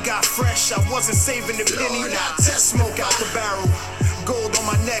money, got fresh. I wasn't saving the penny. Smoke out the barrel. Gold on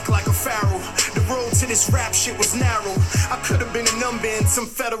my neck like a pharaoh. The road to this rap shit was narrow. I could have been a number in some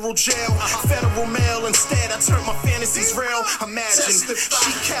federal jail. Federal mail, instead I turned my fantasies real. Imagine,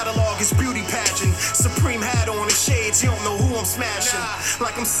 she catalog his beauty pageant. Supreme hat on and shades, you don't know who I'm smashing.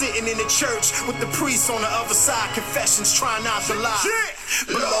 Like I'm sitting in the church with the priest on the other side. Confessions, try not to lie.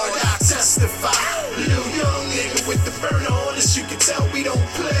 But Lord, I testify. Little young nigga with the burner on us, you can tell we don't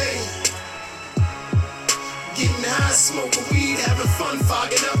play. Getting high, smoking weed, having fun,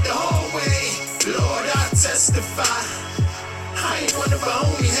 fogging up the hallway. Lord, I testify. I ain't one of our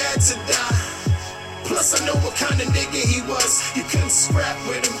only had to die. Plus I know what kind of nigga he was. You couldn't scrap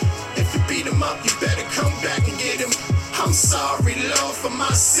with him. If you beat him up, you better come back and get him. I'm sorry, Lord, for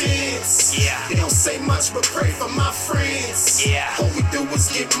my sins. They don't say much, but pray for my friends. All we do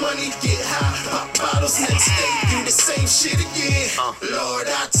is get money, get high, pop bottles. Next day, do the same shit again. Lord,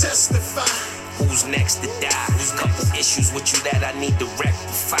 I testify. Who's next to die? Couple issues with you that I need to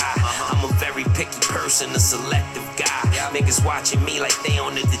rectify. I'm a very picky person, a selective guy. Niggas watching me like they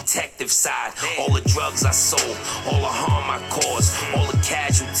on the detective side. All the drugs I sold, all the harm I caused, all the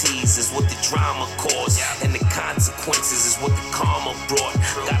casualties is what the drama caused, and the consequences is what the karma brought.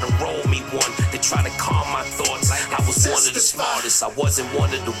 Gotta roll me one to try to calm my thoughts. I was one of the smartest, I wasn't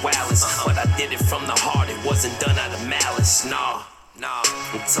one of the wildest, but I did it from the heart, it wasn't done out of malice. Nah,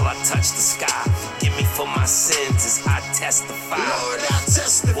 until I touch the sky. Forgive me for my sins as I testify. Lord, I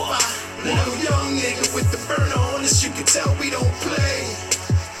testify. Little young nigga with the burner on us, you can tell we don't play.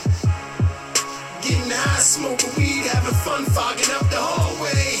 Getting high, smoking weed, having fun, fogging up the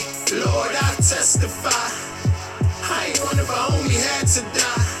hallway. Lord, I testify. I ain't one of our only had to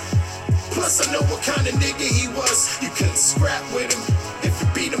die. Plus I know what kind of nigga he was. You couldn't scrap with him. If you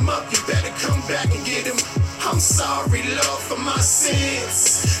beat him up, you better come back and get him. I'm sorry, Lord, for my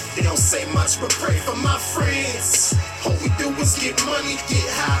sins. They don't say much, but pray for my friends. All we do is get money, get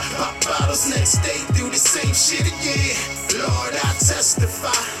high, pop bottles. Next day, do the same shit again. Lord, I testify.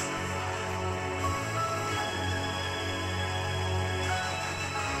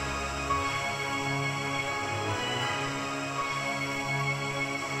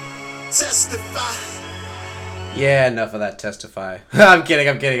 Testify. Yeah, enough of that testify. I'm kidding.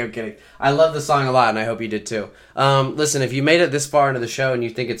 I love the song a lot, and I hope you did too. Listen, if you made it this far into the show and you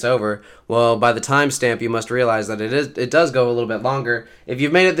think it's over, well, by the timestamp, you must realize that it does go a little bit longer. If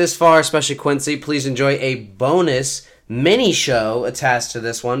you've made it this far, especially Quincy, please enjoy a bonus mini show attached to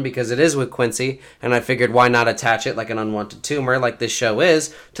this one, because it is with Quincy, and I figured why not attach it like an unwanted tumor, like this show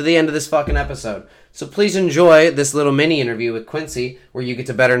is, to the end of this fucking episode. So please enjoy this little mini interview with Quincy, where you get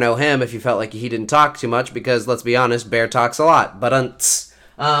to better know him if you felt like he didn't talk too much, because let's be honest, Bear talks a lot. But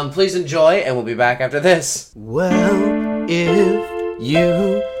please enjoy, and we'll be back after this. Well, if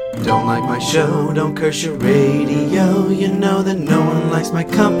you don't like my show, don't curse your radio. You know that no one likes my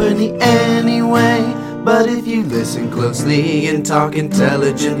company anyway. But if you listen closely and talk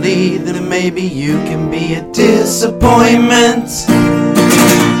intelligently, then maybe you can be a disappointment.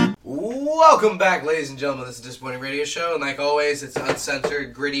 Welcome back, ladies and gentlemen. This is Disappointing Radio Show, and like always, it's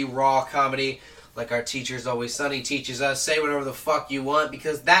uncensored, gritty, raw comedy. Like our teachers Always Sunny teaches us, say whatever the fuck you want,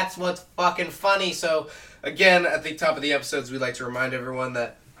 because that's what's fucking funny. So, again, at the top of the episodes, we'd like to remind everyone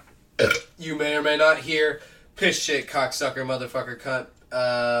that you may or may not hear piss shit, cocksucker, motherfucker, cunt,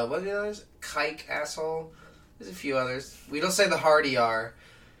 what are the others? Kike, asshole. There's a few others. We don't say the hard ER.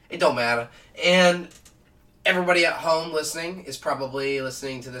 It don't matter. And everybody at home listening is probably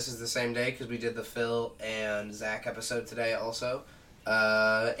listening to this is the same day because we did the Phil and Zach episode today also.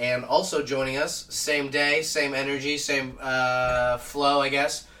 And also joining us, same day, same energy, same flow, I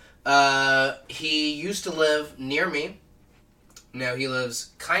guess. He used to live near me. Now he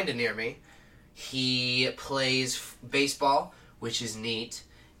lives kind of near me. He plays baseball, which is neat.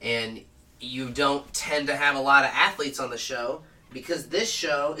 And you don't tend to have a lot of athletes on the show because this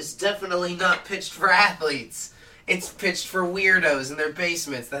show is definitely not pitched for athletes. It's pitched for weirdos in their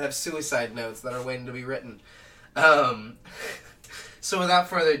basements that have suicide notes that are waiting to be written. So without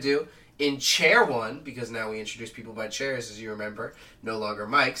further ado, in chair one, because now we introduce people by chairs, as you remember, no longer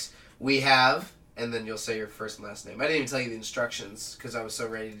mics, we have, and then you'll say your first and last name. I didn't even tell you the instructions because I was so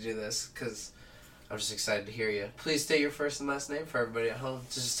ready to do this because I'm just excited to hear you. Please state your first and last name for everybody at home,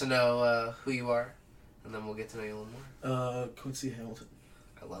 just to know who you are, and then we'll get to know you a little more. Quincy Hamilton.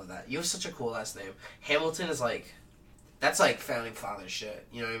 I love that. You have such a cool last name. Hamilton is like, that's like founding father shit.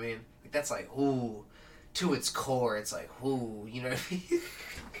 You know what I mean? Like that's like, ooh, to its core, it's like, ooh, you know what I mean?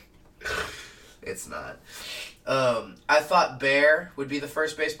 It's not. I thought Bear would be the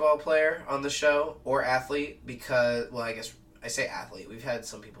first baseball player on the show, or athlete, because, well, I guess I say athlete. We've had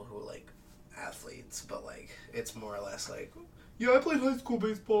some people who are like athletes, but like, it's more or less like, yeah, I played high school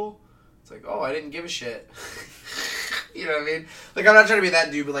baseball. It's like, oh, I didn't give a shit. You know what I mean? Like, I'm not trying to be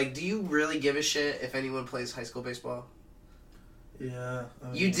that dude, but like, do you really give a shit if anyone plays high school baseball? Yeah. I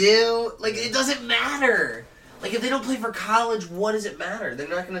mean, you do? Like, it doesn't matter. Like, if they don't play for college, what does it matter? They're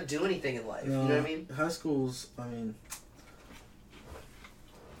not going to do anything in life. No, you know what I mean? High school's, I mean,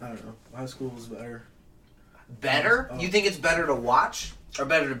 I don't know. High school is better. Better? You think it's better to watch or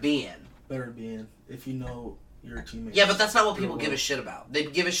better to be in? Better to be in. If you know your teammates. Yeah, but that's not what people give a shit about. They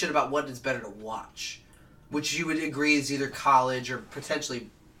give a shit about what is better to watch, which you would agree is either college or potentially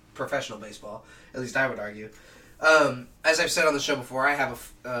professional baseball. At least I would argue. As I've said on the show before, I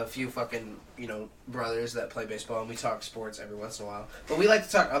have a few fucking, brothers that play baseball, and we talk sports every once in a while. But we like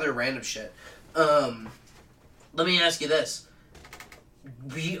to talk other random shit. Let me ask you this.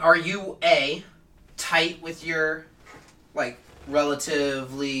 Are you, A, tight with your, like,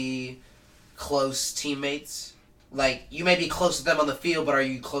 relatively close teammates? Like, you may be close to them on the field, but are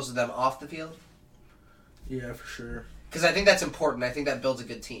you close to them off the field? Yeah, for sure. Because I think that's important. I think that builds a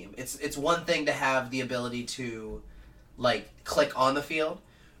good team. It's one thing to have the ability to, like, click on the field,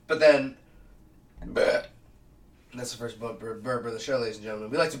 but then... That's the first burp of the show, ladies and gentlemen.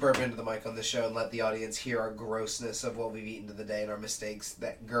 We like to burp into the mic on this show and let the audience hear our grossness of what we've eaten to the day and our mistakes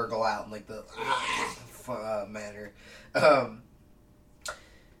that gurgle out in, like, the manner.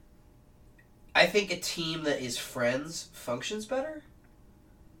 I think a team that is friends functions better.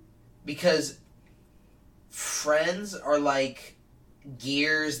 Because... friends are like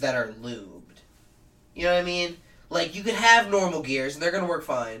gears that are lubed. You know what I mean? Like, you could have normal gears and they're going to work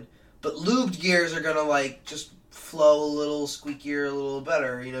fine, but lubed gears are going to, like, just flow a little squeakier, a little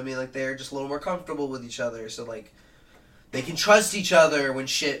better. You know what I mean? Like, they're just a little more comfortable with each other, so, like, they can trust each other when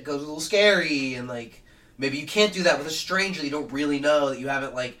shit goes a little scary, and, like, maybe you can't do that with a stranger that you don't really know, that you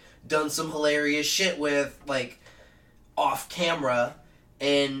haven't, like, done some hilarious shit with, like, off camera,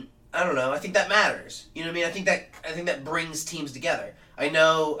 and... I don't know. I think that matters. You know what I mean? I think that brings teams together. I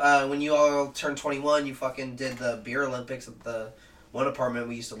know when you all turned 21, you fucking did the beer Olympics at the one apartment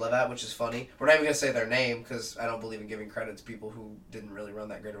we used to live at, which is funny. We're not even going to say their name because I don't believe in giving credit to people who didn't really run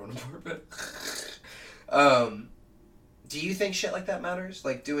that great of an apartment. Do you think shit like that matters?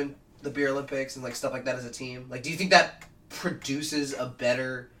 Like doing the beer Olympics and like stuff like that as a team? Like, do you think that produces a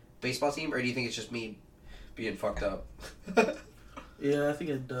better baseball team, or do you think it's just me being fucked up? Yeah, I think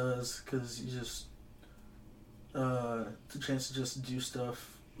it does, because you just, it's a chance to just do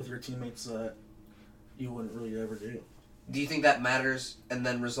stuff with your teammates that you wouldn't really ever do. Do you think that matters and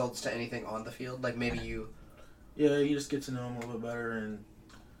then results to anything on the field? Like, maybe you... Yeah, you just get to know them a little bit better, and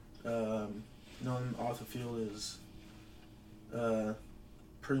knowing off the field is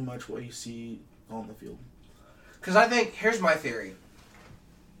pretty much what you see on the field. Because I think, here's my theory.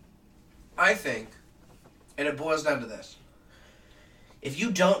 I think, and it boils down to this. If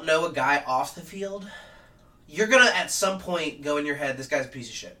you don't know a guy off the field, you're going to at some point go in your head, this guy's a piece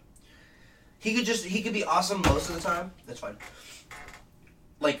of shit. He could be awesome most of the time. That's fine.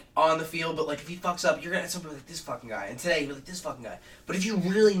 Like, on the field, but like, if he fucks up, you're going to at some point be like, this fucking guy. And today, you'll be like, this fucking guy. But if you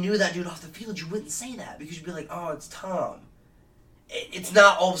really knew that dude off the field, you wouldn't say that. Because you'd be like, oh, it's Tom. It's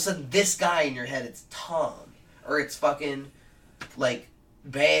not all of a sudden this guy in your head, it's Tom. Or it's fucking, like,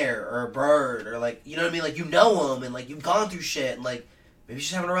 Bear or Bird. Or like, you know what I mean? Like, you know him and like, you've gone through shit and like, maybe he's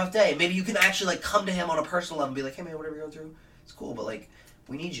just having a rough day. Maybe you can actually, like, come to him on a personal level and be like, hey, man, whatever you're going through, it's cool, but, like,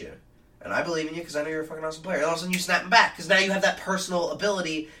 we need you. And I believe in you because I know you're a fucking awesome player. And all of a sudden you snap back because now you have that personal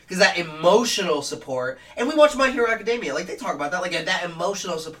ability, because that emotional support. And we watch My Hero Academia. Like, they talk about that. Like, that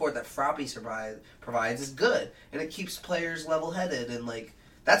emotional support that Froppy provides is good. And it keeps players level-headed. And, like,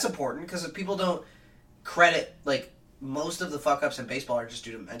 that's important because if people don't credit, like, most of the fuck-ups in baseball are just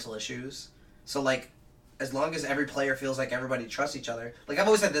due to mental issues. So, like, as long as every player feels like everybody trusts each other. Like, I've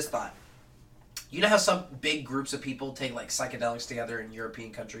always had this thought. You know how some big groups of people take, like, psychedelics together in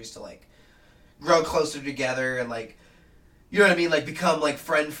European countries to, like, grow closer together and, like, you know what I mean? Like, become, like,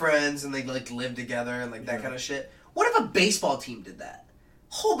 friends and they, like, live together and, like, that kind of shit. What if a baseball team did that?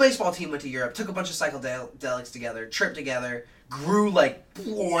 Whole baseball team went to Europe, took a bunch of psychedelics together, tripped together, grew, like,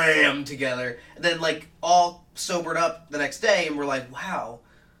 wham together, and then, like, all sobered up the next day and were like, wow.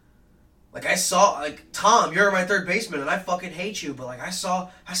 Like, I saw, like, Tom, you're my third baseman and I fucking hate you, but, like, I saw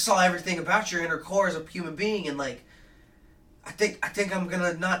everything about your inner core as a human being and, like, I think I'm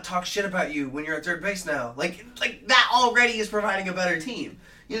gonna not talk shit about you when you're at third base now. Like that already is providing a better team.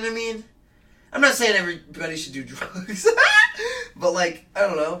 You know what I mean? I'm not saying everybody should do drugs, but like, I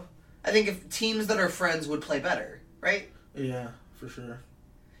don't know. I think if teams that are friends would play better, right? Yeah, for sure.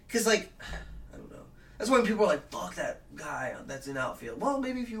 Cause like, I don't know. That's when people are like, "Fuck that guy that's in outfield." Well,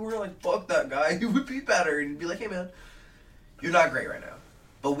 maybe if you were like, "Fuck that guy," you would be better and be like, "Hey man, you're not great right now,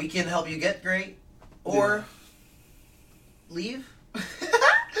 but we can help you get great," or. Yeah. Leave?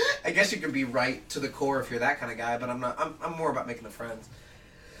 I guess you can be right to the core if you're that kind of guy, but I'm not. I'm more about making the friends.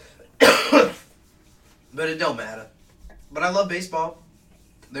 But it don't matter. But I love baseball.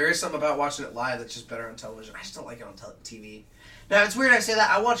 There is something about watching it live that's just better on television. I just don't like it on TV. Now, it's weird I say that.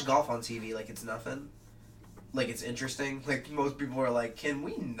 I watch golf on TV like it's nothing. Like it's interesting. Like most people are like, can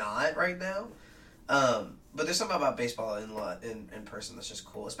we not right now? But there's something about baseball in person that's just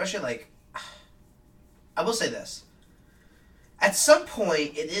cool. Especially like, I will say this. At some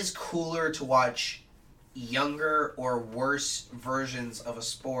point, it is cooler to watch younger or worse versions of a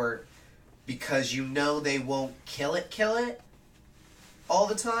sport because you know they won't kill it all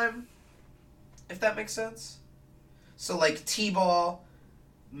the time, if that makes sense. So, like, T-ball,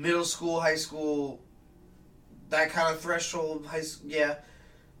 middle school, high school, that kind of threshold, yeah.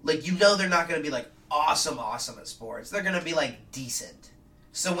 Like, you know they're not going to be, like, awesome at sports. They're going to be, like, decent.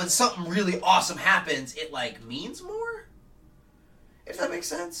 So when something really awesome happens, it, like, means more? If that makes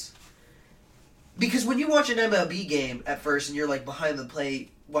sense. Because when you watch an MLB game at first and you're like behind the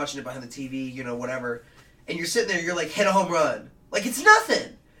plate, watching it behind the TV, you know, whatever, and you're sitting there, you're like, hit a home run. Like, it's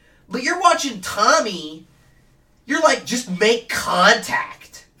nothing. But you're watching Tommy, you're like, just make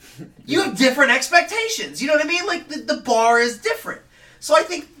contact. You have different expectations. You know what I mean? Like, the bar is different. So I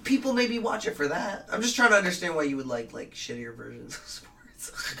think people maybe watch it for that. I'm just trying to understand why you would like shittier versions of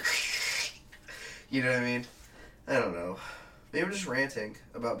sports. You know what I mean? I don't know. Maybe I'm just ranting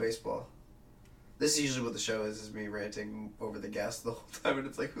about baseball. This is usually what the show is me ranting over the guest the whole time, and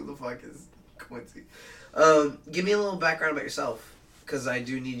it's like, who the fuck is Quincy? Give me a little background about yourself, because I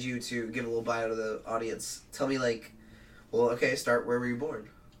do need you to give a little bio to the audience. Tell me, like, well, okay, start, where were you born?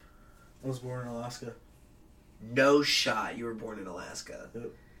 I was born in Alaska. No shot you were born in Alaska.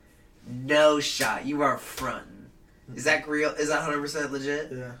 Yep. No shot. You are frontin'. Is that real? Is that 100%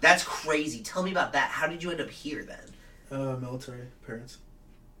 legit? Yeah. That's crazy. Tell me about that. How did you end up here, then? Military parents.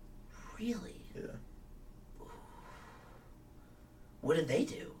 Really? Yeah. What did they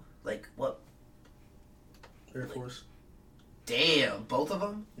do? Like, what? Air Force. Damn, both of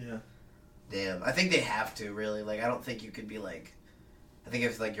them? Yeah. Damn, I think they have to, really. Like, I don't think you could be, like... I think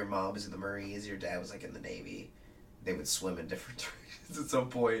if, like, your mom was in the Marines, your dad was, like, in the Navy, they would swim in different directions at some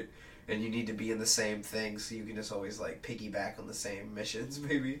point, and you need to be in the same thing, so you can just always, like, piggyback on the same missions,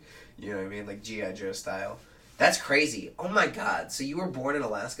 maybe. You know what I mean? Like, G.I. Joe style. That's crazy. Oh my god. So you were born in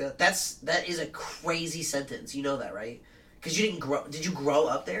Alaska? That is a crazy sentence. You know that, right? Because you didn't grow... Did you grow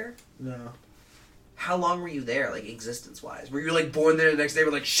up there? No. How long were you there, like, existence-wise? Were you, like, born there the next day?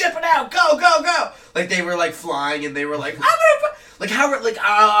 Were like, ship it out! Go, go, go! Like, they were, like, flying, and they were like, I'm gonna... Like, how... Like,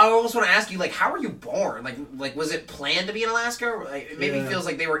 I almost want to ask you, like, how were you born? Like, was it planned to be in Alaska? Or, like, it maybe feels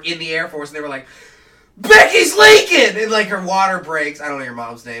like they were in the Air Force, and they were like, Becky's leaking! And, like, her water breaks. I don't know your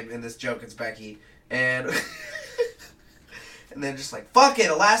mom's name. In this joke, it's Becky. And... and then just like, fuck it,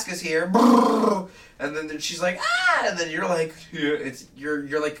 Alaska's here. And then she's like, ah! And then you're like,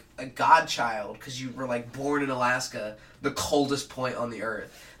 you're like a godchild because you were like born in Alaska, the coldest point on the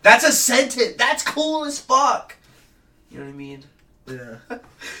earth. That's a sentence. That's cool as fuck. You know what I mean? Yeah.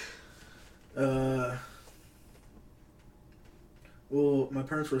 Well, my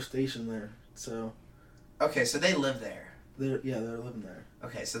parents were stationed there, so. Okay, so they live there. They're living there.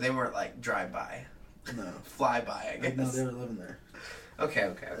 Okay, so they weren't like drive by. No. Fly by, I guess. No, they were living there.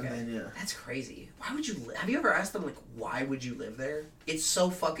 Okay. And then, yeah. That's crazy. Why would you have you ever asked them, like, why would you live there? It's so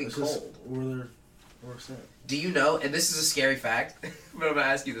fucking cold. Where it's at. Do you know, and this is a scary fact, but I'm going to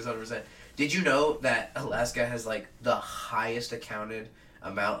ask you this 100%. Did you know that Alaska has, like, the highest accounted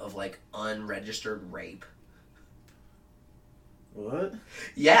amount of, like, unregistered rape? What?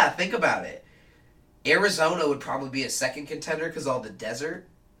 Yeah, think about it. Arizona would probably be a second contender because all the desert.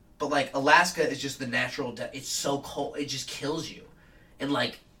 But, like, Alaska is just the natural... it's so cold. It just kills you. And,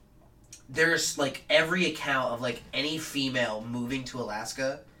 like, there's, like, every account of, like, any female moving to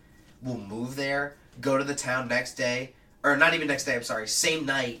Alaska will move there, go to the town next day. Or not even next day, I'm sorry. Same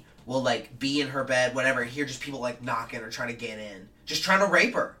night, will, like, be in her bed, whatever, and hear just people, like, knocking or trying to get in. Just trying to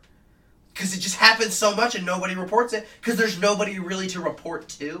rape her. Because it just happens so much and nobody reports it. Because there's nobody really to report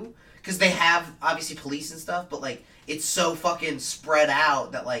to. Because they have, obviously, police and stuff, but, like, it's so fucking spread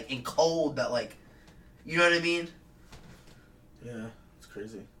out that, like, and cold that, like, you know what I mean? Yeah, it's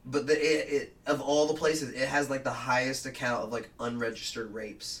crazy. But it of all the places, it has, like, the highest account of, like, unregistered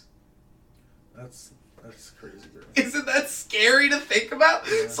rapes. That's crazy, bro. Isn't that scary to think about?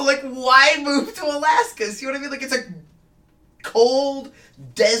 Yeah. So, like, why move to Alaska? See what I mean? Like, it's a cold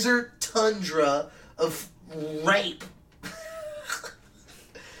desert tundra of rape.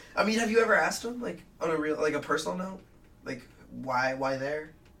 I mean, have you ever asked them, like, on a real, like, a personal note? Like, why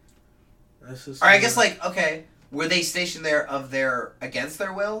there? That's just... Or I guess, like, okay, were they stationed there against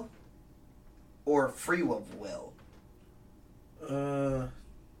their will? Or free will? I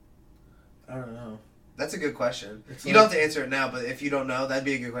don't know. That's a good question. It's you don't have to answer it now, but if you don't know, that'd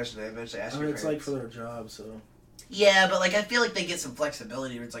be a good question to eventually ask your it's parents. like for their job, so... Yeah, but, like, I feel like they get some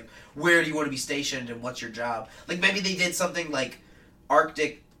flexibility where it's like, where do you want to be stationed and what's your job? Like, maybe they did something like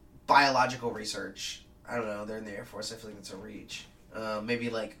Arctic biological research. I don't know. They're in the Air Force. I feel like it's a reach. Maybe,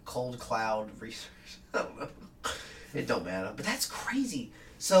 like, cold cloud research. I don't know. It don't matter. But that's crazy.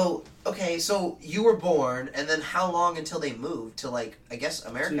 So, okay, so you were born, and then how long until they moved to, like, I guess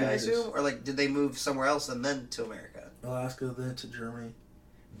America, 2 I years. assume? Or, like, did they move somewhere else and then to America? Alaska, then to Germany.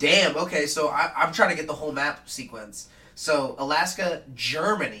 Damn, okay, so I'm trying to get the whole map sequence. So, Alaska,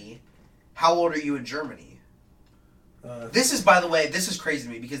 Germany. How old are you in Germany? This is, by the way, this is crazy to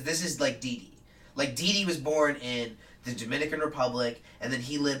me because this is like Dee Dee. Like, Dee Dee was born in the Dominican Republic, and then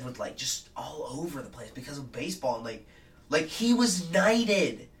he lived with, like, just all over the place because of baseball. And, like he was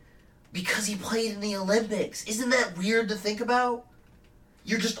knighted because he played in the Olympics. Isn't that weird to think about?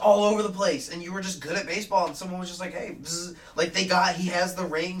 You're just all over the place, and you were just good at baseball, and someone was just like, hey, bzz. Like, he has the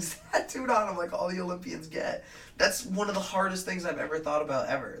rings tattooed on him like all the Olympians get. That's one of the hardest things I've ever thought about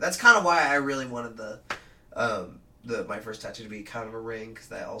ever. That's kind of why I really wanted my first tattoo to be kind of a ring, because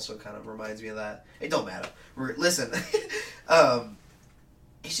that also kind of reminds me of that. It don't matter. Listen,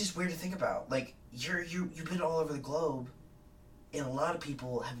 it's just weird to think about. Like, you've been all over the globe, and a lot of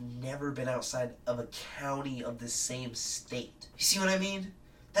people have never been outside of a county of the same state. You see what I mean?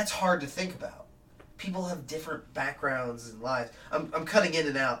 That's hard to think about. People have different backgrounds and lives. I'm cutting in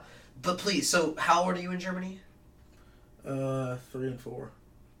and out. But please, so how old are you in Germany? 3 and 4.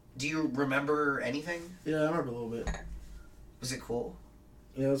 Do you remember anything? Yeah, I remember a little bit. Was it cool?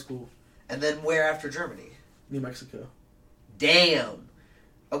 Yeah, it was cool. And then where after Germany? New Mexico. Damn.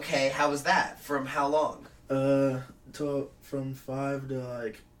 Okay, how was that? From how long? From 5 to,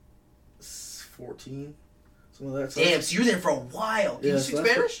 like, 14. Something like that. Damn, so you were there for a while. Can you speak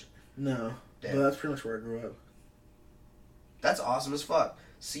Spanish? No. Damn. But that's pretty much where I grew up. That's awesome as fuck.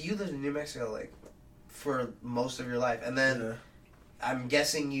 So you lived in New Mexico, like, for most of your life. And then, I'm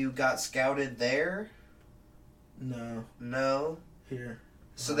guessing you got scouted there? No. No? Here.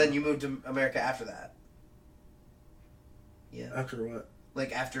 So then you moved to America after that? Yeah. After what?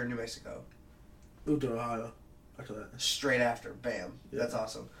 Like, after New Mexico. Moved to Ohio. After that. Straight after. Bam. Yeah. That's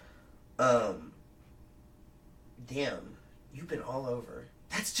awesome. Damn. You've been all over.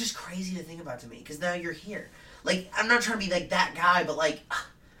 That's just crazy to think about to me, because now you're here. Like, I'm not trying to be, like, that guy, but, like,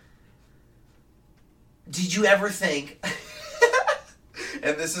 did you ever think,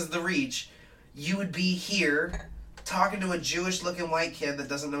 and this is the reach, you would be here talking to a Jewish-looking white kid that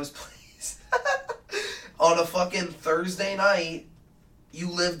doesn't know his place on a fucking Thursday night? You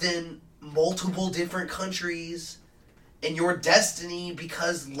lived in multiple different countries, and your destiny,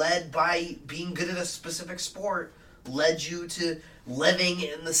 because led by being good at a specific sport, led you to living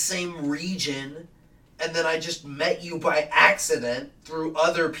in the same region, and then I just met you by accident through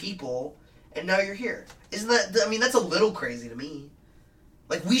other people, and now you're here. Isn't that, I mean, that's a little crazy to me.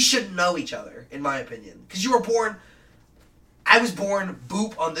 Like, we shouldn't know each other, in my opinion. Because you were born, I was born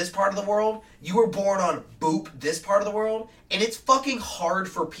boop on this part of the world, you were born on boop this part of the world, and it's fucking hard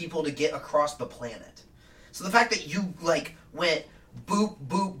for people to get across the planet. So the fact that you, like, went boop,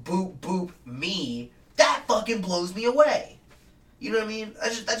 boop, boop, boop, me, that fucking blows me away. You know what I mean?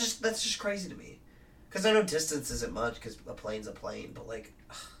 That's just crazy to me. Because I know distance isn't much, because a plane's a plane, but like,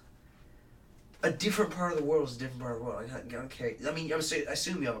 a different part of the world is a different part of the world. I don't care. I mean, I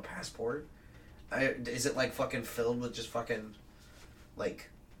assume you have a passport. Is it like fucking filled with just fucking, like,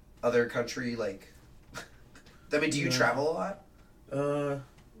 other country, like, I mean, do you travel a lot?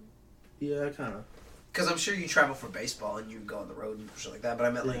 Yeah, kind of. Because I'm sure you travel for baseball and you go on the road and shit like that, but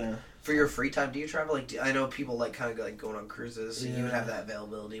I meant, like, for your free time, do you travel? Like, I know people, like, kind of like going on cruises, so you would have that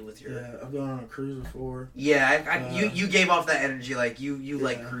availability with your... Yeah, I've gone on a cruise before. Yeah, you gave off that energy, like, you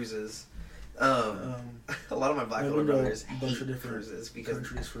like cruises. A lot of my black older brothers hate a bunch of different cruises because...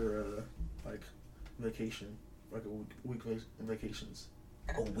 countries for, like, vacation, like a week vacations.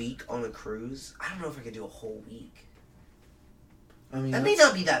 A week on a cruise? I don't know if I could do a whole week. I mean, that may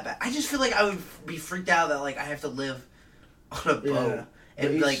not be that bad. I just feel like I would be freaked out that, like, I have to live on a boat.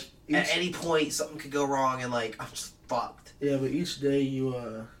 And, like, at any point, something could go wrong and, like, I'm just fucked. Yeah, but each day you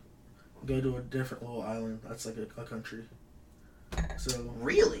go to a different little island. That's like a country. So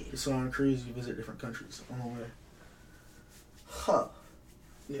really? So on a cruise, you visit different countries on the way. Huh.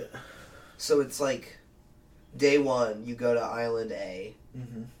 Yeah. So it's like, day one, you go to Island A,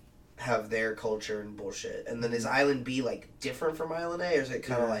 mm-hmm. have their culture and bullshit. And then is Island B, like, different from Island A? Or is it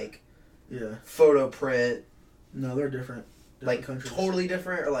kind of like photo print? No, they're different. Like, countries. Totally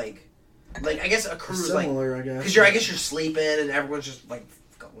different? Or like, I guess a cruise, similar, like... I guess. Because I guess you're sleeping and everyone's just, like,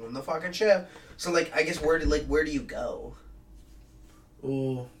 going on the fucking ship. So, like, I guess where do you go?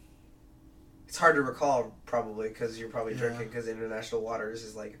 Well... It's hard to recall, probably, because you're probably drinking, because international waters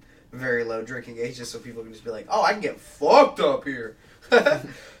is, like, very low drinking ages, so people can just be like, oh, I can get fucked up here.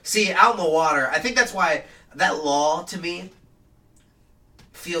 See, out in the water, I think that's why that law, to me,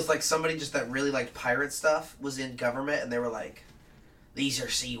 feels like somebody just that really liked pirate stuff was in government, and they were like, these are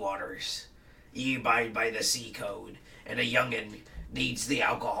sea waters. You abide by the sea code, and a youngin' needs the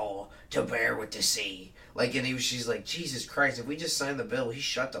alcohol to bear with the sea. Like, and she's like, Jesus Christ, if we just signed the bill, he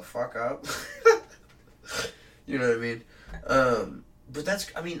shut the fuck up. You know what I mean? But that's,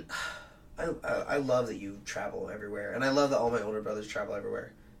 I mean, I love that you travel everywhere. And I love that all my older brothers travel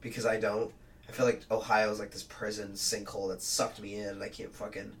everywhere. Because I don't. I feel like Ohio's like this prison sinkhole that sucked me in. And I can't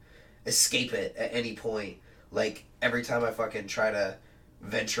fucking escape it at any point. Like, every time I fucking try to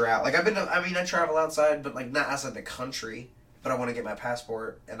venture out. Like, I travel outside, but like not outside the country. But I want to get my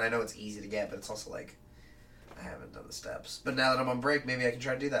passport. And I know it's easy to get, but it's also like, I haven't done the steps. But now that I'm on break, maybe I can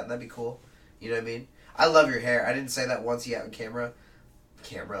try to do that. And that'd be cool. You know what I mean? I love your hair. I didn't say that once yet on camera,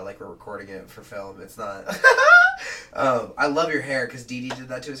 like we're recording it for film. It's not. I love your hair because Dee Dee did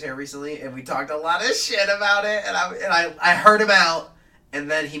that to his hair recently, and we talked a lot of shit about it, and I heard him out, and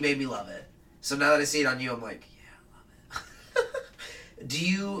then he made me love it. So now that I see it on you, I'm like, yeah, I love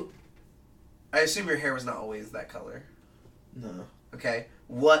it. I assume your hair was not always that color. No. Okay.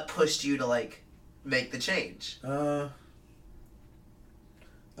 What pushed you to, like, make the change? I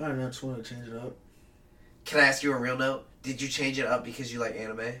don't know, I just wanted to change it up. Can I ask you a real note? Did you change it up because you like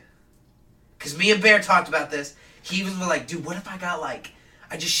anime? Because me and Bear talked about this. He was like, dude, what if I got like,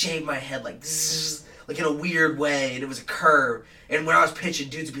 I just shaved my head like, zzz, like in a weird way, and it was a curve. And when I was pitching,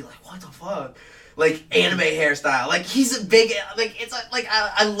 dudes would be like, what the fuck? Like anime hairstyle. Like he's a big, like it's like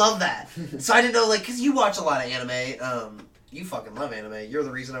I love that. So I didn't know, like, because you watch a lot of anime. You fucking love anime. You're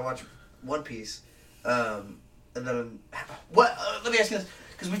the reason I watch One Piece. And then what? Let me ask you this,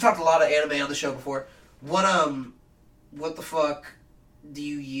 because we've talked a lot of anime on the show before. What the fuck do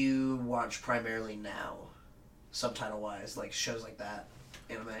you watch primarily now, subtitle-wise, like shows like that,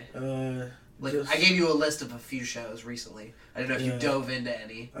 anime? Like, I gave you a list of a few shows recently. I don't know if you dove into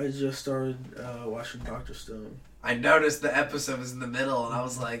any. I just started watching Dr. Stone. I noticed the episode was in the middle, and I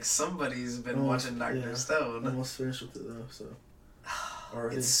was like, somebody's been watching Dr. Stone. I almost finished with it, though, so...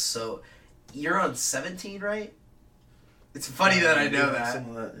 Already. It's so... You're on 17, right? It's funny that I know that.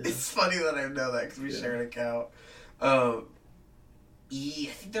 It's funny that I know that, because we share an account. I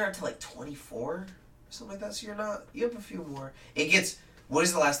think they're up to like 24 or something like that, so you have a few more. What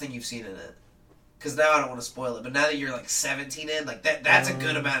is the last thing you've seen in it? Because now I don't want to spoil it, but now that you're like 17 in, like that's a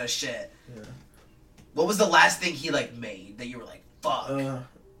good amount of shit. Yeah. What was the last thing he like made that you were like, fuck?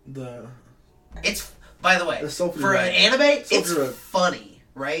 It's, by the way, for an anime, it's funny,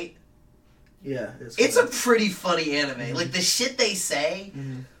 right? Yeah, it's a pretty funny anime. Mm-hmm. Like the shit they say,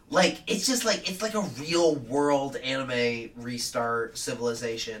 like it's just like it's like a real world anime restart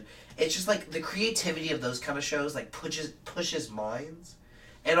civilization. It's just like the creativity of those kind of shows like pushes minds.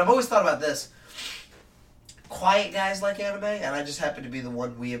 And I've always thought about this. Quiet guys like anime, and I just happen to be the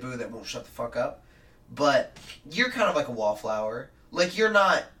one weeaboo that won't shut the fuck up. But you're kind of like a wallflower. Like, you're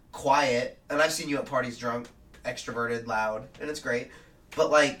not quiet, and I've seen you at parties drunk, extroverted, loud, and it's great.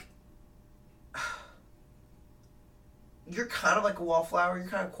 But, like, you're kind of like a wallflower. You're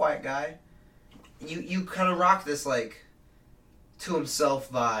kind of a quiet guy. You kind of rock this, like, to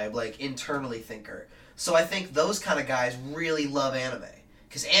himself vibe, like, internally thinker. So I think those kind of guys really love anime.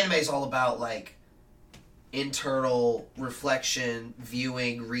 Because anime is all about, like, internal reflection,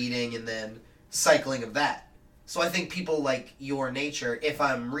 viewing, reading, and then cycling of that. So I think people like your nature, if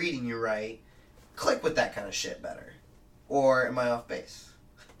I'm reading you right, click with that kind of shit better. Or am I off base?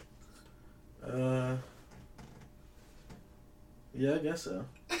 Yeah, I guess so.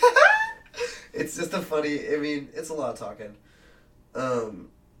 It's just a funny, I mean, it's a lot of talking.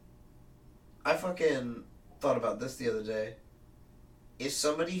 I fucking thought about this the other day. If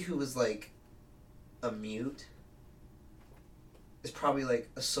somebody who was like a mute is probably like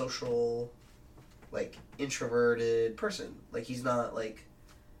a social, like, introverted person. Like, he's not like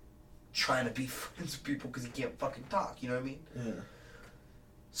trying to be friends with people because he can't fucking talk, you know what I mean? Yeah.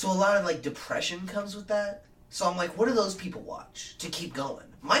 So a lot of, like, depression comes with that. So I'm like, what do those people watch to keep going?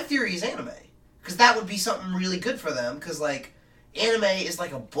 My theory is anime. Because that would be something really good for them. Because, like, anime is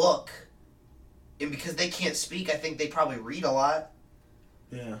like a book. And because they can't speak, I think they probably read a lot.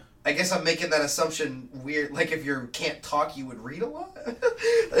 Yeah. I guess I'm making that assumption weird. Like, if you can't talk, you would read a lot?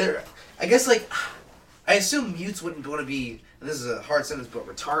 I guess, like, I assume mutes wouldn't want to be, and this is a hard sentence, but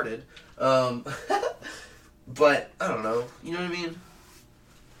retarded. But, I don't know. You know what I mean?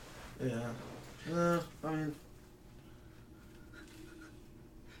 Yeah. I mean...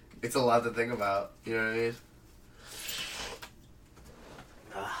 It's a lot to think about. You know what I mean?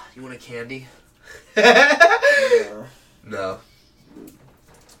 You want a candy? No. No.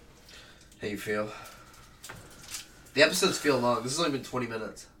 How you feel? The episodes feel long. This has only been 20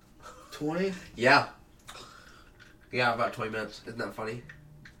 minutes. 20? Yeah. Yeah, about 20 minutes. Isn't that funny?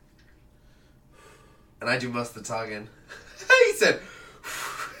 And I do most of the talking. He said...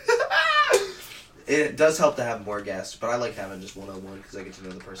 It does help to have more guests, but I like having just one-on-one because I get to know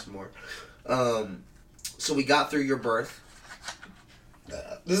the person more. So we got through your birth.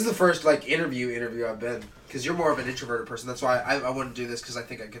 This is the first, like, interview I've been, because you're more of an introverted person. That's why I want to do this, because I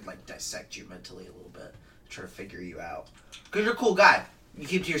think I could, like, dissect you mentally a little bit, try to figure you out. Because you're a cool guy. You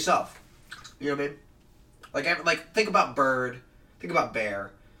keep to yourself. You know what I mean? Like, think about Bird, think about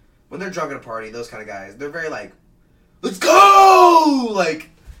Bear. When they're drunk at a party, those kind of guys, they're very, like, let's go! Like,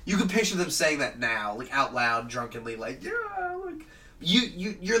 you can picture them saying that now, like, out loud, drunkenly, like, yeah, like,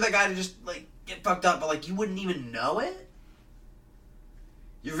 you're the guy to just, like, get fucked up, but, like, you wouldn't even know it?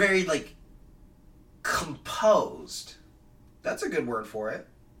 You're very, like, composed. That's a good word for it.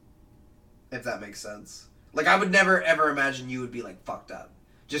 If that makes sense. Like, I would never, ever imagine you would be, like, fucked up.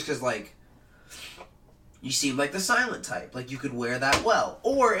 Just because, like, you seem like the silent type. Like, you could wear that well.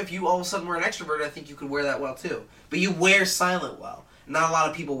 Or, if you all of a sudden were an extrovert, I think you could wear that well, too. But you wear silent well. Not a lot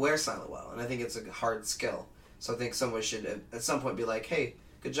of people wear silent well. And I think it's a hard skill. So I think someone should, at some point, be like, hey,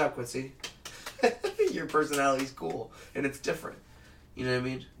 good job, Quincy. Your personality's cool. And it's different. You know what I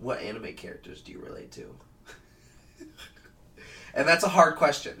mean? What anime characters do you relate to? And that's a hard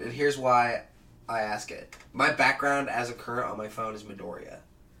question. And here's why I ask it. My background as a current on my phone is Midoriya.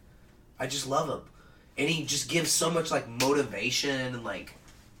 I just love him. And he just gives so much, like, motivation and, like,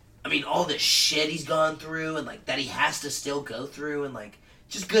 I mean, all this shit he's gone through and, like, that he has to still go through and, like,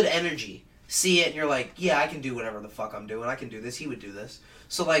 just good energy. See it and you're like, yeah, I can do whatever the fuck I'm doing. I can do this. He would do this.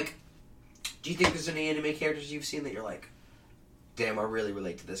 So, like, do you think there's any anime characters you've seen that you're like, damn, I really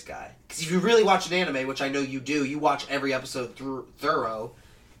relate to this guy? Because if you really watch an anime, which I know you do, you watch every episode thorough,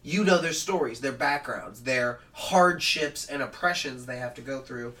 you know their stories, their backgrounds, their hardships and oppressions they have to go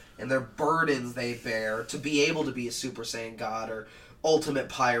through, and their burdens they bear to be able to be a Super Saiyan God or ultimate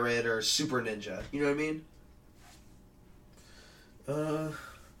pirate or super ninja. You know what I mean?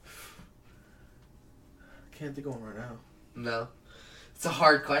 Can't think of one right now. No. It's a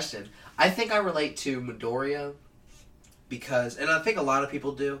hard question. I think I relate to Midoriya because, and I think a lot of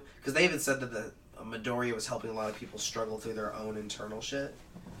people do, because they even said that the Midoriya was helping a lot of people struggle through their own internal shit,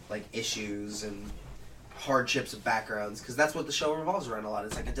 like issues and hardships and backgrounds, because that's what the show revolves around a lot.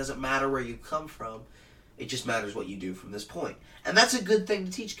 It's like, it doesn't matter where you come from, it just matters what you do from this point. And that's a good thing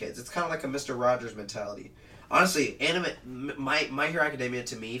to teach kids. It's kind of like a Mr. Rogers mentality. Honestly, My Hero Academia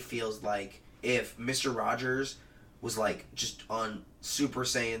to me feels like if Mr. Rogers was like just on Super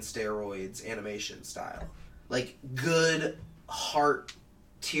Saiyan steroids animation style. Like good heart,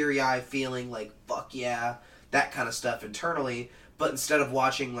 teary-eye feeling, like fuck yeah, that kind of stuff internally. But instead of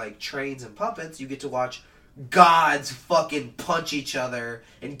watching like trains and puppets, you get to watch gods fucking punch each other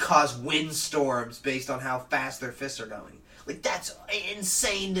and cause windstorms based on how fast their fists are going. Like, that's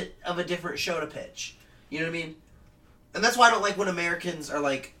insane of a different show to pitch. You know what I mean? And that's why I don't like when Americans are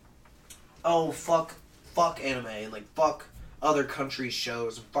like, oh, fuck anime, and like, fuck other countries'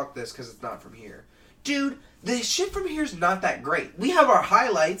 shows, and fuck this because it's not from here. Dude, the shit from here is not that great. We have our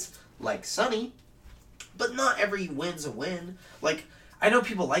highlights, like Sunny, but not every win's a win. Like, I know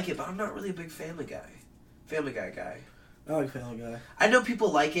people like it, but I'm not really a big Family Guy guy. I like Family Guy. I know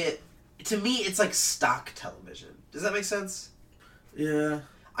people like it. To me, it's like stock television. Does that make sense? Yeah.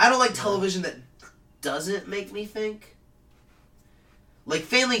 I don't like television that doesn't make me think. Like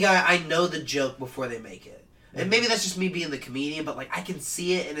Family Guy, I know the joke before they make it. And maybe that's just me being the comedian, but like I can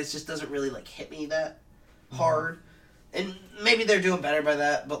see it and it just doesn't really like hit me that hard. And maybe they're doing better by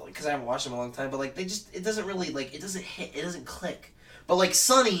that, but because I haven't watched them in a long time, but like it doesn't really like, it doesn't hit, it doesn't click. But like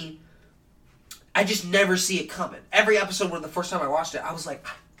Sunny, I just never see it coming. Every episode, when the first time I watched it, I was like,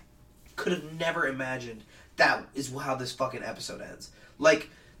 I could have never imagined that is how this fucking episode ends. Like,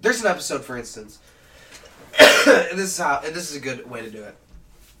 there's an episode, for instance, and this is a good way to do it.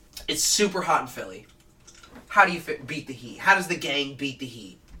 It's super hot in Philly. How do you beat the heat? How does the gang beat the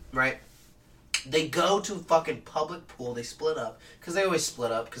heat? Right? They go to a fucking public pool. They split up. Because they always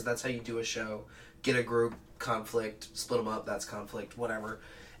split up. Because that's how you do a show. Get a group, conflict, split them up. That's conflict, whatever.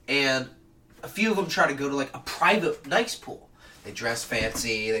 And a few of them try to go to, like, a private, nice pool. They dress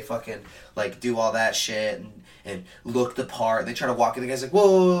fancy. They fucking, like, do all that shit and look the part. They try to walk in. The guy's like,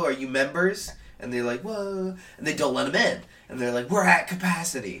 whoa, are you members? And they're like, whoa. And they don't let them in. And they're like, we're at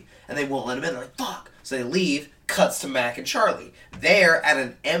capacity. And they won't let them in. They're like, fuck. So they leave. Cuts to Mac and Charlie. They're at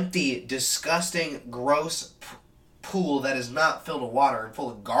an empty, disgusting, gross pool that is not filled with water and full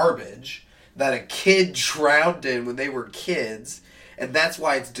of garbage that a kid drowned in when they were kids. And that's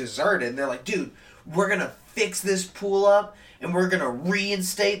why it's deserted. And they're like, dude, we're going to fix this pool up and we're going to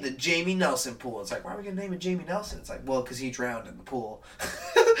reinstate the Jamie Nelson pool. It's like, why are we going to name it Jamie Nelson? It's like, well, because he drowned in the pool.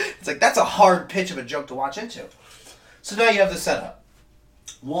 It's like, that's a hard pitch of a joke to watch into. So now you have the setup.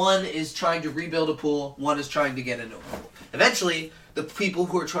 One is trying to rebuild a pool. One is trying to get into a pool. Eventually, the people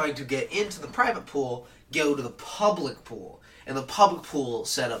who are trying to get into the private pool go to the public pool. And the public pool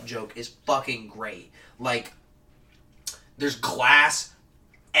setup joke is fucking great. Like, there's glass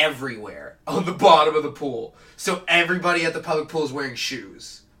everywhere on the bottom of the pool. So everybody at the public pool is wearing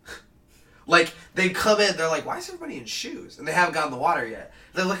shoes. Like, they come in, they're like, why is everybody in shoes? And they haven't gotten in the water yet.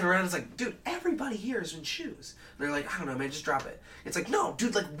 They're looking around, it's like, dude, everybody here is in shoes. And they're like, I don't know, man, just drop it. It's like, no,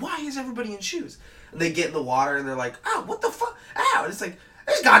 dude, like, why is everybody in shoes? And they get in the water, and they're like, oh, what the fuck? Ow! And it's like,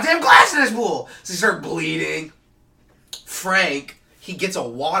 there's goddamn glass in this pool! So they start bleeding. Frank, he gets a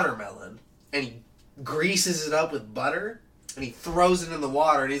watermelon, and he greases it up with butter, and he throws it in the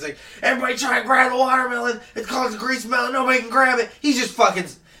water, and he's like, everybody try and grab the watermelon! It's called a greased melon, nobody can grab it! He's just fucking...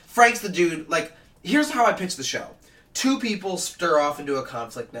 Frank's the dude, like, here's how I pitch the show. Two people stir off into a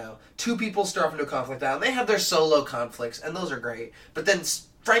conflict now. Two people stir off into a conflict now. And they have their solo conflicts, and those are great. But then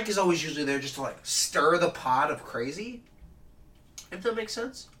Frank is always usually there just to, like, stir the pot of crazy. If that makes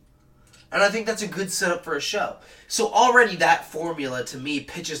sense. And I think that's a good setup for a show. So already that formula, to me,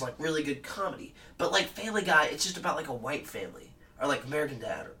 pitches, like, really good comedy. But, like, Family Guy, it's just about, like, a white family. Or, like, American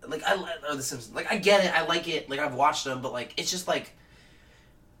Dad. Or, like, or The Simpsons. Like, I get it. I like it. Like, I've watched them. But, like, it's just, like...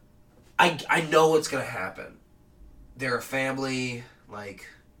 I know what's going to happen. They're a family, like,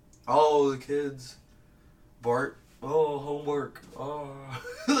 oh, the kids, Bart, oh, homework, oh.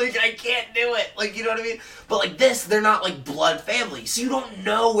 Like, I can't do it. Like, you know what I mean? But, like, this, they're not, like, blood family. So you don't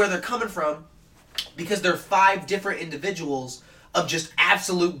know where they're coming from because they're 5 different individuals of just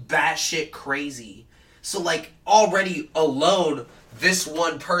absolute batshit crazy. So, like, already alone, this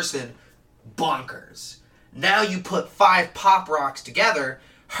one person, bonkers. Now you put 5 pop rocks together,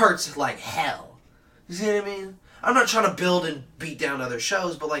 hurts like hell. You see what I mean? I'm not trying to build and beat down other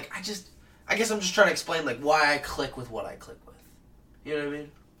shows, but, like, I guess I'm just trying to explain, like, why I click with what I click with. You know what I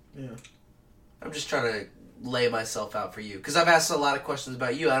mean? Yeah. I'm just trying to lay myself out for you. Because I've asked a lot of questions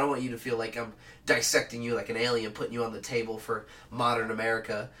about you. I don't want you to feel like I'm dissecting you like an alien, putting you on the table for modern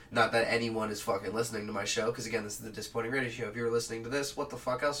America. Not that anyone is fucking listening to my show, because, again, this is the Disappointing Radio Show. If you were listening to this, what the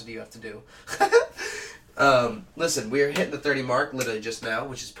fuck else do you have to do? Listen, we are hitting the 30 mark literally just now,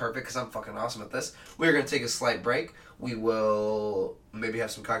 which is perfect because I'm fucking awesome at this. We're going to take a slight break. We will maybe have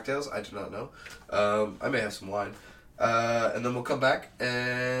some cocktails. I do not know. I may have some wine. And then we'll come back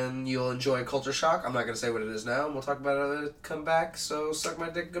and you'll enjoy Culture Shock. I'm not going to say what it is now, and we'll talk about it when it come back. So suck my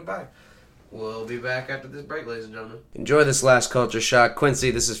dick goodbye. We'll be back after this break, ladies and gentlemen. Enjoy this last Culture Shock.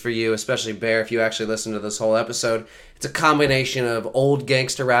 Quincy, this is for you, especially Bear, if you actually listen to this whole episode. It's a combination of old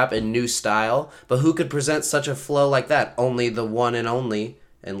gangster rap and new style, but who could present such a flow like that? Only the one and only,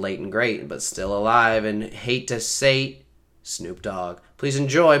 and late and great, but still alive, and hate to say Snoop Dogg. Please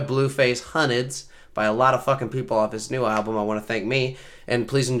enjoy Blueface Hunnids by a lot of fucking people off his new album. I want to thank me. And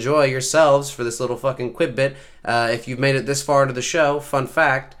please enjoy yourselves for this little fucking quib bit. If you've made it this far into the show, fun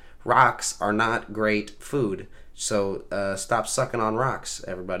fact, rocks are not great food. So stop sucking on rocks,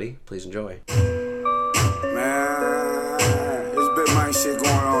 everybody. Please enjoy. Man, it's big man shit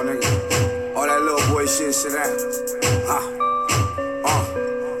going on, nigga. All that little boy shit, sit down.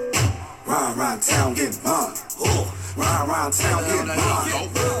 Round town getting money. Round town getting money.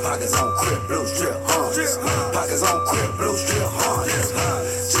 Pockets on crib, blue strip, Pockets on crib, blue strip,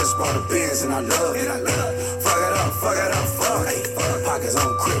 Just bought a Benz and I love it. Fuck it up, fuck it up, fuck it. Pockets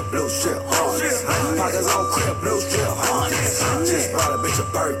on crib, blue strip, Pockets on crib, blue strip, Just bought a bitch a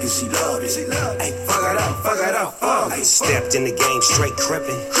Birkin, she loved it. Ay, fuck it up, fuck it up, fuck it. Stepped in the game straight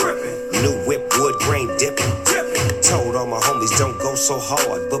crippin'. New whip, wood grain dipping. Told all my homies don't go so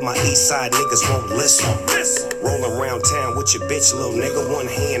hard, but my east side niggas won't listen. Rolling around town with your bitch, little nigga. One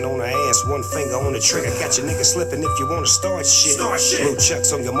hand on her ass, one finger on the trigger. Catch a nigga slipping if you wanna start shit. Blue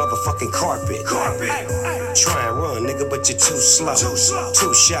chucks on your motherfucking carpet. Try and run, nigga, but you're too slow.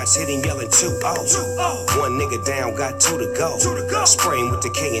 2 shots hitting, yelling 2-0. One nigga down, got 2 to go. Spraying with the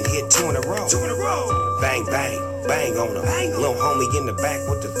K and hit 2 in a row. Bang, bang, bang on him. Little homie in the back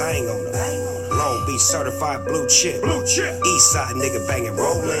with the thing on him. Long Beach certified blue chip. East side nigga banging,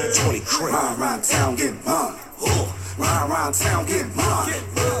 rollin' 20 crib. Round town getting money. Round town getting money.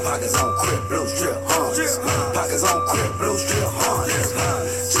 Pockets on crib, blue strip, Pockets on crib, blue strip,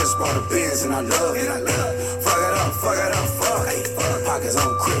 Just bought a Benz and I love it. Fuck it up, fuck it up, fuck it. Pockets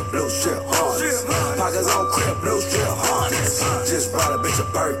on crib, blue strip, Pockets on crib, blue strip, Just bought a bitch a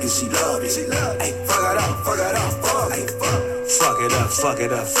Birkin, she loved it. Ay, fuck it up, fuck it up, fuck it. Fuck it up, fuck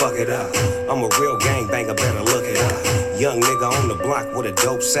it up, fuck it up. I'm a real gangbanger, better look it up. Young nigga on the block with a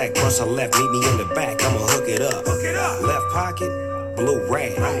dope sack. Bust a left, meet me in the back, I'ma hook it up. Left pocket, blue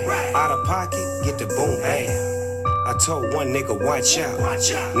rag. Out of pocket, get the boom bang. I told one nigga, watch out.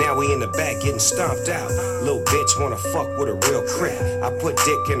 Now we in the back getting stomped out. Little bitch wanna fuck with a real crip. I put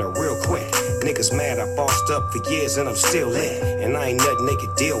dick in her real quick. Niggas mad I bossed up for years and I'm still lit. And I ain't nothing they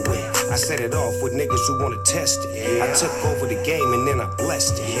could deal with. I set it off with niggas who wanna test it. I took over the game and then I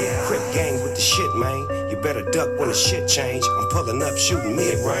blessed it. Crip gang with the shit, man. You better duck when the shit change. I'm pulling up shooting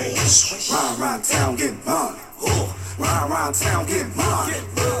mid-range. Round town getting money. Round town getting money.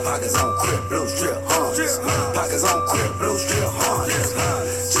 Pockets on crib, blue strip, Pockets on crib, blue strip,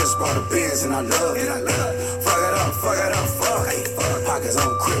 Just bought a Benz and I love it. Fuck it up, fuck it up, fuck it. Pockets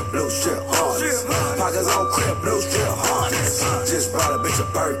on crib, blue strip, Pockets on crib, blue strip, Just bought a bitch a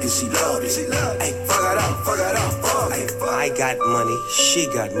Birkin, she loved it. Ay, fuck it up, fuck it up, fuck it. I got money, she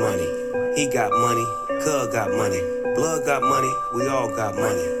got money. He got money, Cuz got money. Blood got money, we all got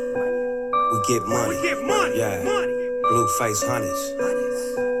money. We get money, yeah. Blueface Hunnids,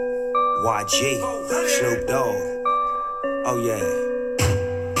 YG, Snoop Dogg, oh yeah.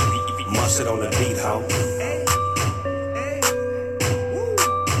 Mustard on the beat, ho.